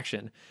take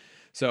action.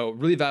 So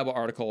really valuable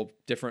article,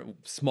 different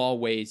small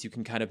ways you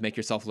can kind of make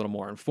yourself a little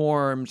more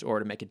informed or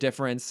to make a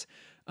difference.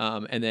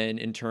 And then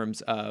in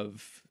terms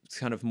of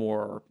kind of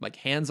more like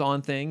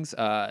hands-on things,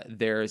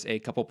 there's a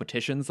couple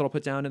petitions that I'll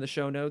put down in the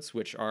show notes,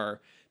 which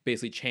are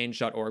basically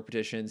change.org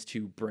petitions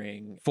to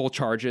bring full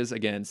charges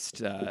against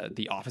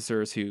the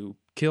officers who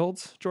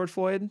killed George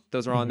Floyd.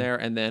 Those are on there.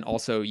 And then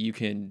also you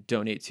can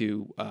donate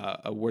to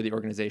a worthy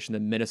organization, the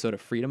Minnesota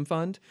Freedom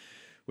Fund,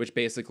 which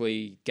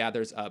basically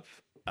gathers up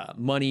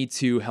money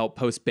to help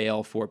post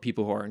bail for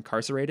people who are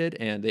incarcerated.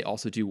 And they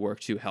also do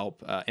work to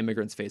help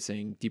immigrants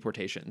facing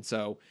deportation.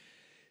 So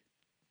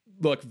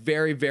look,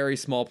 very, very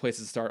small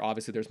places to start.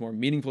 Obviously, there's more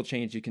meaningful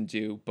change you can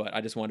do, but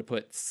I just want to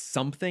put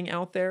something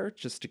out there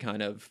just to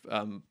kind of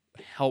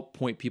help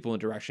point people in a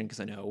direction, because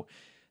I know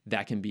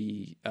that can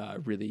be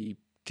really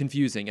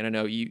confusing. And I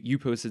know you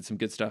posted some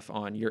good stuff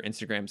on your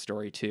Instagram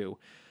story too.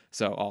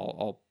 So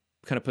I'll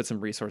kind of put some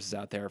resources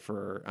out there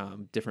for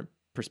different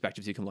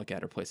perspectives you can look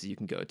at or places you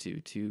can go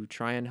to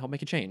try and help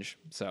make a change.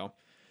 So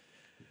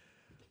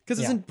because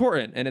it's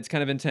important and it's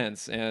kind of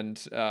intense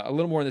and a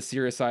little more on the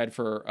serious side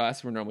for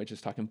us. We're normally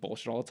just talking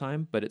bullshit all the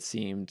time, but it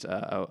seemed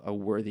a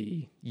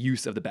worthy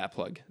use of the bat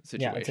plug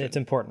situation. Yeah, it's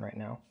important right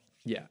now.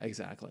 Yeah,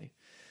 exactly.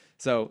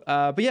 So,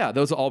 but yeah,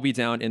 those will all be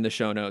down in the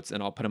show notes,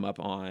 and I'll put them up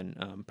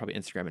on probably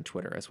Instagram and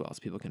Twitter as well, so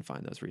people can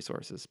find those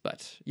resources.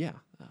 But yeah,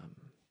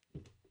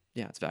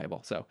 it's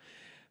valuable. So,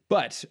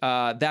 but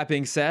that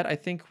being said, I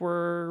think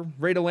we're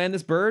ready to land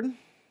this bird.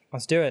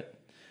 Let's do it.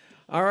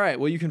 All right.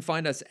 Well, you can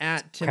find us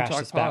at Tim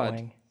Talk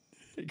Pod.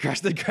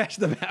 Crash the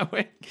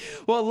Batwing.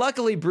 Well,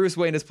 luckily, Bruce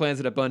Wayne has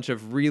planted a bunch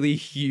of really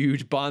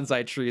huge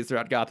bonsai trees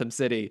throughout Gotham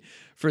City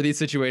for these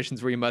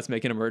situations where you must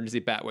make an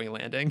emergency Batwing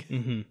landing.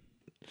 Mm-hmm.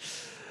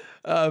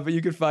 But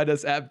you can find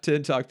us at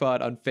Tin Talk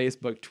Pod on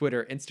Facebook,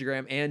 Twitter,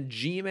 Instagram, and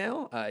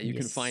Gmail. You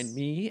can find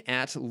me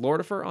at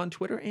Lordifer on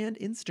Twitter and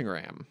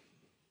Instagram.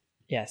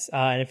 Yes.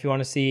 And if you want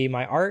to see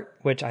my art,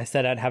 which I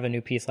said I'd have a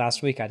new piece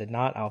last week, I did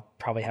not. I'll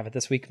probably have it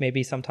this week,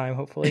 maybe sometime,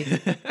 hopefully.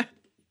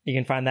 You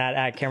can find that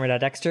at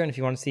Cameron.Dexter. And if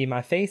you want to see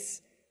my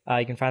face,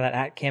 you can find that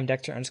at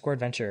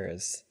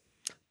CamDexter_adventures.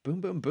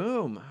 Boom, boom,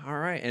 boom. All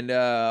right. And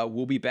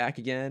we'll be back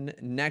again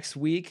next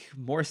week.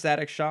 More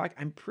Static Shock.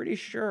 I'm pretty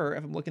sure,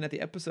 if I'm looking at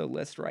the episode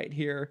list right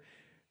here,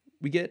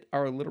 we get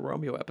our Little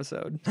Romeo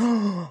episode.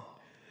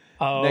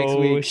 Next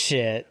week.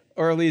 Shit.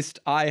 Or at least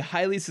I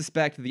highly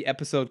suspect the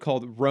episode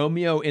called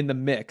Romeo in the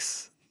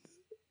Mix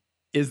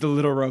is the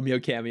Little Romeo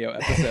cameo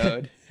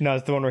episode. No,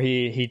 it's the one where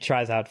he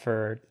tries out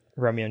for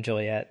Romeo and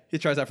Juliet. He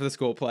tries out for the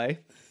school play.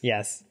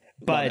 Yes.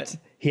 But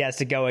he has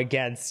to go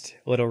against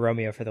Little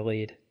Romeo for the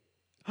lead.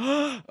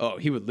 Oh,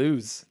 he would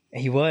lose.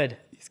 He would.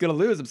 He's going to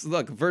lose.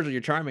 Look, Virgil, you're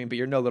charming, but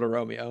you're no Little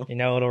Romeo. You're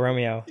no Little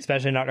Romeo,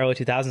 especially not early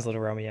 2000s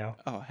Little Romeo.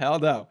 Oh, hell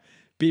no.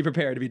 Be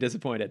prepared to be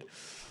disappointed.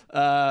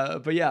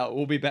 But yeah,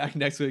 we'll be back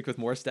next week with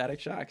more Static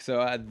Shock.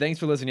 So thanks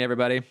for listening,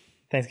 everybody.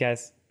 Thanks,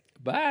 guys.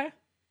 Bye.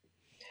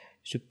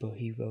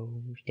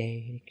 Superhero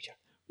Static Shock.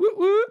 Woot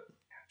woot.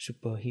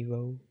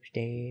 Superhero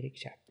Static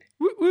Shock.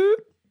 Woot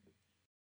woot.